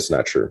 and I hope it's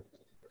not true.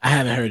 I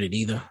haven't heard it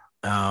either.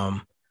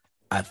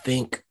 I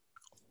think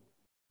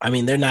I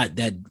mean, they're not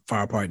that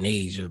far apart in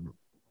age.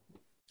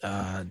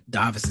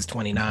 Davis is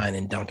 29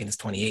 and Duncan is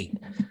 28.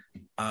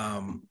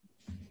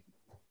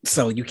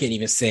 So you can't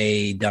even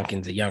say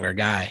Duncan's a younger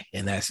guy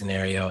in that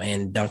scenario.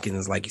 And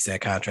Duncan's, like you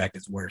said, contract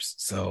is worse.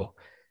 So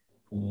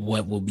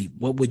what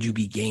would you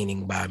be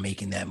gaining by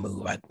making that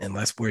move?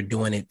 Unless we're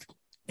doing it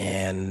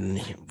and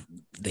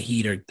the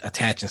Heat are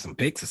attaching some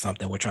picks or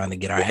something, we're trying to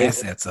get our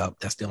assets up.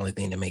 That's the only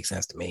thing that makes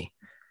sense to me.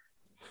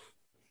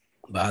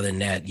 But other than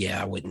that, yeah,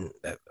 I wouldn't.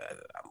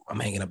 I'm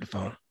hanging up the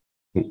phone.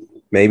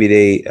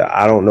 Maybe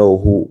I don't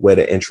know where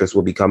the interest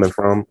will be coming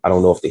from. I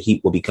don't know if the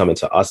Heat will be coming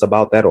to us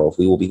about that or if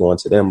we will be going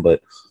to them.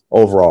 But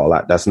overall,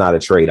 that's not a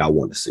trade I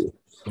want to see.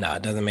 No,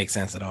 it doesn't make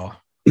sense at all.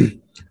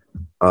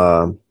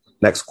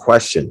 Next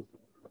question.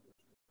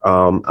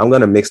 I'm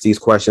going to mix these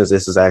questions.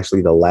 This is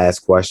actually the last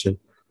question.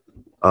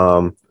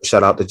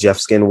 Shout out to Jeff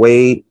Skin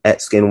Wade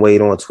at Skin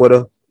Wade on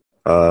Twitter.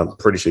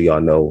 Pretty sure y'all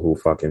know who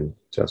fucking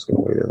Jeff Skin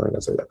Wade is. I'm going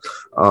to say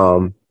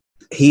that.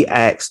 He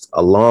asked,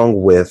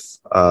 along with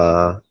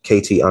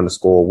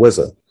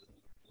KT_Wizard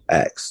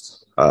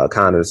asked,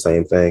 kind of the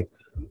same thing.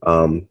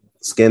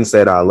 Skin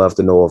said, "I'd love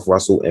to know if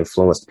Russell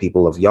influenced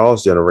people of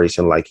y'all's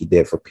generation like he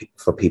did for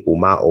people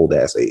my old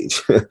ass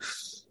age."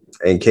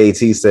 And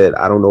KT said,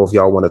 "I don't know if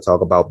y'all want to talk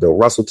about Bill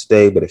Russell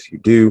today, but if you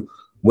do,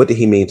 what did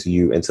he mean to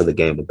you and to the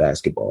game of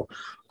basketball?"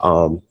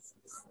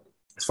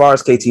 As far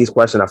as KT's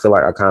question, I feel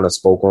like I kind of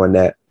spoke on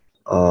that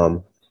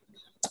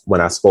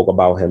when I spoke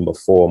about him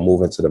before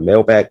moving to the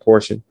mailbag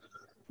portion.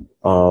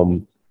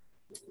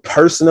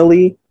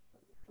 Personally,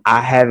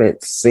 I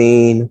haven't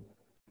seen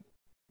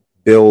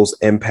Bill's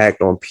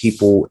impact on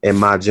people in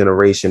my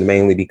generation,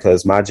 mainly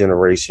because my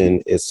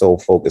generation is so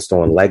focused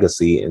on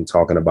legacy and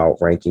talking about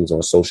rankings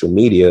on social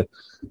media.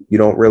 You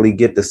don't really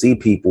get to see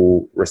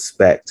people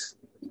respect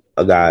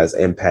a guy's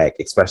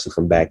impact, especially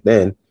from back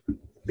then,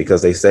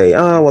 because they say,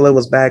 "Oh, well, it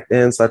was back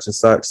then, such and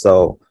such."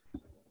 So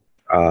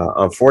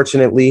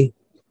unfortunately,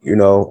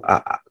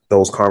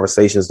 those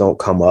conversations don't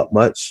come up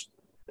much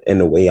in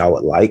the way I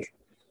would like.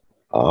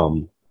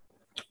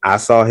 I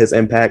saw his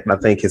impact, and I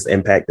think his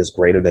impact is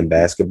greater than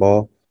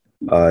basketball.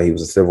 He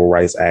was a civil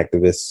rights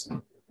activist.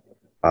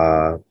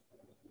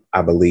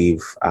 I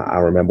believe I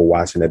remember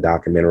watching a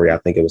documentary. I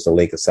think it was the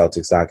Lakers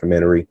Celtics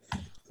documentary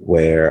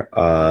where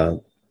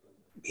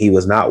he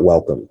was not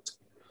welcomed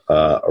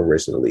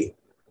originally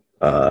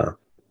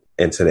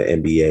into the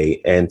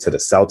NBA and to the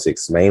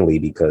Celtics, mainly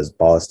because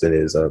Boston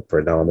is a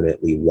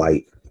predominantly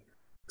white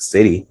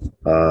city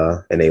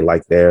and they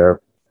like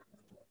their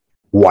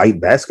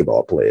white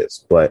basketball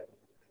players. But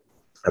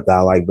a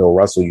guy like Bill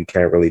Russell, you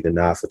can't really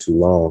deny for too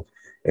long.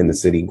 And the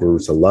city grew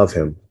to love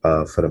him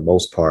for the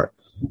most part.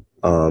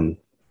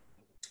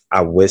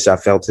 I wish I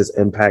felt his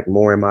impact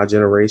more in my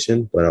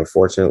generation, but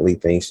unfortunately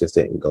things just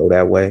didn't go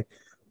that way.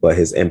 But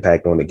his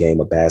impact on the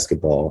game of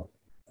basketball,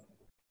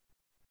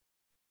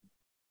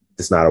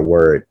 it's not a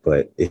word,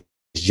 but it's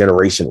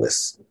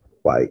generationless.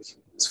 Like,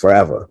 it's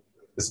forever.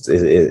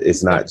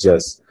 It's not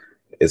just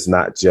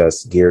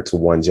geared to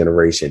one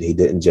generation. He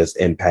didn't just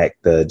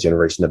impact the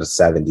generation of the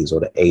 70s or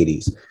the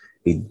 80s.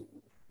 He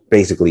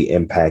basically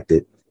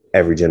impacted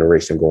every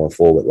generation going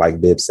forward. Like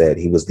Bib said,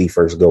 he was the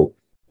first GOAT.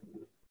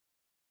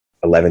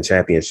 11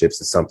 championships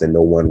is something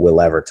no one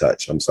will ever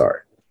touch. I'm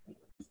sorry.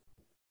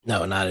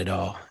 No, not at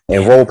all.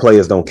 And role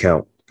players don't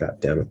count. God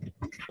damn it.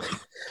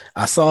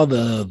 I saw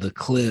the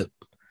clip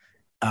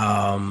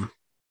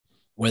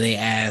where they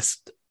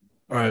asked,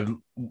 or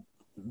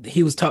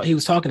he was talking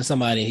to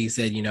somebody. He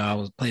said, I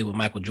was played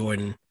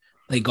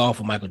golf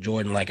with Michael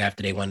Jordan, like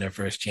after they won their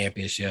first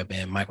championship,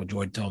 and Michael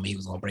Jordan told me he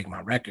was going to break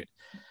my record.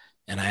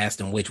 And I asked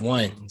him which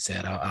one. He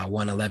said, I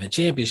won 11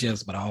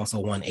 championships, but I also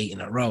won 8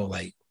 in a row.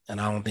 Like,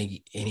 and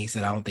he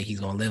said, I don't think he's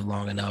going to live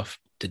long enough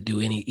to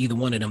do either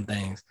one of them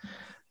things.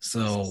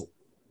 So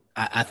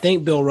I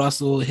think Bill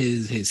Russell,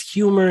 his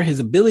humor, his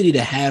ability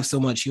to have so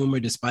much humor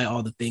despite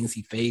all the things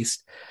he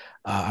faced.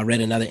 I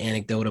read another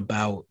anecdote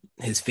about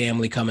his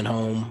family coming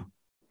home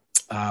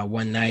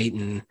one night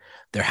and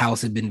their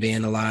house had been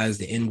vandalized.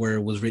 The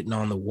N-word was written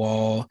on the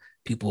wall.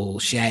 People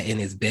shat in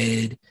his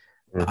bed,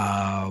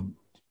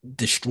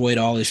 destroyed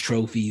all his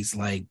trophies.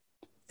 Like,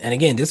 and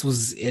again, this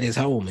was at his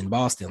home in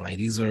Boston. Like,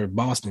 these are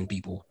Boston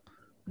people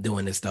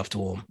doing this stuff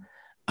to him.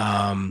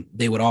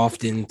 They would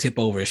often tip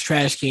over his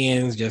trash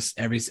cans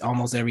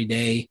almost every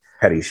day.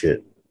 Petty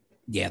shit.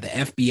 Yeah, the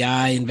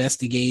FBI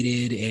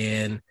investigated,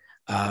 and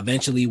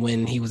eventually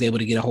when he was able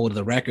to get a hold of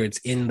the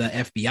records in the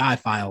FBI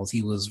files,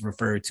 he was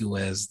referred to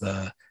as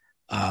the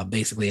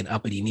basically an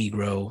uppity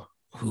Negro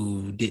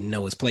who didn't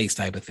know his place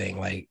type of thing.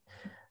 Like,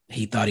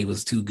 he thought he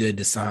was too good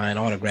to sign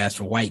autographs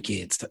for white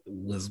kids,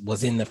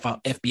 was in the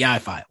FBI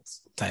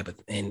files type of.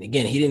 And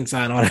again, he didn't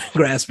sign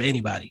autographs for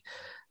anybody,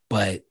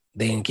 but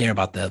they didn't care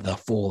about the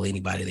full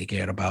anybody. They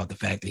cared about the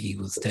fact that he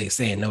was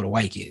saying no to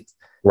white kids.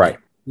 Right.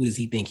 Like, who does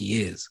he think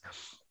he is?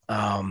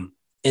 And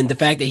the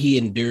fact that he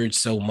endured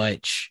so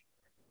much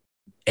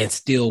and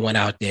still went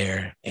out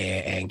there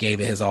and gave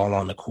it his all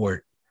on the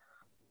court,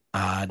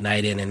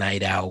 night in and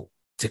night out,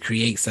 to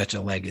create such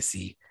a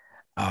legacy.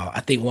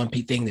 I think one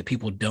thing that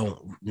people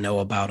don't know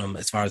about him,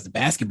 as far as the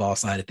basketball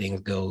side of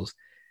things goes,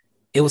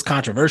 it was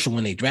controversial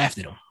when they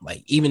drafted him.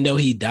 Like, even though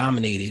he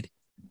dominated,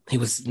 he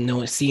was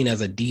seen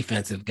as a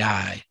defensive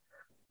guy,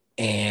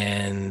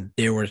 and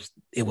it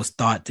was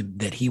thought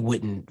that he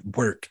wouldn't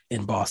work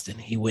in Boston.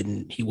 He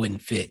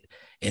wouldn't fit,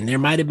 and there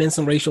might have been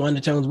some racial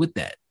undertones with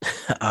that.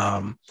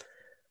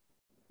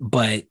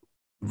 But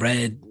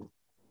Red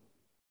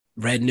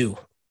knew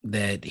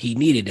that he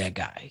needed that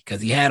guy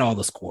because he had all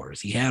the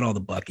scores, he had all the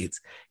buckets.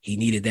 He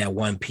needed that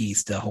one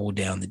piece to hold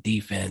down the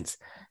defense,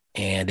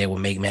 and they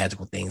would make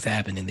magical things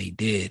happen, and they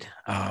did.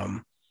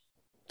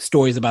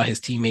 Stories about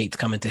his teammates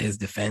coming to his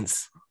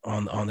defense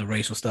on the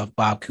racial stuff.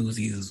 Bob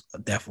Cousy is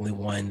definitely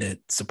one that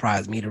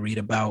surprised me to read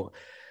about.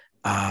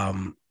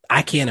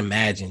 I can't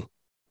imagine,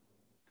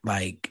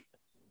 like,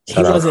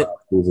 Shout out to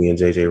Cousy and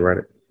JJ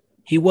Redick.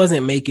 He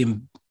wasn't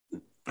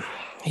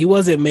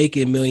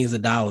making millions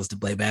of dollars to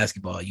play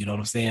basketball. You know what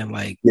I'm saying?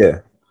 Like, yeah,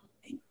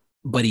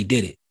 but he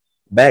did it.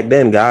 Back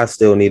then, guys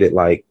still needed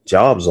like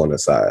jobs on the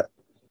side.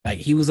 Like,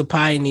 he was a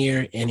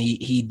pioneer, and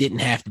he didn't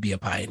have to be a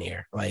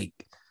pioneer. Like,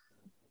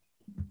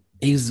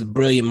 he was a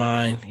brilliant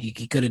mind. He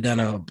could have done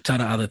a ton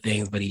of other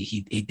things, but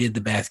he did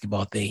the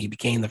basketball thing. He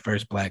became the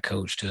first Black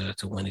coach to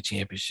win a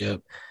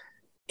championship,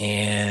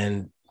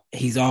 and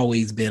he's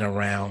always been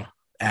around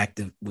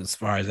active as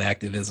far as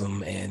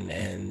activism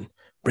and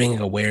bringing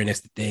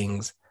awareness to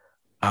things.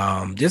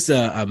 Just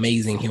an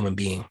amazing human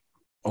being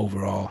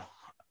overall,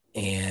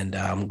 and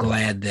I'm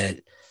glad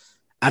that.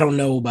 I don't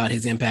know about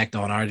his impact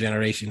on our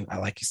generation.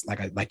 Like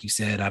you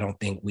said, I don't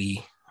think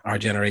our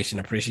generation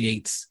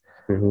appreciates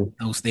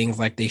those things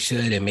like they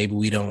should, and maybe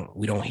we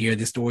don't hear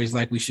the stories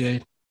like we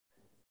should.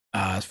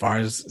 As far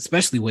as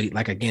especially what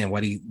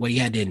he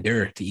had to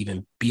endure to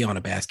even be on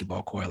a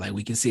basketball court. Like,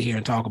 we can sit here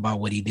and talk about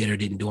what he did or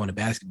didn't do on the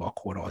basketball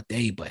court all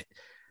day, but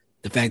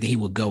the fact that he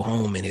would go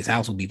home and his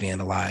house would be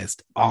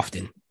vandalized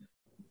often,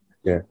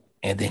 yeah,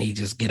 and then he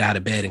just get out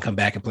of bed and come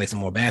back and play some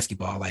more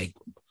basketball, like,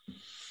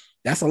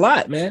 that's a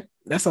lot, man.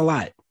 That's a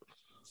lot.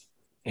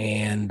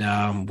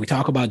 And we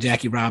talk about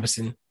Jackie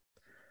Robinson.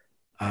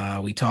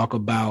 We talk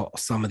about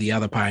some of the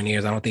other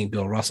pioneers. I don't think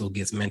Bill Russell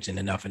gets mentioned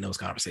enough in those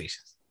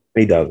conversations.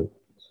 He doesn't.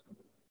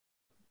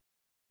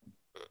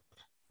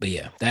 But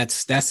yeah,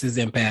 that's his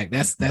impact.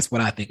 That's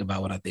what I think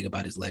about when I think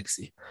about his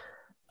legacy.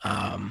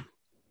 Because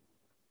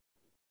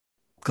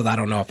I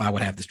don't know if I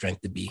would have the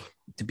strength to be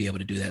able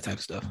to do that type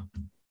of stuff.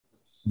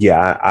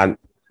 Yeah, I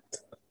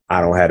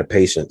don't have the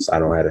patience. I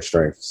don't have the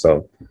strength.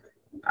 So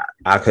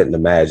I couldn't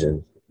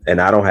imagine. And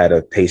I don't have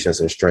the patience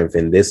and strength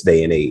in this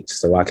day and age.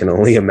 So I can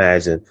only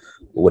imagine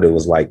what it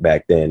was like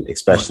back then,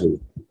 especially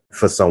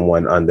for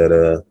someone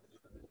under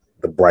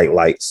the bright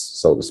lights,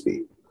 so to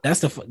speak.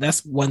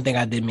 That's one thing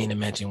I did mean to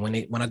mention.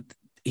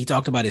 He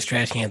talked about his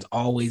trash cans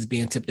always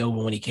being tipped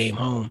over when he came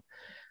home.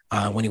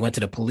 When he went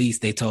to the police,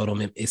 they told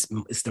him it's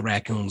the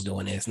raccoons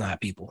doing it. It's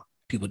not people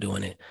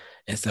doing it.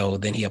 And so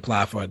then he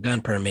applied for a gun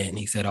permit, and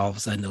he said all of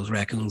a sudden those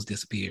raccoons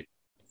disappeared.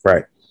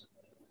 Right.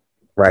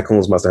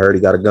 Raccoons must have heard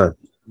he got a gun.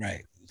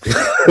 Right.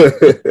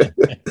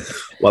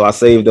 Well, I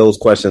saved those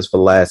questions for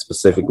last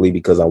specifically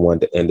because I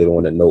wanted to end it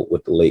on a note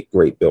with the late,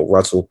 great Bill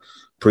Russell.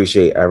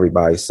 Appreciate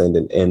everybody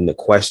sending in the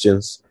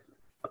questions.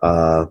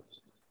 I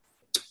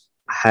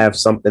have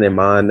something in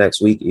mind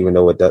next week, even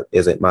though it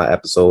isn't my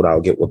episode.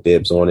 I'll get with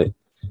Bibbs on it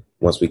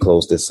once we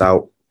close this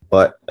out.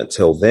 But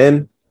until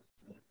then,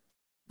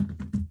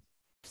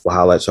 we'll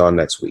holler at y'all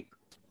next week.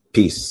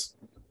 Peace.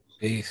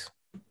 Peace.